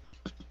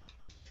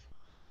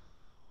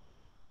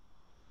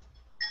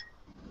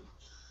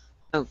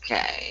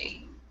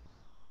 Okay.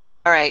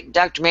 All right,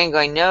 Dr. Mango,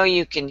 I know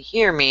you can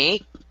hear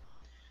me.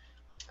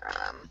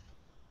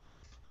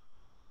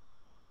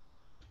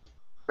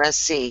 Let's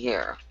see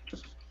here.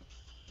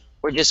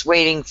 We're just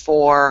waiting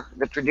for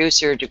the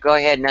producer to go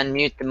ahead and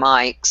unmute the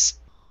mics.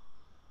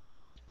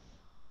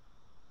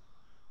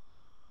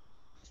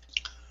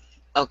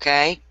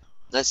 Okay.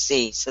 Let's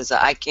see. It says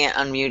I can't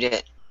unmute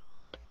it.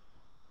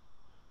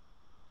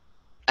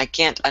 I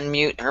can't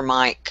unmute her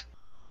mic.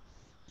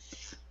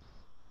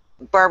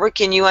 Barbara,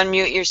 can you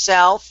unmute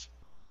yourself?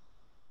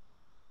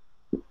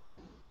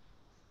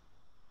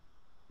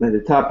 At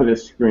the top of the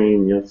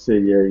screen, you'll see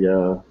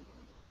your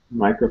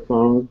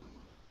microphone.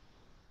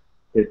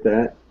 Hit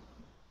that.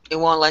 It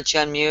won't let you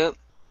unmute.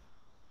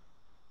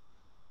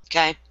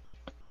 Okay.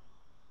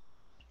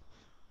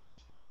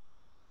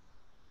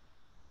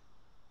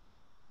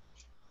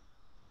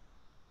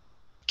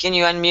 Can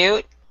you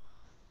unmute?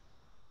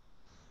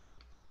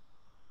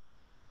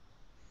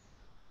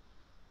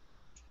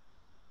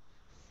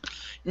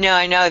 No,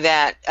 I know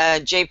that.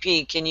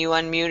 JP, can you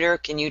unmute her?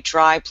 Can you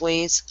try,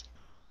 please?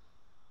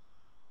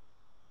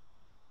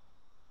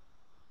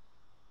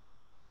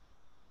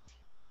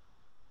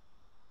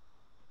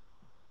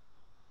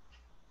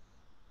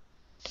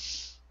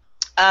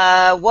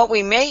 What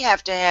we may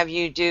have to have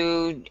you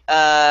do,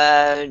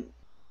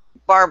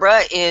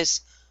 Barbara,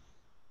 is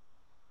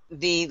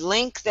the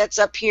link that's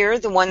up here,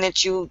 the one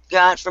that you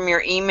got from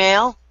your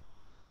email.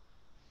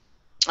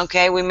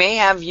 Okay, we may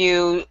have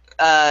you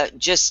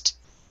just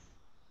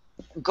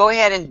go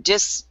ahead and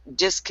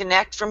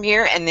disconnect from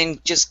here and then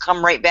just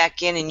come right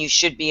back in and you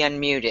should be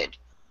unmuted.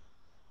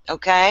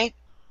 Okay?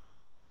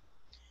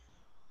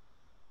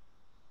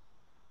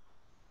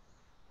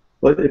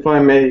 But if I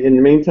may, in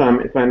the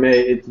meantime, if I may,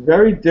 it's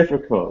very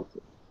difficult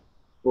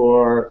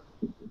to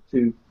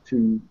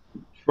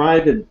try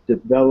to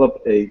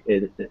develop a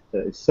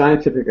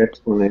scientific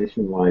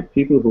explanation why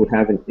people who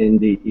have an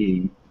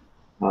NDE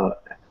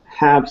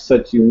have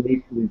such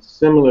uniquely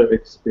similar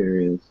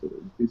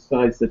experiences,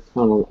 besides the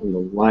tunnel and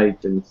the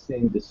light and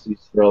seeing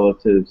deceased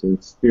relatives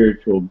and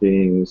spiritual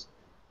beings,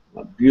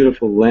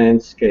 beautiful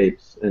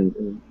landscapes,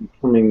 and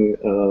becoming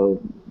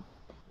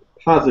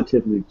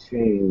positively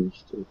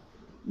changed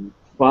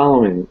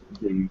following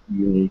the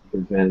unique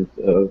event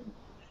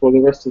for the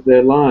rest of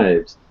their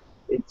lives.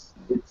 It's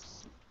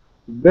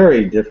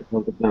very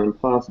difficult, if not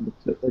impossible,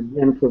 to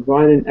again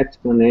provide an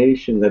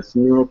explanation that's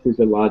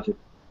neurophysiologic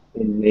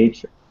in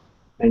nature.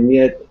 And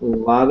yet, a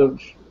lot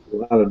of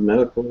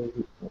medical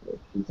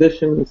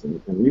physicians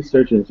and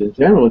researchers in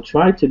general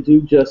try to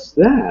do just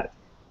that,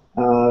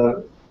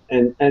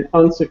 and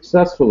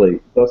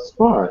unsuccessfully thus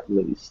far, at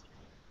least.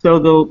 So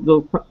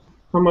they'll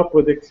come up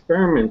with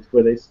experiments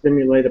where they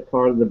stimulate a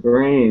part of the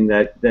brain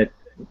that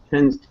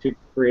tends to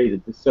create a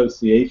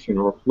dissociation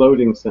or a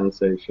floating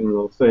sensation.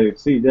 They'll say,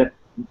 see,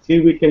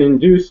 we can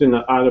induce an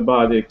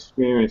out-of-body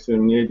experience or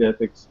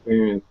near-death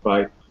experience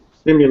by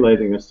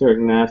stimulating a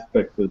certain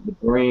aspect of the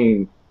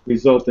brain,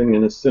 resulting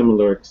in a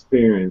similar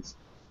experience.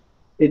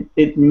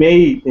 It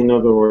may, in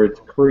other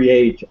words,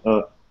 create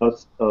a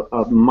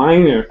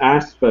minor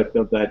aspect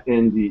of that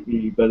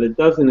NDE, but it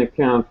doesn't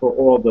account for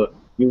all the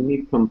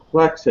unique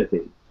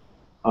complexity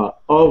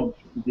of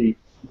the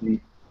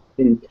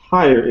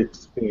entire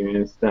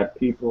experience that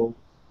people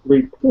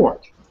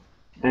report.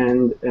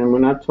 And we're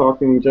not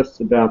talking just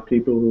about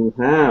people who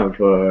have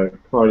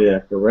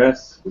cardiac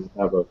arrest, who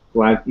have a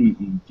flat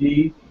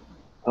EEG.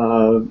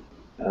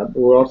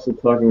 We're also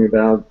talking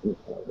about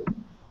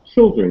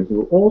children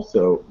who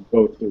also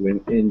go through an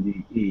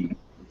NDE,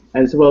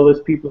 as well as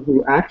people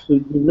who actually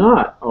do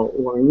not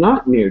or are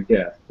not near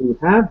death, who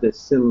have this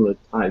similar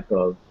type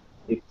of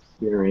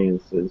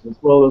experiences, as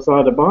well as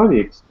out-of-body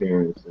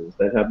experiences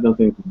that have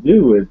nothing to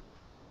do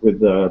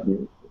with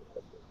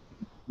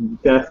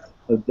death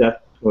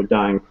or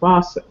dying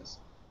process.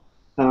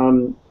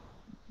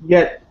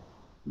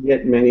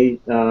 Yet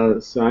many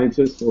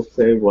scientists will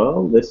say,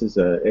 well, this is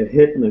a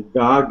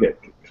hypnagogic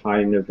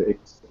kind of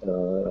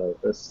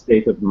a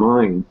state of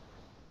mind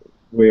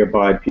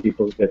whereby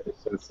people get the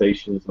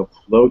sensations of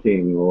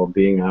floating or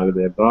being out of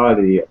their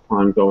body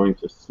upon going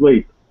to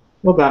sleep.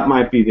 Well, that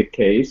might be the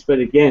case, but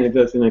again, it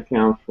doesn't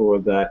account for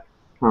that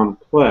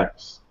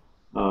complex,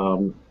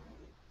 highly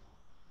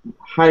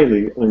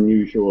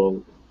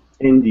unusual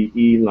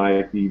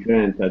NDE-like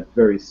event that's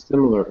very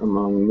similar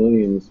among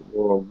millions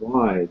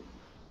worldwide.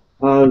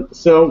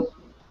 So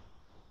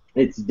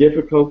it's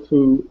difficult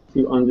to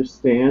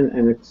understand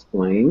and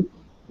explain,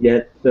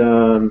 yet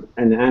an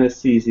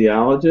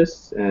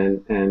anesthesiologist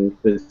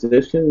and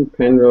physician,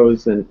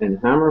 Penrose and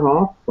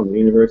Hammerhoff from the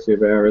University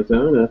of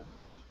Arizona,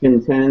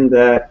 contend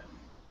that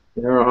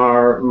there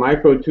are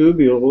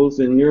microtubules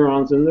and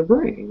neurons in the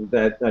brain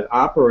that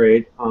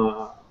operate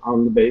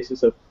on the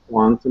basis of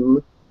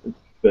quantum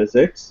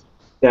physics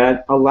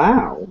that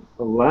allow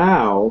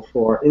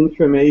for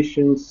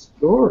information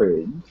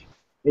storage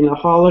in a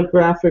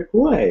holographic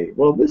way.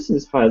 Well, this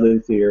is highly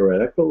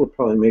theoretical. It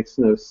probably makes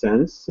no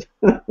sense.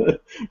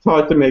 It's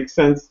hard to make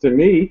sense to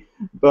me,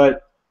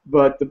 but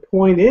the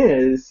point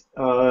is,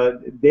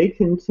 they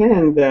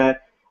contend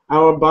that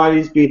our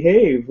bodies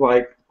behave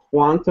like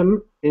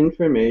quantum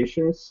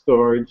information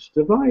storage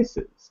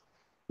devices.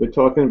 We're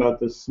talking about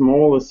the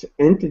smallest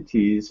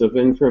entities of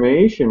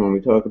information when we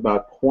talk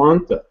about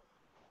quanta.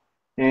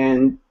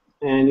 And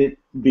it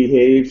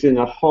behaves in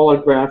a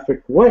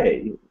holographic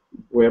way,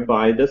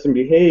 whereby it doesn't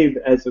behave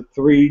as a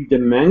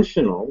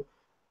three-dimensional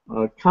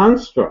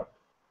construct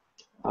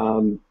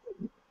in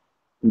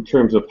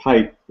terms of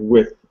height,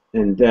 width,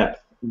 and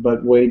depth,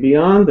 but way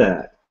beyond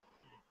that,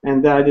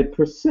 and that it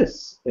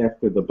persists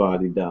after the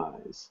body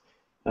dies.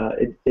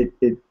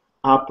 It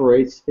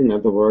operates, in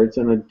other words,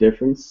 on a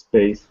different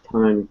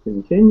space-time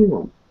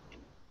continuum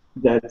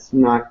that's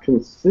not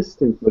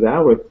consistent with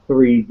our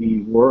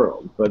 3D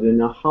world, but in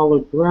a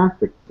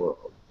holographic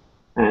world.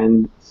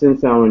 And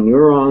since our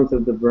neurons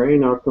of the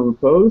brain are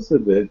composed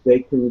of it, they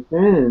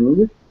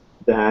contend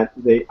that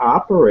they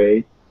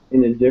operate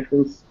in a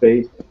different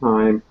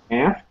space-time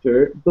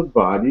after the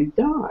body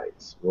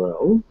dies.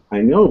 Well,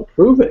 I know,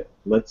 prove it.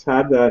 Let's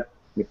have that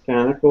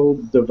mechanical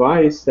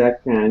device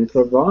that can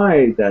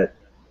provide that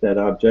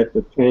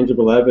objective,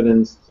 tangible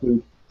evidence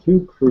to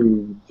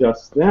prove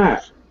just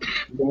that.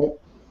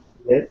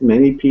 Yet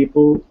many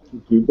people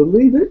do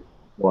believe it,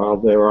 while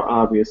there are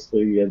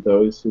obviously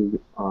those who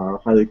are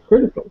highly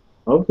critical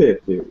of their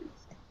theories.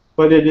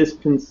 But it is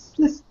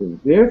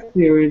consistent. Their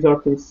theories are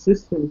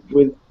consistent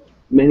with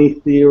many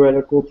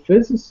theoretical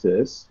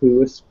physicists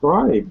who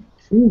ascribe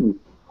to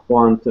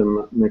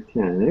quantum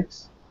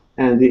mechanics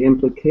and the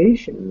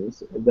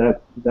implications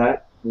that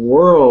that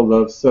world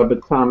of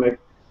subatomic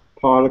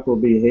particle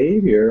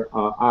behavior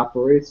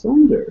operates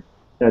under.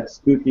 That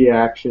spooky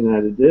action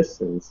at a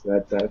distance,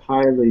 that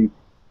highly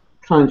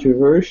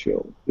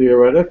controversial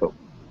theoretical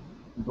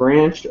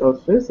branch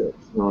of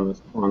physics known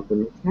as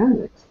quantum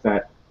mechanics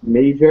that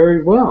may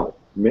very well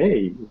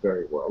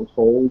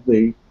hold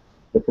the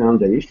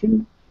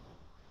foundation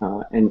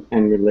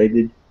and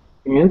related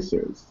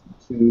answers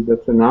to the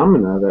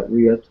phenomena that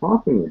we are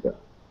talking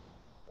about.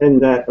 And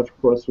that, of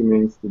course,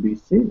 remains to be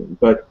seen.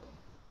 But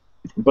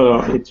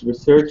it's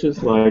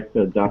researchers like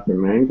Dr.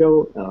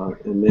 Mango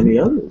and many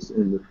others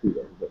in the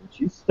field.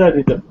 She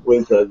studied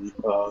with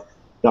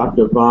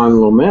Dr. von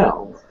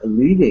Lommel, a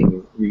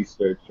leading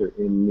researcher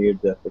in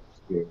near-death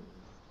experience.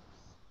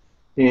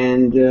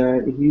 And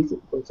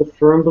it's a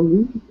firm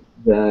belief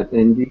that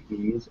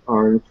NDEs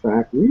are in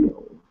fact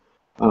real.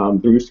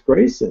 Bruce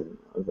Grayson,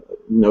 a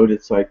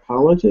noted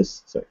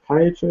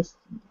psychiatrist,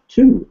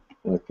 too,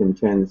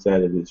 contends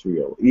that it is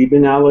real.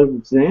 Eben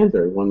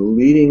Alexander, one of the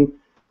leading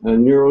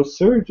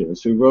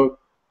neurosurgeons who wrote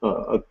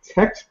a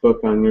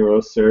textbook on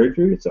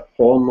neurosurgery. It's a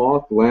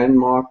hallmark,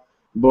 landmark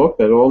book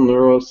that all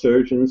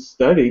neurosurgeons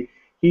study.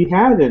 He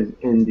had an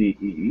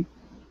NDE,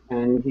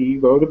 and he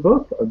wrote a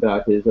book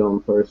about his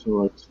own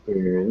personal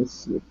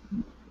experience,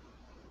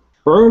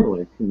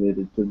 firmly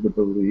committed to the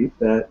belief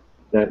that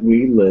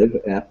we live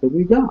after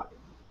we die.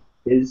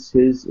 His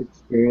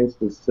experience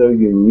was so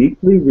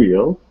uniquely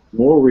real,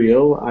 more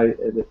real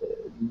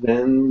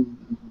than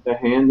the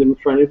hand in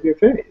front of your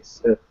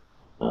face.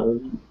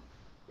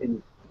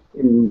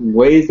 In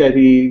ways that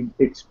he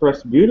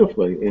expressed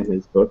beautifully in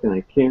his book, and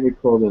I can't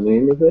recall the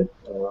name of it.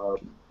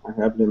 I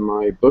have it in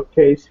my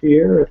bookcase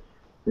here,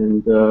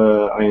 and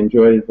I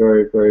enjoyed it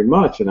very, very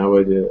much, and I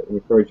would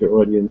encourage your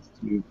audience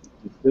to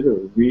consider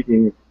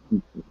reading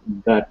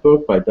that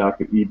book by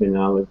Dr. Eben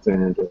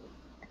Alexander.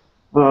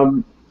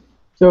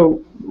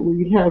 So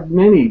we have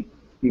many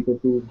people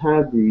who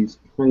have these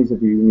kinds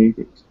of unique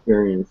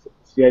experiences,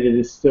 yet it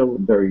is still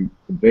very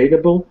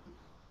debatable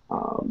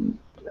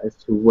as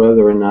to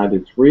whether or not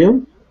it's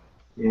real.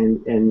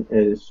 And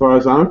as far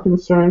as I'm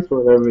concerned,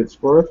 for whatever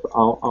it's worth,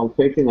 I'll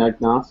take an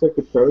agnostic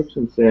approach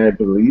and say I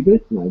believe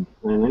it, and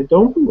I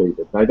don't believe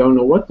it. I don't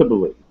know what to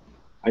believe.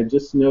 I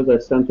just know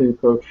that something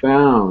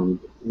profound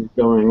is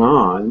going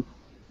on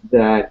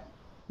that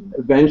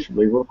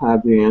eventually we'll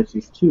have the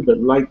answers to. But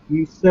like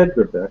you said,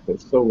 Rebecca,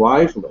 so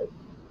wisely,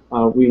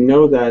 we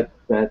know that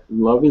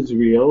love is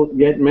real,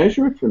 yet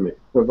measure it for me.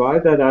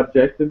 Provide that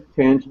objective,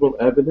 tangible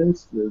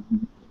evidence.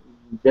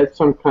 Get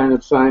some kind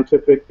of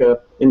scientific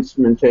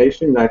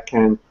instrumentation that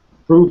can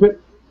prove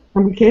it,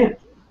 and we can't.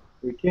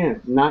 We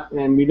can't.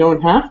 And we don't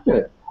have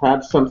to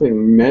have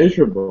something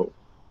measurable,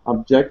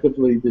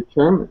 objectively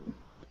determined,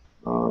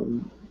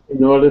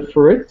 in order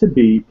for it to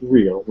be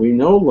real. We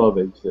know love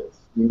exists.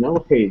 We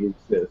know hate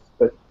exists.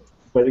 But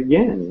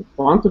again,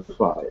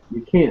 quantify it.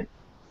 You can't.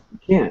 You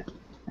can't.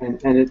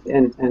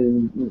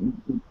 And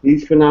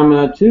these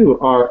phenomena too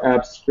are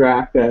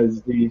abstract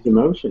as these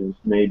emotions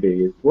may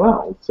be as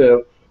well.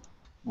 So.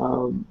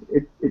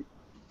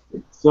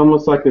 It's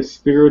almost like a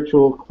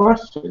spiritual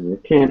question.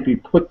 It can't be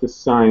put to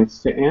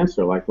science to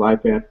answer, like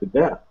life after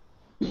death.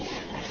 Am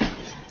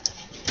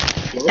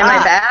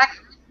I back?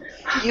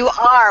 You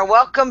are.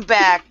 Welcome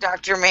back,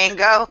 Dr.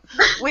 Mango.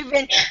 We've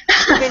been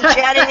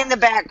chatting in the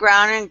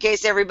background in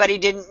case everybody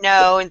didn't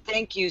know, and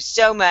thank you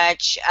so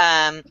much,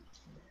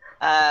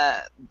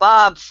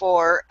 Bob,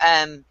 for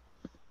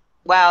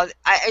wow,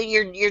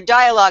 your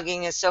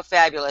dialoguing is so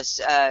fabulous,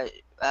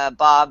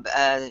 Bob.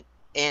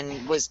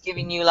 And was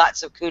giving you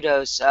lots of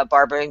kudos,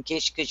 Barbara, in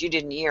case because you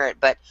didn't hear it,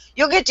 but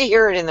you'll get to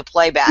hear it in the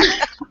playback.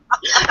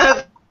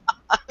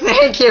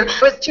 Thank you. I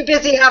was too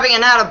busy having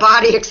an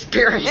out-of-body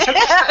experience.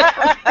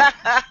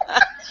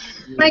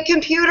 My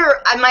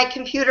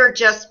computer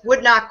just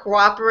would not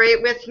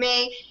cooperate with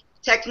me.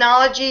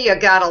 Technology, you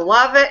gotta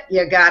love it,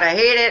 you gotta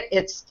hate it.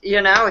 It's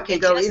it can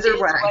go either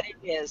way. What it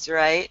is,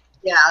 right?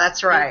 Yeah,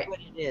 that's right. What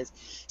it is.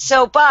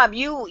 So, Bob,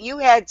 you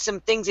had some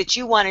things that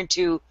you wanted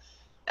to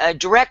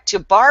direct to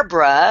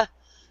Barbara.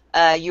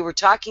 You were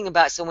talking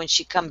about, so when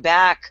she come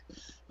back,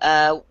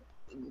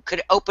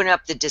 could open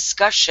up the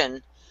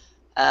discussion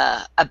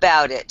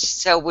about it.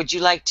 So would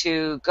you like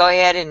to go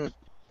ahead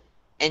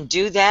and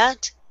do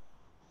that?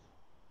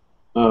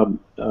 Well,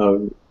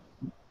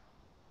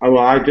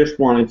 I just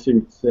wanted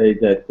to say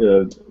that,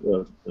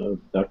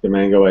 Dr.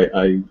 Mango,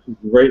 I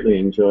greatly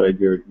enjoyed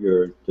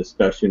your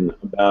discussion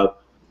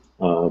about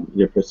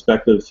your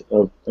perspectives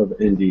of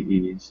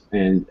NDEs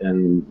and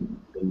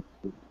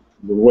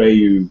the way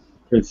you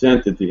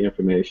presented the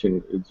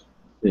information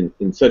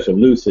in such a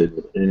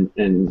lucid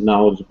and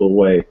knowledgeable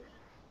way.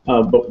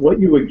 But what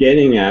you were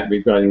getting at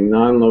regarding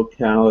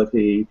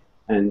non-locality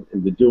and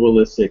the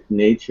dualistic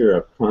nature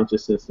of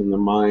consciousness in the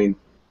mind,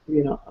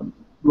 you know,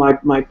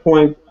 my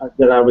point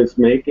that I was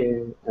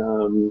making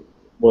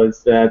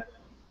was that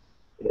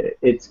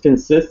it's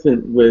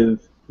consistent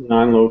with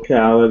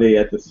non-locality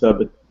at the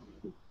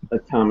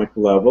subatomic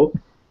level,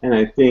 and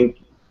I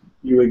think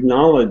you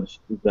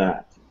acknowledged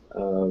that,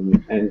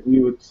 and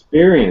you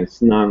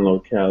experienced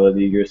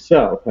non-locality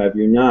yourself, have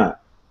you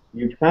not?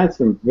 You've had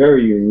some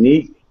very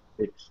unique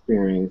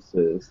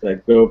experiences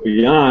that go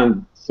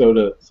beyond, so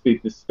to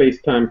speak, the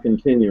space-time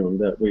continuum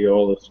that we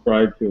all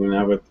ascribe to in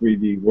our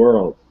 3D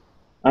world.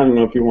 I don't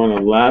know if you want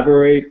to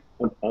elaborate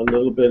a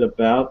little bit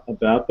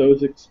about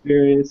those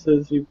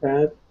experiences you've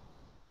had.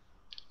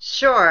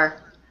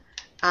 Sure.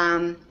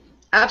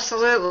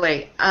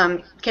 Absolutely.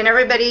 Can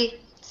everybody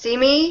see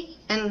me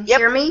and Yep.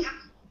 hear me?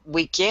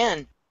 We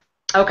can.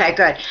 Okay,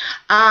 good.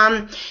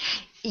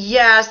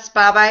 Yes,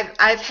 Bob,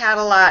 I've had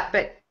a lot,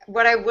 but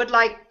what I would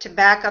like to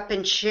back up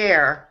and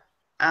share,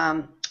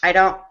 I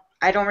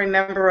don't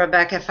remember,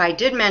 Rebecca, if I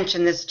did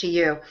mention this to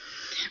you,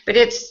 but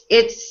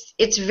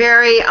it's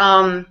very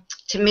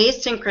to me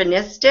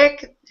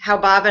synchronistic how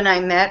Bob and I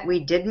met. We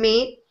did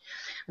meet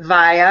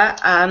via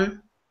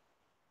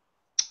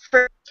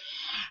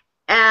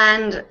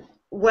and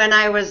when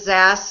I was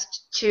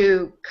asked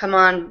to come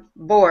on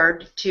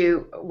board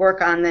to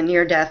work on the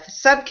near-death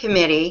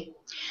subcommittee,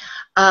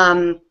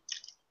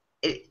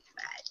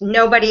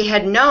 nobody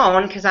had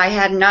known, because I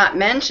had not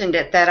mentioned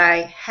it, that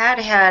I had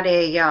had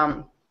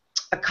a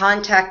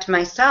contact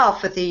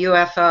myself with the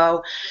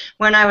UFO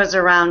when I was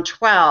around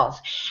 12.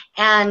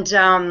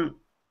 And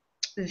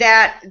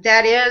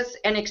that is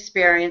an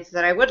experience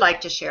that I would like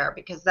to share,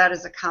 because that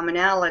is a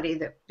commonality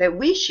that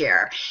we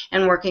share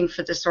in working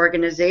for this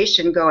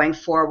organization going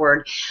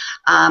forward.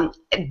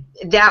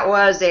 That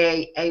was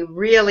a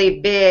really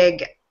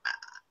big,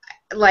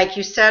 like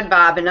you said,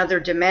 Bob, in other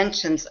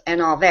dimensions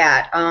and all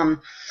that.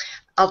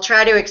 I'll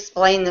try to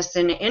explain this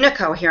in a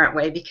coherent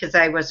way, because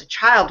I was a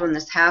child when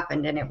this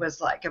happened, and it was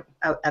like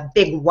a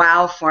big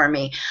wow for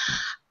me.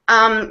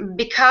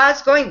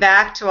 Because going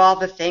back to all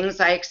the things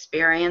I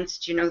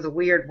experienced, you know, the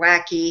weird,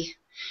 wacky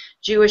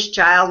Jewish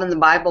child in the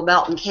Bible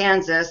Belt in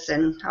Kansas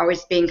and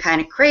always being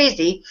kind of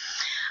crazy,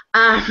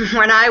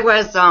 when I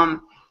was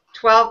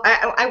 12,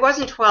 I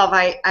wasn't 12,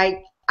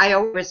 I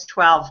was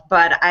 12,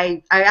 but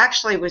I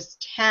actually was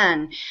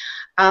 10.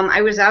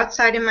 I was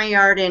outside in my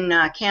yard in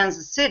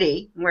Kansas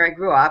City, where I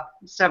grew up,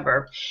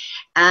 suburb,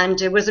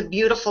 and it was a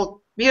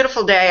beautiful,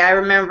 beautiful day. I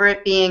remember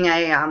it being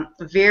a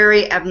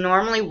very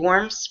abnormally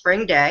warm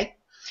spring day.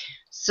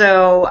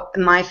 So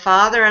my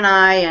father and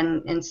I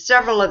and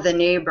several of the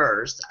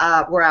neighbors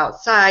were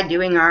outside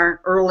doing our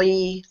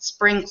early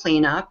spring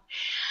cleanup,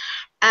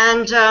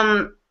 and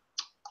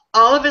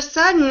all of a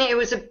sudden, it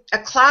was a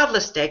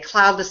cloudless day,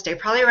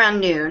 probably around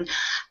noon,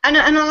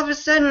 and all of a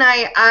sudden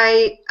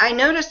I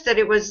noticed that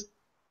it was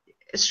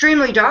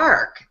extremely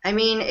dark. I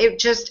mean, it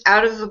just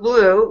out of the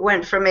blue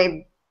went from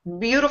a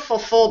beautiful,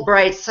 full,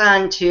 bright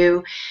sun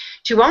to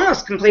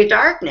almost complete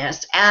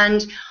darkness.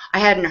 And I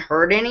hadn't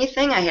heard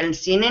anything, I hadn't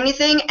seen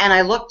anything, and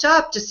I looked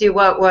up to see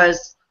what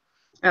was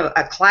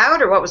a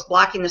cloud or what was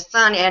blocking the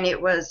sun, and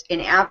it was an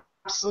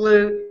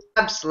absolute,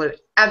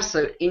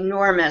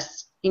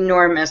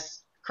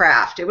 enormous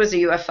craft. It was a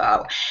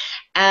UFO.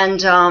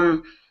 And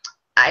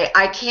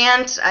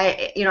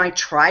I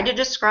try to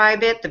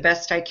describe it the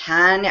best I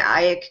can.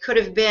 It could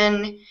have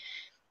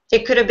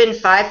been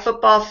 5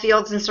 football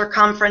fields in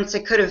circumference.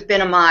 It could have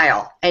been a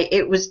mile.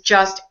 It was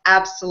just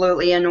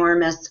absolutely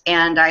enormous.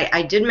 And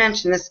I did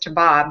mention this to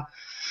Bob.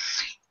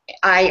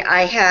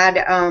 I had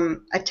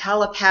a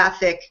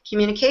telepathic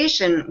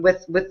communication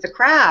with the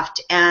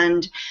craft,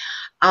 and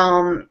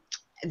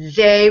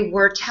they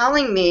were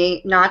telling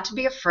me not to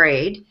be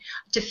afraid,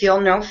 to feel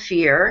no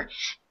fear,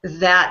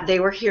 that they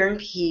were here in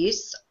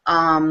peace,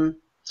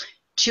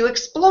 to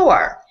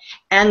explore.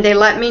 And they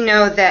let me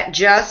know that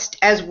just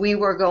as we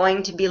were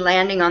going to be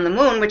landing on the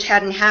moon, which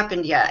hadn't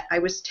happened yet. I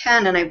was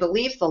 10, and I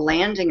believe the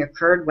landing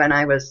occurred when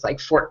I was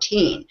like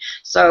 14.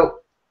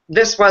 So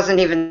this wasn't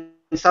even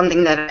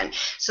something that...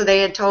 So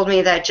they had told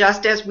me that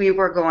just as we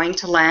were going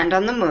to land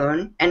on the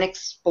moon and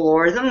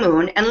explore the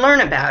moon and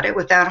learn about it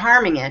without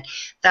harming it,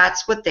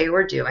 that's what they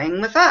were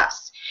doing with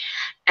us.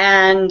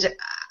 And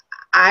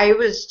I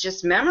was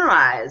just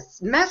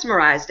mesmerized,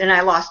 and I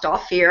lost all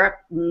fear,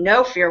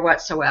 no fear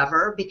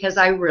whatsoever, because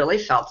I really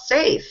felt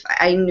safe.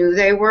 I knew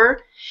they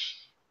were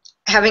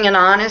having an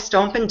honest,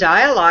 open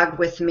dialogue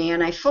with me,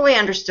 and I fully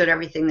understood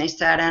everything they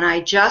said, and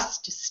I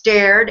just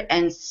stared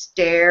and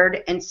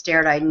stared and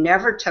stared. I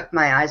never took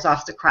my eyes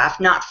off the craft,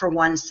 not for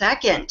 1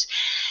 second,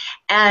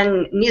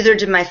 and neither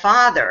did my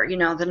father, you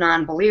know, the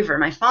non-believer,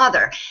 my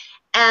father.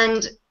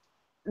 And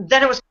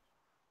then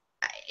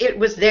it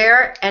was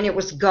there, and it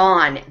was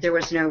gone. There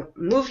was no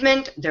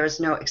movement, there was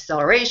no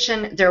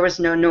acceleration, there was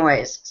no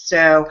noise.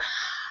 So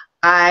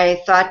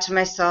I thought to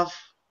myself,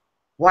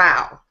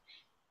 wow,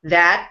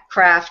 that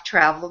craft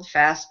traveled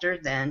faster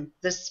than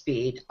the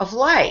speed of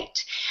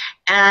light.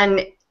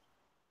 And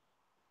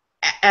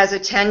as a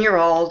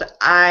 10-year-old,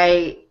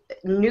 I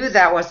knew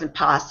that wasn't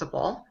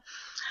possible.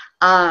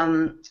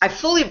 I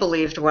fully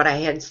believed what I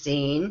had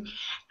seen,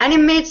 and it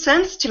made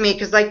sense to me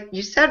because, like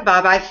you said,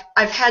 Bob,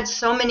 I've had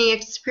so many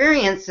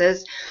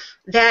experiences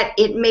that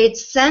it made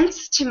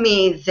sense to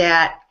me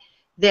that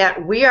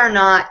we are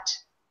not,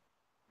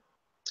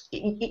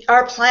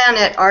 our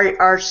planet,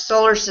 our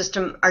solar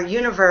system, our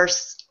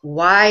universe.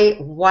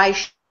 Why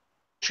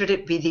should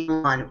it be the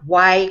one?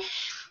 Why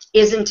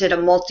isn't it a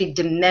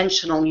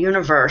multi-dimensional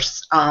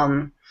universe?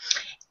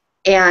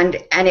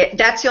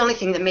 That's the only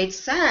thing that made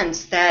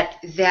sense,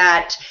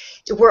 that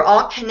we're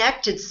all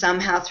connected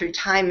somehow through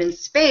time and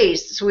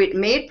space. So it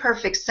made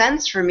perfect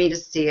sense for me to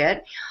see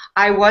it.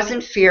 I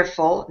wasn't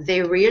fearful.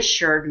 They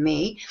reassured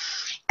me.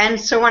 And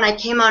so when I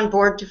came on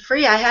board to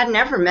Free, I had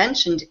never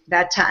mentioned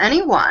that to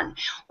anyone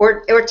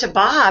or to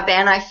Bob,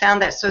 and I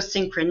found that so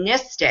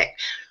synchronistic.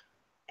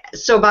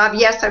 So Bob,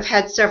 yes, I've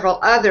had several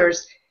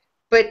others,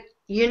 but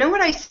you know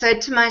what I said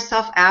to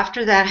myself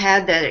after that,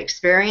 had that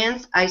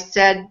experience? I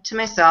said to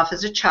myself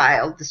as a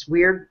child, this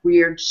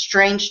weird,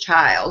 strange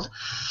child,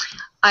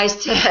 I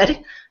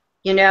said,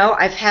 you know,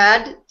 I've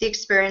had the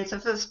experience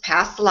of those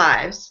past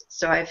lives,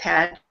 so I've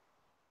had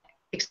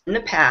in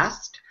the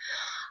past.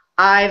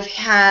 I've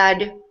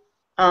had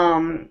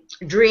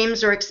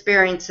dreams or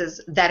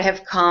experiences that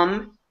have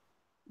come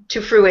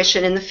to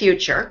fruition in the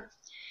future.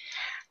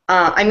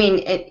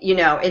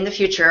 In the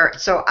future.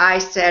 So I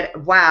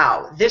said,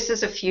 wow, this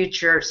is a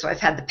future. So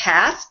I've had the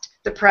past,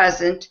 the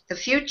present, the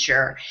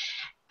future,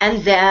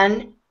 and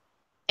then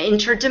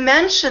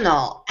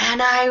interdimensional.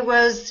 And I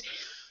was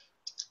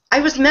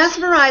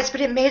mesmerized,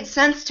 but it made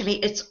sense to me.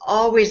 It's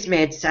always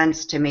made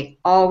sense to me.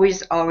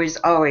 Always, always,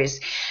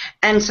 always.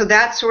 And so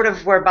that's sort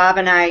of where Bob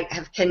and I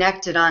have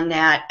connected on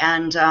that.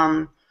 And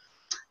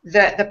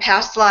the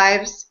past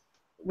lives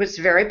was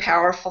very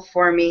powerful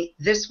for me.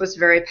 This was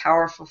very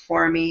powerful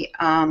for me.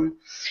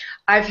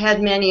 I've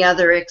had many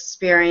other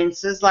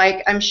experiences,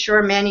 like I'm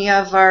sure many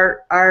of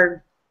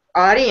our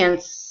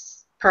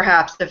audience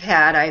perhaps have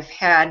had. I've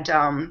had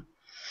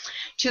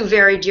two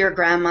very dear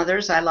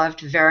grandmothers I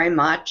loved very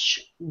much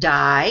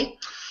die,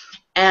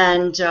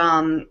 and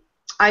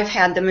I've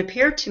had them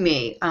appear to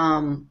me.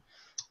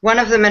 One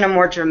of them in a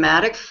more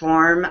dramatic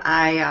form.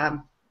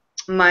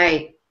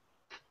 My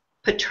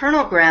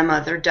paternal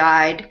grandmother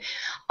died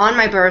on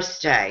my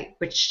birthday,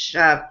 which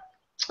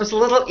was a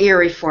little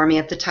eerie for me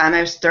at the time.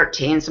 I was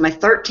 13, so my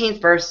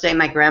 13th birthday,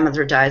 my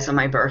grandmother dies on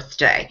my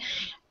birthday.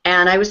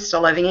 And I was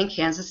still living in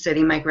Kansas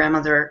City. My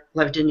grandmother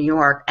lived in New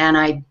York, and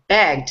I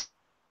begged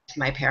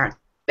my parents,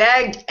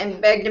 begged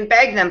and begged and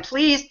begged them,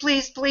 please,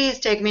 please, please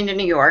take me to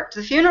New York to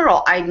the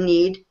funeral. I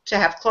need to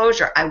have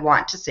closure. I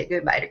want to say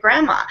goodbye to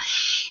Grandma.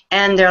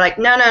 And they're like,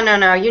 no, no, no,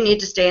 no, you need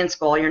to stay in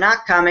school. You're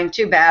not coming.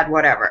 Too bad,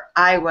 whatever.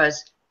 I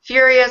was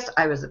furious.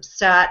 I was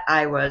upset.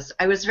 I was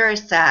very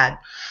sad.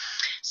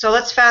 So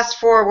let's fast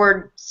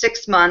forward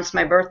 6 months.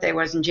 My birthday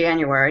was in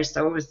January,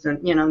 so it was the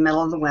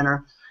middle of the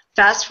winter.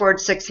 Fast forward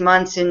 6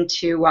 months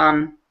into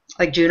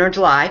like June or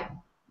July.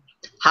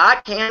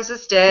 Hot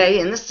Kansas day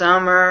in the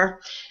summer.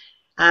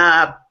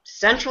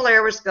 Central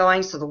air was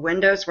going, so the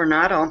windows were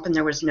not open.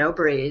 There was no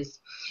breeze.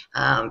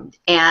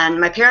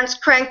 And my parents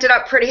cranked it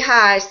up pretty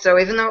high, so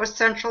even though it was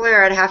central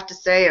air, I'd have to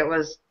say it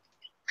was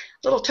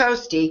a little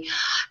toasty.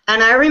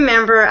 And I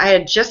remember I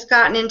had just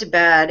gotten into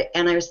bed,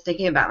 and I was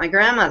thinking about my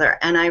grandmother,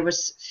 and I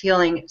was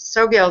feeling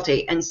so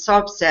guilty and so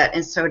upset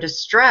and so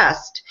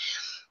distressed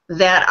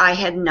that I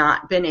had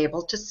not been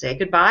able to say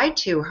goodbye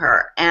to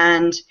her.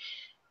 And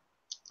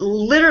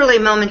literally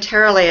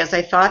momentarily as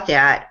I thought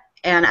that,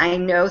 and I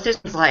know this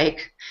is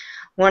like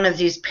one of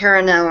these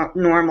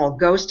paranormal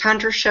ghost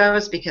hunter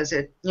shows because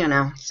it,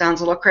 sounds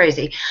a little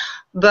crazy,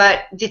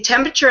 but the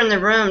temperature in the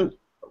room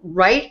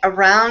right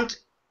around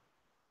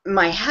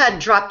my head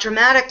dropped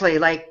dramatically,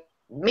 like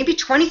maybe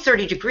 20,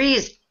 30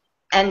 degrees,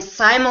 and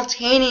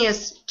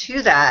simultaneous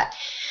to that,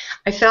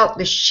 I felt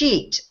the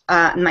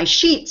my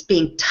sheets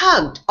being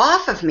tugged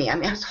off of me. I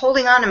mean, I was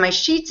holding on to my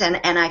sheets, and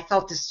I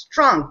felt this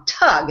strong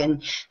tug,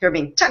 and they were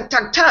being tug,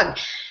 tug, tug.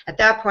 At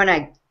that point,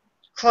 I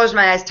closed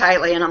my eyes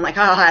tightly, and I'm like,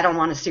 oh, I don't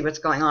want to see what's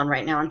going on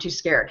right now. I'm too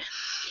scared.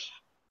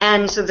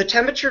 And so the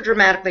temperature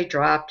dramatically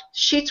dropped.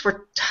 Sheets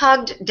were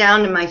tugged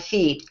down to my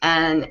feet,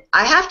 and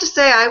I have to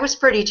say I was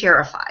pretty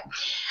terrified.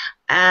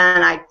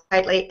 And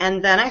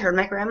then I heard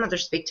my grandmother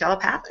speak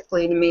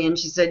telepathically to me, and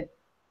she said,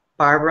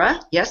 Barbara,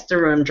 yes, the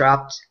room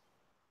dropped.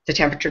 The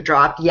temperature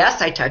dropped.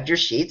 Yes, I tugged your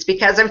sheets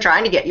because I'm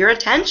trying to get your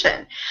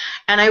attention.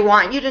 And I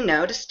want you to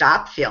know to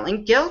stop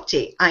feeling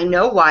guilty. I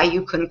know why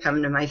you couldn't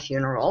come to my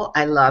funeral.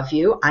 I love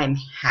you. I'm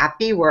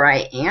happy where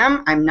I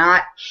am. I'm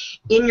not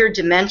in your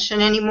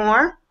dimension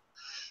anymore.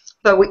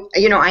 But,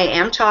 I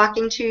am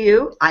talking to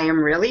you. I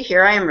am really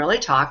here. I am really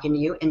talking to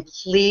you. And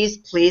please,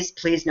 please,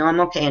 please know I'm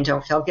okay and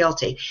don't feel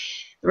guilty.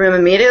 The room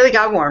immediately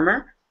got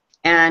warmer.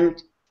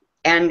 And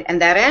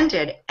and that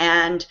ended.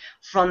 And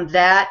from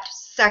that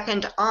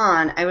second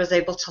on, I was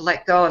able to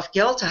let go of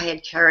guilt I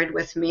had carried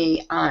with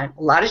me. A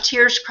lot of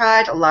tears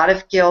cried, a lot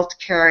of guilt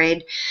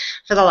carried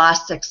for the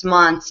last 6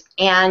 months.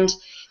 And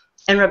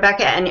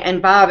Rebecca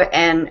and Bob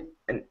and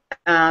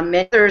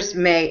others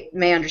may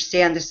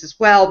understand this as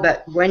well,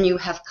 but when you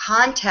have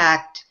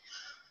contact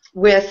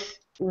with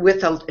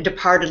a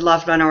departed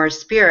loved one or a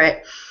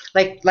spirit,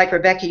 like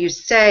Rebecca, you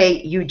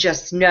say, you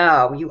just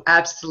know, you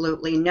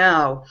absolutely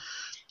know.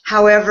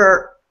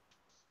 However,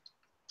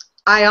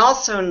 I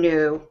also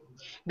knew,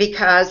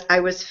 because I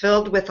was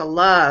filled with a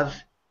love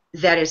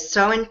that is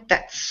so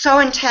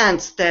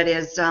intense, that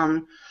is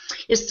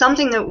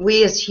something that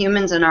we as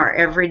humans in our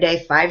everyday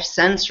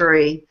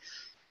five-sensory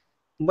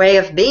way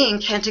of being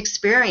can't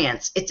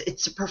experience.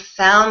 It's a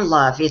profound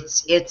love.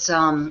 It's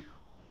almost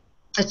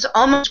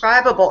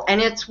indescribable, and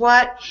it's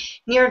what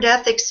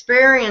near-death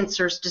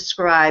experiencers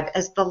describe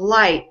as the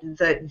light,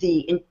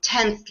 the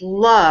intense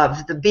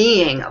love, the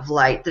being of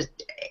light, the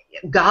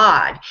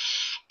God.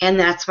 And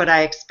that's what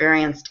I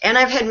experienced. And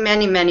I've had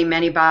many, many,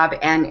 many, Bob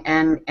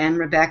and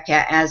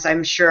Rebecca, as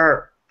I'm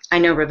sure, I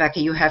know, Rebecca,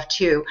 you have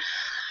too.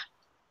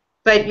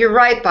 But you're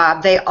right,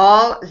 Bob.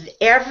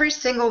 Every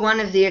single one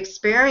of the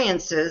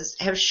experiences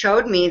have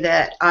showed me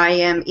that I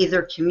am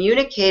either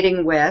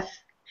communicating with,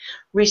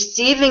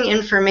 receiving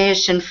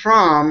information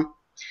from,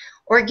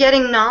 or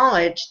getting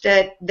knowledge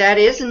that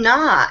is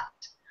not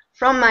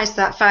from my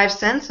five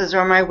senses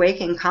or my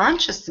waking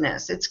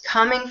consciousness. It's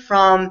coming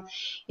from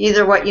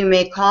either what you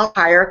may call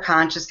higher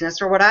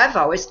consciousness, or what I've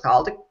always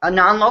called a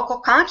non-local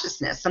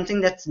consciousness,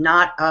 something that's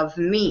not of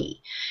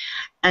me.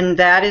 And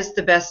that is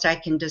the best I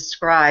can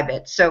describe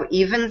it. So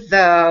even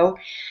though,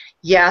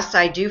 yes,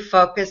 I do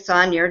focus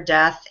on near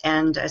death,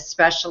 and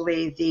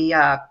especially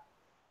the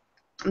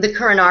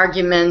current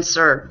arguments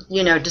or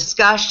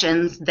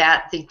discussions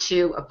that the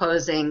two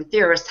opposing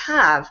theorists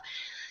have,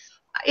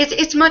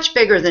 it's much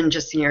bigger than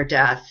just near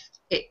death.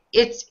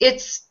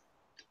 It's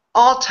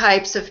all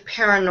types of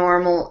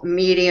paranormal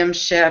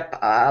mediumship,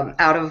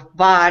 out of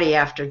body,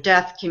 after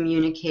death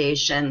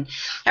communication,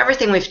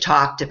 everything we've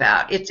talked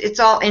about. It's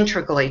all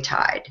integrally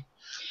tied.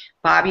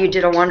 Bob, you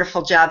did a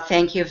wonderful job.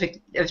 Thank you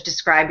of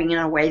describing in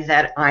a way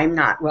that I'm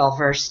not well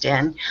versed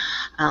in.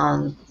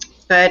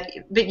 But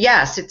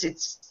yes,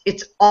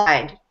 it's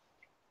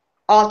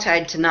all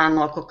tied to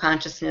non-local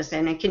consciousness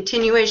and a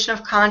continuation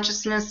of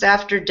consciousness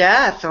after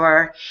death,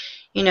 or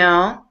in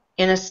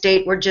a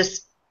state we're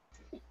just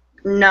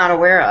not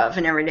aware of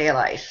in everyday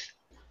life.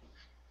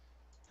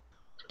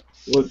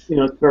 Well, it's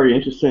very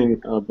interesting,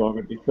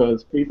 Barbara,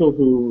 because people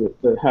who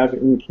have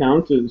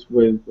encounters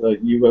with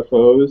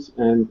UFOs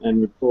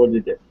and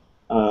reported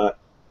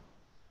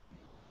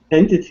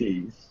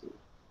entities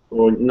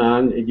or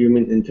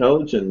non-human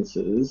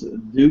intelligences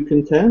do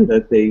contend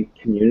that they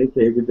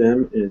communicate with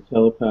them in a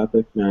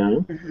telepathic manner.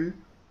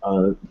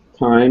 Mm-hmm.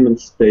 Time and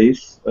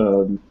space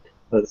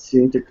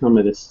seem to come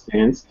at a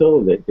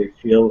standstill. They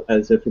feel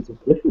as if it's a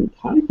different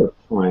type of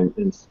time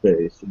and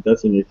space. It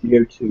doesn't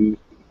adhere to,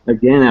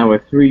 again, our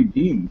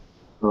 3D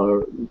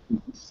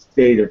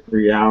state of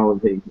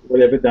reality,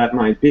 whatever that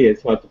might be.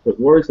 It's hard to put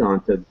words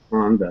on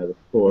that,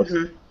 of course.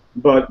 Mm-hmm.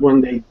 But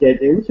when they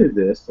get into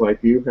this, like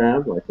you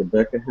have, like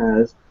Rebecca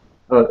has,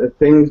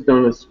 things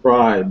don't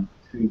ascribe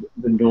to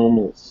the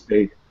normal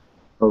state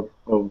of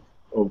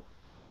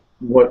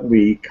what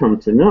we come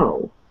to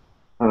know.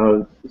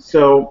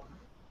 So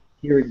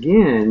here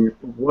again,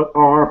 what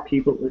are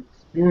people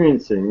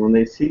experiencing when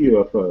they see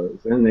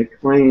UFOs and they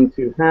claim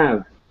to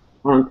have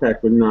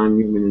contact with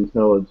non-human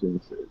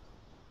intelligences?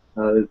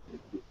 The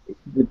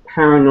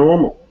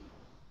paranormal,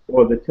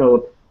 or the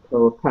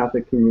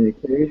telepathic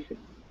communication,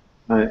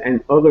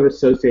 and other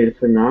associated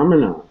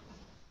phenomena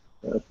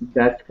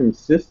that's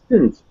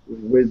consistent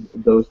with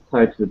those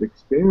types of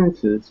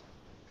experiences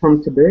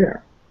come to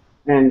bear.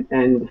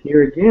 And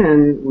here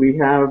again, we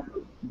have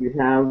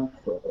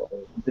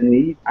the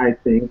need, I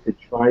think, to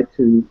try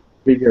to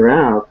figure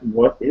out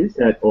what is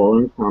that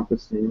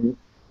all-encompassing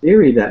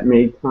theory that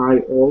may tie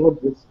all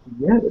of this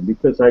together,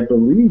 because I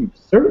believe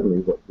certainly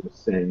what you're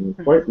saying,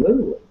 quite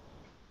literally.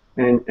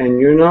 And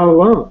you're not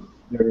alone.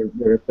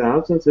 There are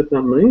thousands, if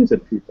not millions,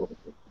 of people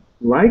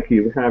like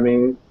you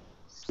having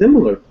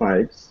similar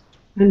types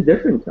and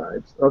different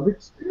types of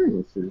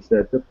experiences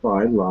that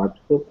defy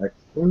logical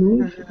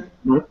explanation.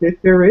 Mm-hmm. Not that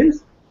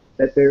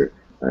there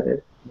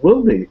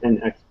will be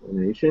an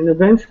explanation.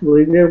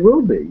 Eventually there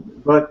will be.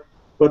 But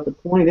the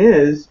point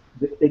is,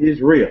 it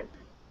is real.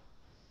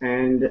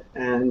 And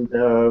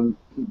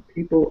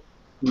people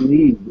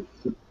need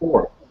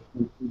support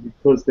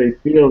because they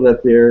feel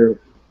that they're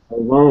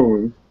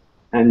alone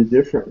and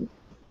different.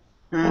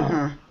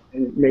 Mm-hmm.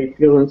 And may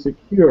feel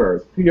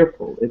insecure,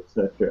 fearful,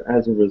 etc.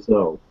 as a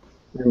result.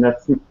 And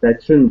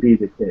that shouldn't be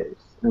the case.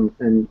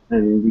 And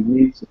we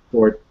need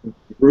support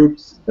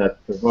groups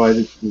that provide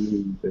it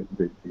to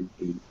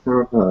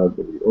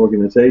the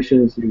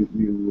organizations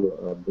you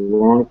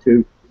belong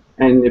to.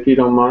 And if you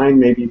don't mind,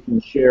 maybe you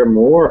can share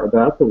more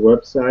about the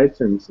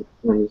websites and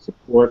the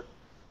support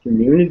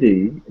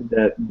community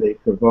that they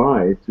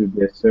provide through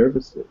their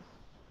services.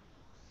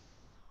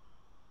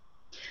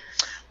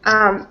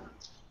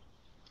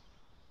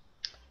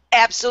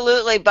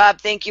 Absolutely,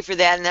 Bob. Thank you for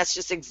that. And that's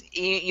just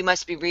you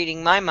must be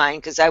reading my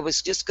mind, because I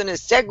was just going to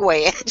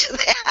segue into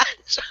that.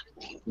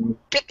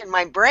 Picking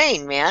my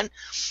brain, man.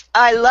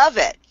 I love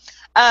it.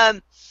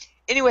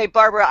 Anyway,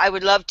 Barbara, I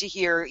would love to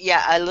hear,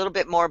 a little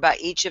bit more about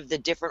each of the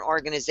different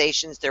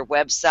organizations, their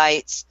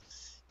websites,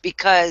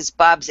 because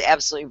Bob's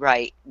absolutely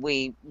right.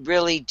 We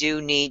really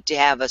do need to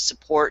have a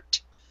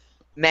support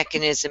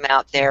mechanism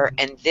out there,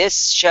 and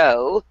this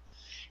show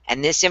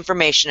and this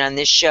information on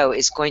this show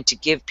is going to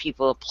give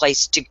people a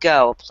place to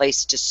go, a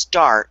place to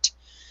start,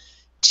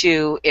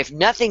 to, if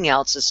nothing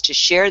else, is to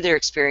share their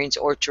experience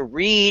or to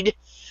read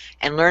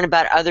and learn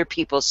about other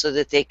people so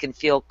that they can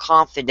feel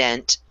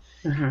confident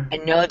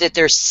and know that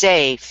they're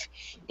safe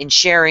in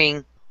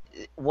sharing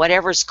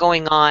whatever's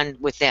going on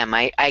with them.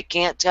 I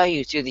can't tell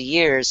you through the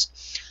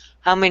years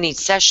how many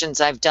sessions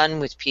I've done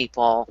with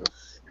people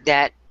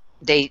that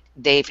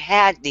they've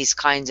had these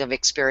kinds of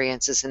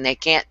experiences and they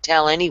can't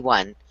tell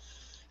anyone.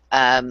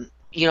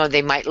 You know,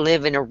 they might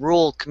live in a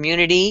rural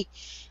community,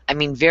 I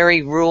mean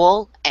very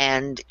rural,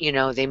 and you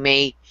know, they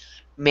may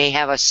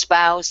have a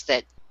spouse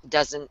that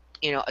doesn't,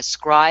 you know,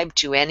 ascribe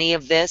to any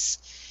of this,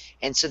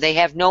 and so they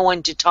have no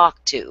one to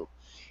talk to.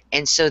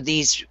 And so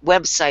these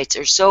websites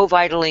are so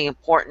vitally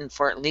important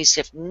for, at least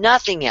if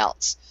nothing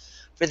else,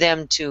 for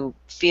them to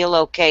feel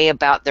okay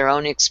about their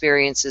own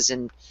experiences,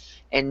 and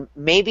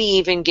maybe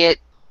even get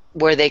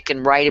where they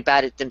can write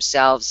about it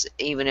themselves,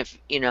 even if,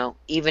 you know,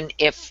 even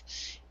if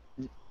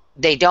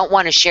they don't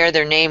want to share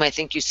their name. I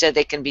think you said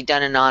they can be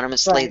done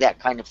anonymously, that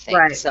kind of thing.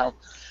 Right. So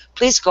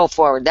please go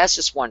forward. That's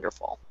just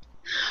wonderful.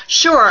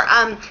 Sure.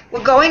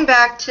 Well, going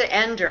back to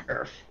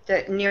NDERF,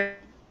 the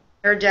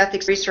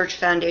Near-Death Research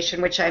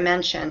Foundation, which I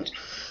mentioned,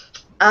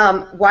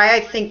 why I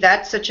think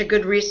that's such a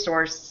good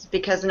resource,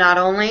 because not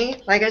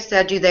only, like I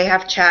said, do they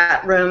have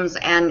chat rooms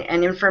and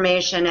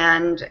information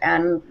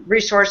and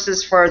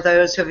resources for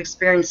those who have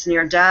experienced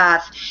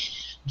near-death,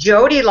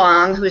 Jody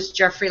Long, who is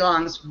Jeffrey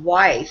Long's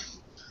wife,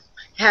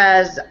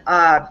 has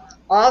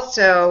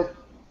also,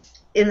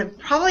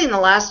 probably in the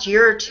last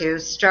year or two,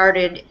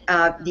 started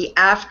the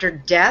After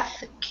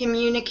Death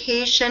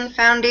Communication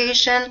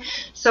Foundation.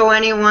 So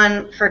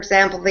anyone, for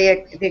example,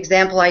 the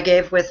example I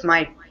gave with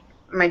my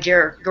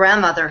dear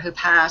grandmother who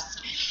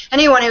passed,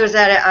 anyone who was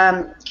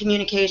at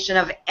communication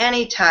of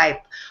any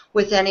type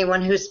with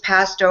anyone who's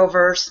passed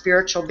over,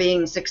 spiritual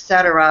beings,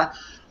 etc.,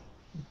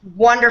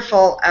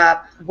 wonderful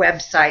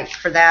website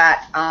for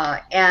that.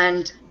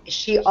 And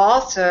she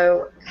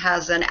also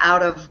has an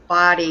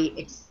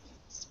out-of-body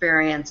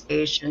experience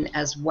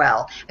as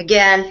well.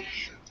 Again,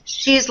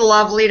 she's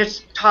lovely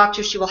to talk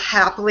to. She will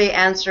happily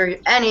answer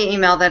any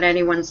email that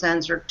anyone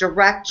sends or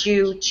direct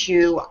you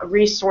to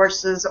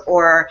resources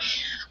or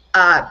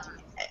a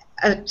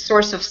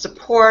source of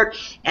support.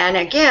 And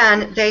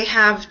again, they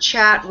have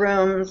chat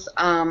rooms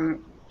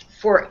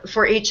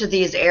for each of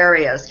these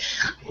areas.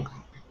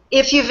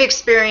 If you've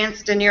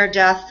experienced a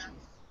near-death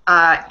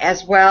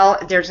as well,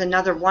 there's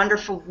another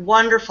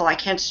wonderful, I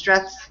can't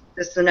stress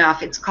this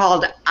enough, it's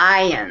called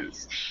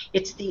IANS.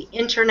 It's the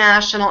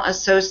International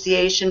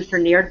Association for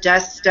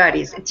Near-Death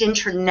Studies. It's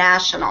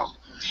international.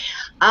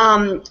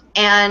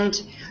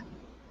 And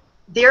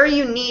they're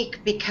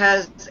unique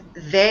because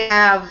they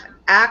have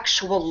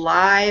actual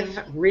live,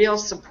 real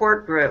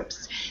support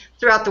groups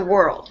throughout the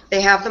world.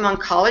 They have them on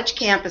college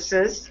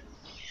campuses.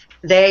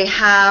 They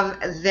have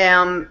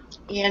them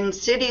in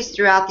cities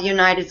throughout the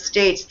United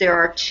States. There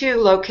are 2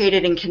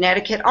 located in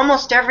Connecticut.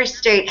 Almost every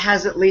state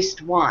has at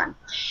least one.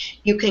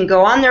 You can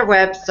go on their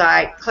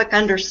website, click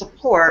under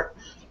support,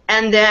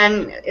 and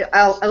then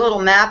a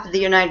little map of the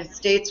United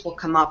States will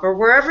come up, or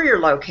wherever you're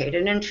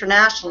located,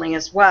 internationally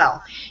as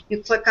well.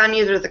 You click on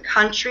either the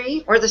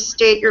country or the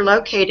state you're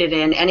located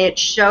in, and it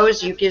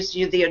shows you, gives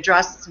you the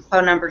addresses and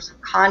phone numbers of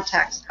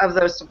contacts of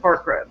those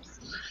support groups.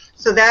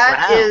 So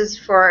that is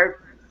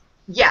for,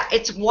 yeah,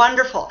 it's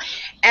wonderful.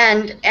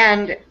 And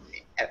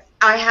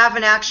I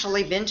haven't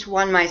actually been to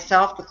one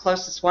myself. The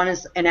closest one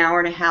is an hour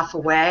and a half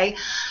away,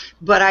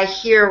 but I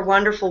hear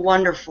wonderful,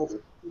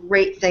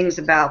 great things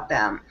about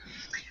them.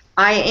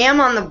 I am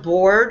on the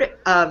board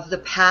of the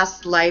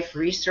Past Life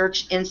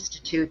Research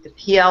Institute, the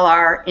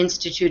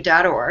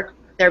plrinstitute.org.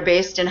 They're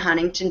based in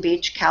Huntington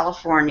Beach,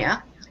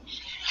 California.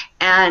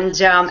 And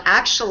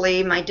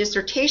actually, my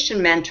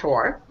dissertation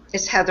mentor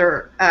is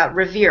Heather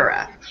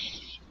Rivera.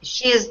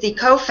 She is the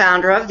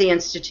co-founder of the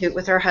Institute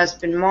with her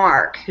husband,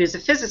 Mark, who's a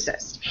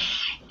physicist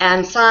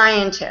and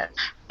scientist.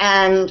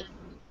 And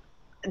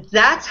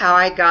that's how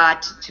I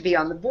got to be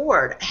on the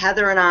board.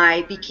 Heather and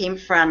I became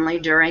friendly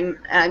during,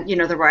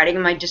 the writing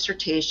of my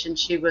dissertation.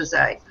 She was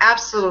an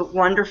absolute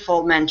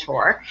wonderful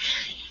mentor.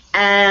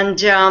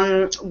 And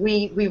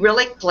we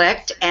really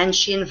clicked, and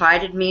she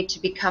invited me to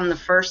become the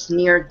first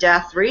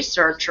near-death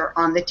researcher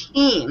on the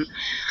team,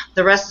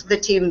 the rest of the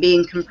team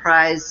being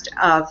comprised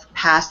of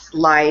past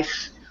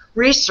life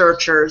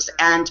researchers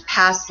and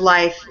past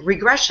life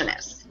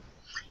regressionists.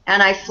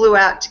 And I flew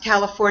out to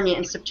California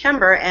in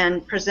September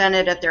and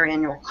presented at their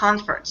annual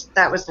conference.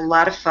 That was a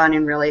lot of fun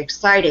and really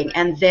exciting.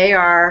 And they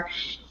are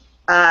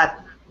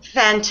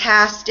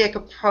fantastic,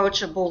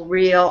 approachable,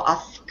 real,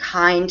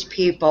 kind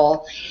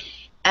people.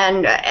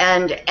 And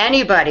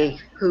anybody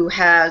who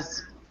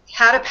has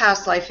had a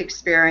past life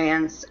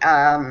experience,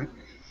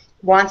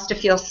 wants to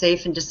feel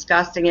safe in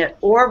discussing it,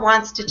 or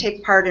wants to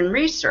take part in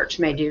research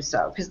may do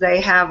so, because they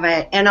have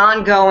an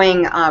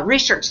ongoing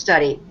research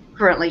study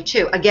currently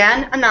too.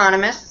 Again,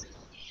 anonymous.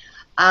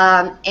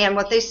 And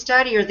what they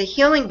study are the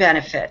healing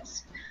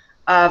benefits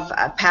of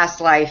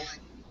past life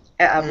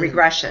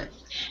regression.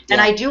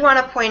 And I do want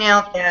to point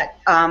out that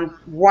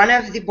one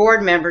of the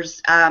board members,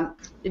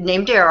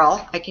 named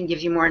Daryl, I can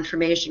give you more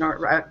information,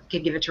 or I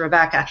could give it to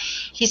Rebecca.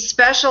 He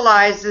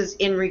specializes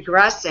in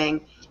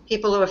regressing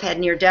people who have had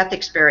near-death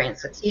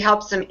experiences. He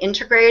helps them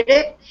integrate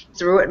it,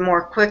 through it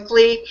more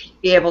quickly,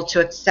 be able to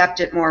accept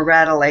it more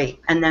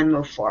readily, and then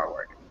move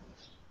forward.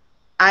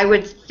 I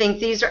would think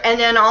these are, and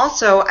then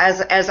also,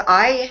 as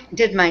I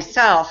did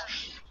myself,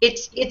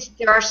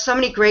 there are so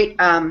many great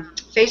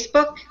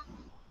Facebook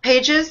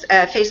pages,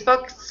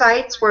 Facebook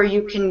sites where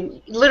you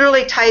can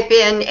literally type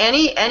in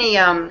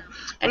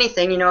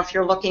anything. You know, if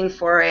you're looking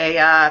for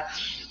a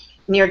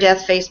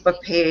near-death Facebook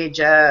page,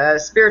 a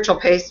spiritual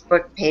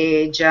Facebook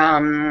page,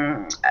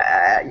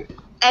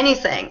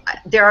 anything.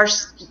 There are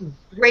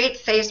great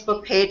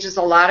Facebook pages.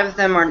 A lot of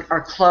them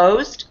are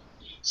closed,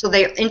 so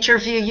they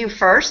interview you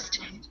first.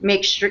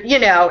 Make sure, you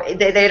know,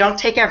 they don't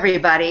take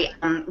everybody.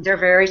 They're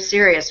very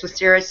serious, with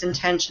serious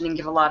intention, and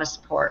give a lot of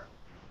support.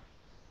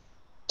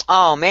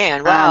 Oh,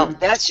 man, wow,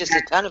 that's just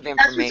a ton of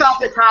information. That's just off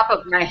the top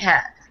of my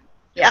head.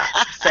 Yeah,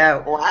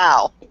 so.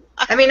 Wow.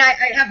 I mean, I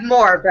have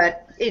more,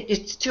 but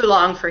it's too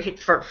long for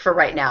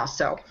right now,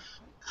 so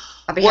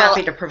I'll be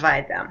happy to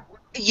provide them.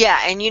 Yeah,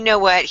 and you know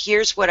what?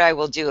 Here's what I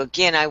will do.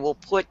 Again, I will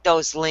put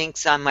those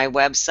links on my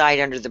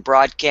website under the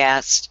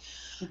broadcast,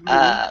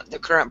 the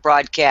current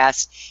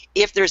broadcast.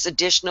 If there's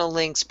additional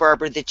links,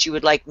 Barbara, that you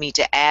would like me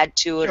to add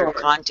to it or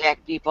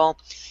contact people,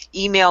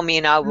 email me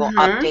and I will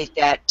update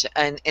that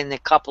in a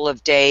couple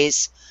of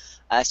days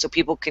so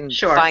people can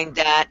find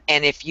that.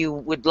 And if you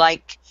would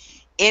like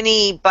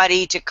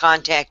anybody to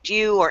contact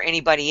you or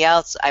anybody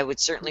else, I would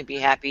certainly be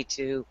happy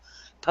to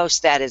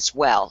post that as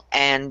well.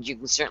 And you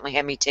can certainly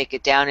have me take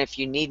it down if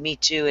you need me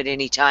to at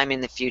any time in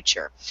the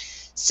future.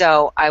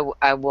 So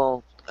I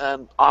will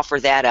offer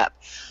that up.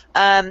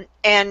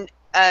 And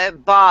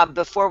Bob,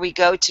 before we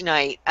go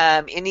tonight,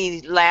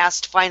 any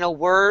last final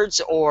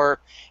words or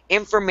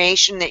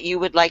information that you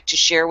would like to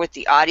share with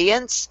the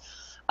audience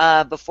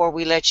before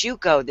we let you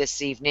go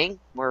this evening?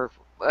 We're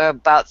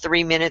about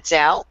 3 minutes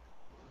out.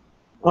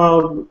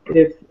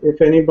 If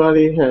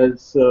anybody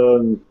has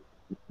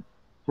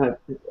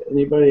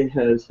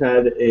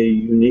had a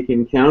unique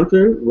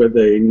encounter with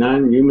a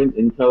non-human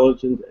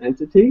intelligent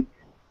entity,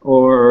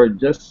 or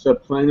just a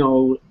plain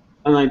old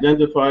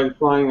unidentified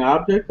flying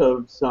object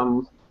of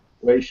some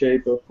way,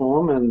 shape, or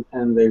form,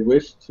 and they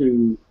wish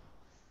to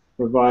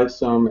provide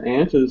some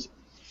answers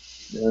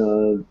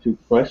to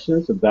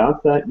questions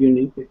about that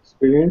unique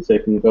experience, they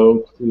can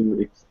go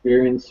to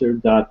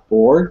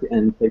experiencer.org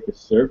and take a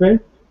survey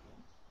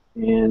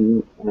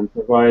and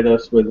provide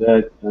us with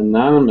that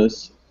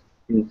anonymous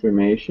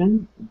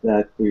information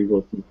that we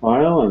will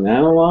compile and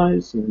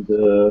analyze and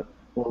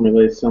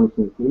formulate some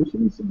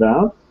conclusions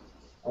about.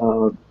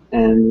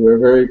 And we're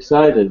very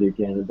excited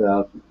again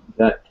about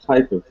that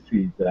type of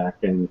feedback,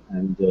 and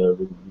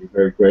we'd be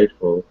very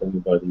grateful if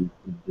anybody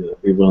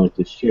would be willing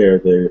to share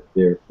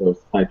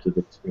those types of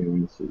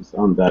experiences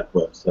on that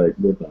website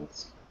with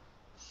us.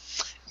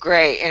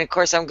 Great, and of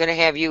course I'm going to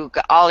have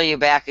all of you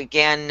back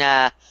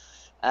again.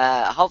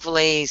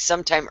 Hopefully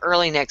sometime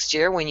early next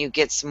year when you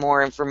get some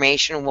more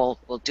information.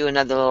 We'll do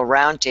another little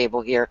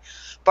roundtable here.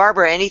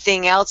 Barbara,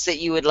 anything else that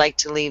you would like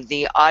to leave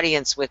the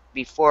audience with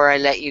before I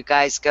let you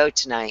guys go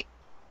tonight?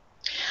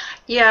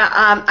 Yeah,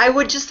 I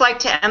would just like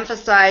to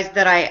emphasize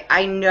that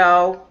I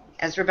know,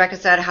 as Rebecca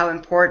said, how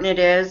important it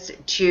is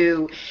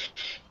to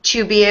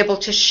be able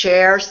to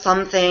share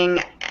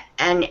something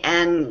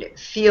and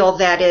feel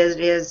that it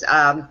is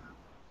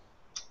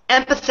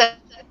empathetic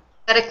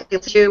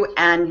to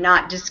and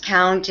not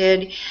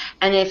discounted.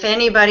 And if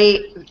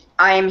anybody,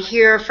 I am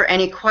here for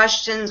any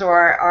questions,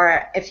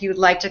 or if you'd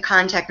like to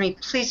contact me,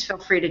 please feel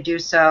free to do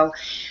so.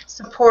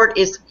 Support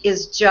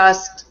is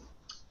just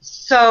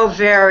so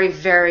very,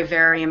 very,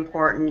 very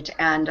important,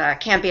 and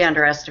can't be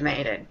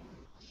underestimated.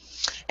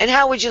 And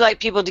how would you like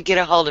people to get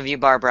a hold of you,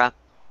 Barbara?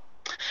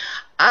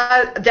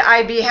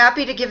 I'd be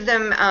happy to give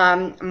them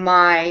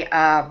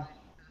my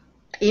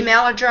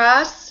email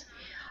address,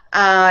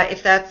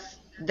 if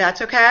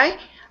that's okay.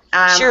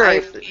 Sure.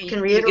 I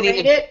can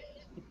reiterate it.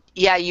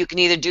 Yeah, you can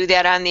either do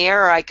that on the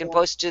air, or I can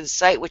post to the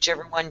site,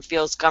 whichever one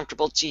feels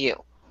comfortable to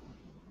you.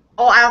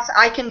 Oh,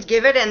 I can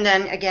give it, and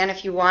then again,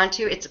 if you want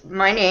to, it's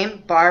my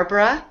name,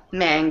 Barbara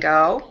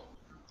Mango,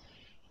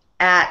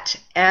 at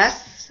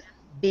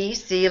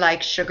SBC,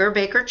 like Sugar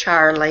Baker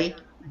Charlie,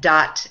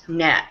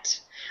 .net.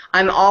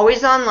 I'm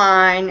always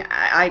online.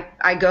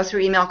 I go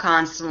through email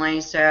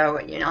constantly, so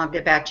I'll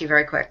get back to you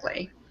very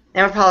quickly.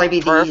 That would probably be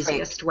the Perfect.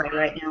 easiest way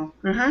right now.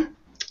 Mm-hmm.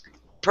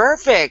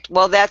 Perfect.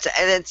 Well,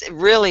 that's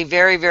really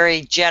very,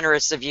 very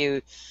generous of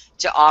you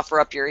to offer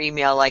up your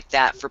email like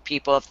that for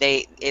people if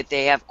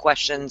they have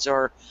questions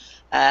or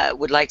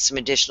would like some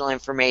additional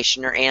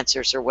information or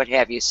answers or what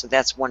have you. So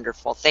that's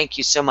wonderful. Thank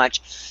you so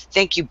much.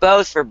 Thank you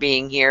both for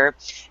being here.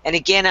 And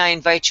again, I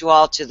invite you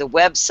all to the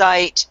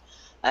website,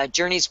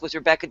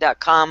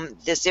 journeyswithrebecca.com.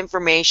 This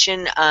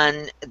information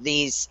on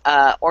these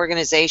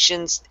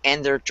organizations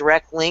and their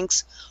direct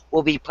links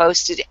will be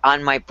posted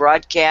on my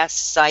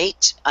broadcast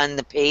site, on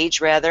the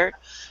page rather,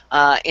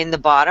 in the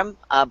bottom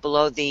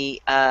below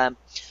the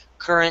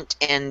current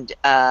and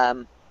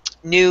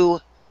new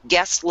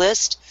guest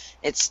list.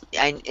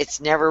 It's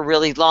never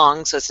really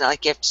long, so it's not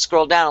like you have to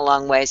scroll down a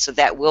long way. So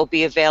that will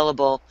be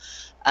available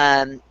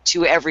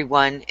to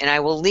everyone, and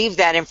I will leave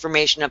that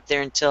information up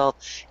there until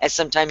at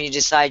some time you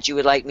decide you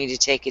would like me to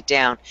take it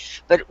down.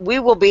 But we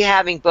will be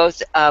having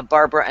both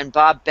Barbara and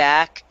Bob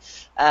back.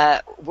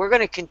 We're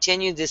going to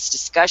continue this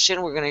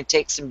discussion. We're going to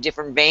take some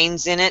different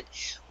veins in it.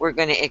 We're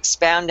going to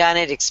expound on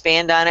it,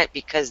 expand on it,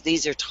 because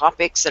these are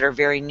topics that are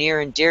very near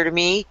and dear to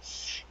me.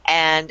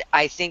 And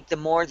I think the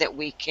more that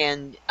we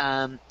can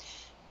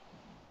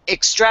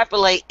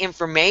extrapolate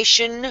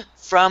information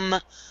from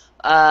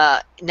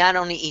not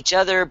only each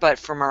other but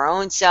from our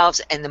own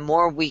selves, and the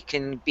more we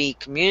can be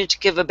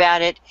communicative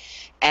about it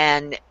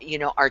and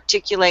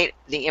articulate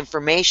the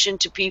information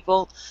to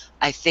people,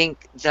 I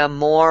think the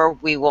more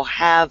we will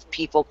have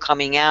people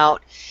coming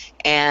out,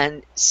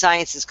 and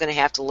science is going to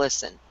have to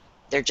listen.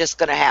 They're just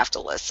going to have to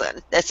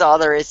listen. That's all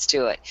there is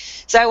to it.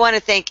 So I want to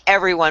thank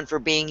everyone for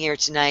being here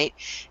tonight,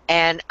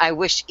 and I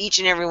wish each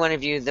and every one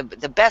of you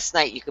the best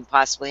night you can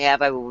possibly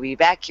have. I will be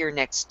back here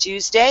next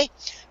Tuesday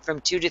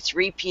from 2 to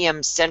 3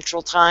 p.m.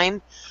 Central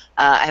Time.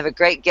 I have a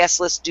great guest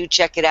list. Do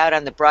check it out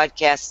on the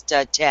broadcast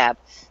tab.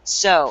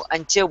 So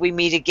until we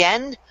meet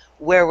again,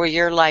 where will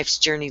your life's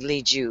journey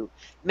lead you?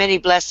 Many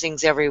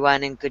blessings,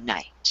 everyone, and good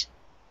night.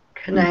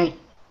 Good night.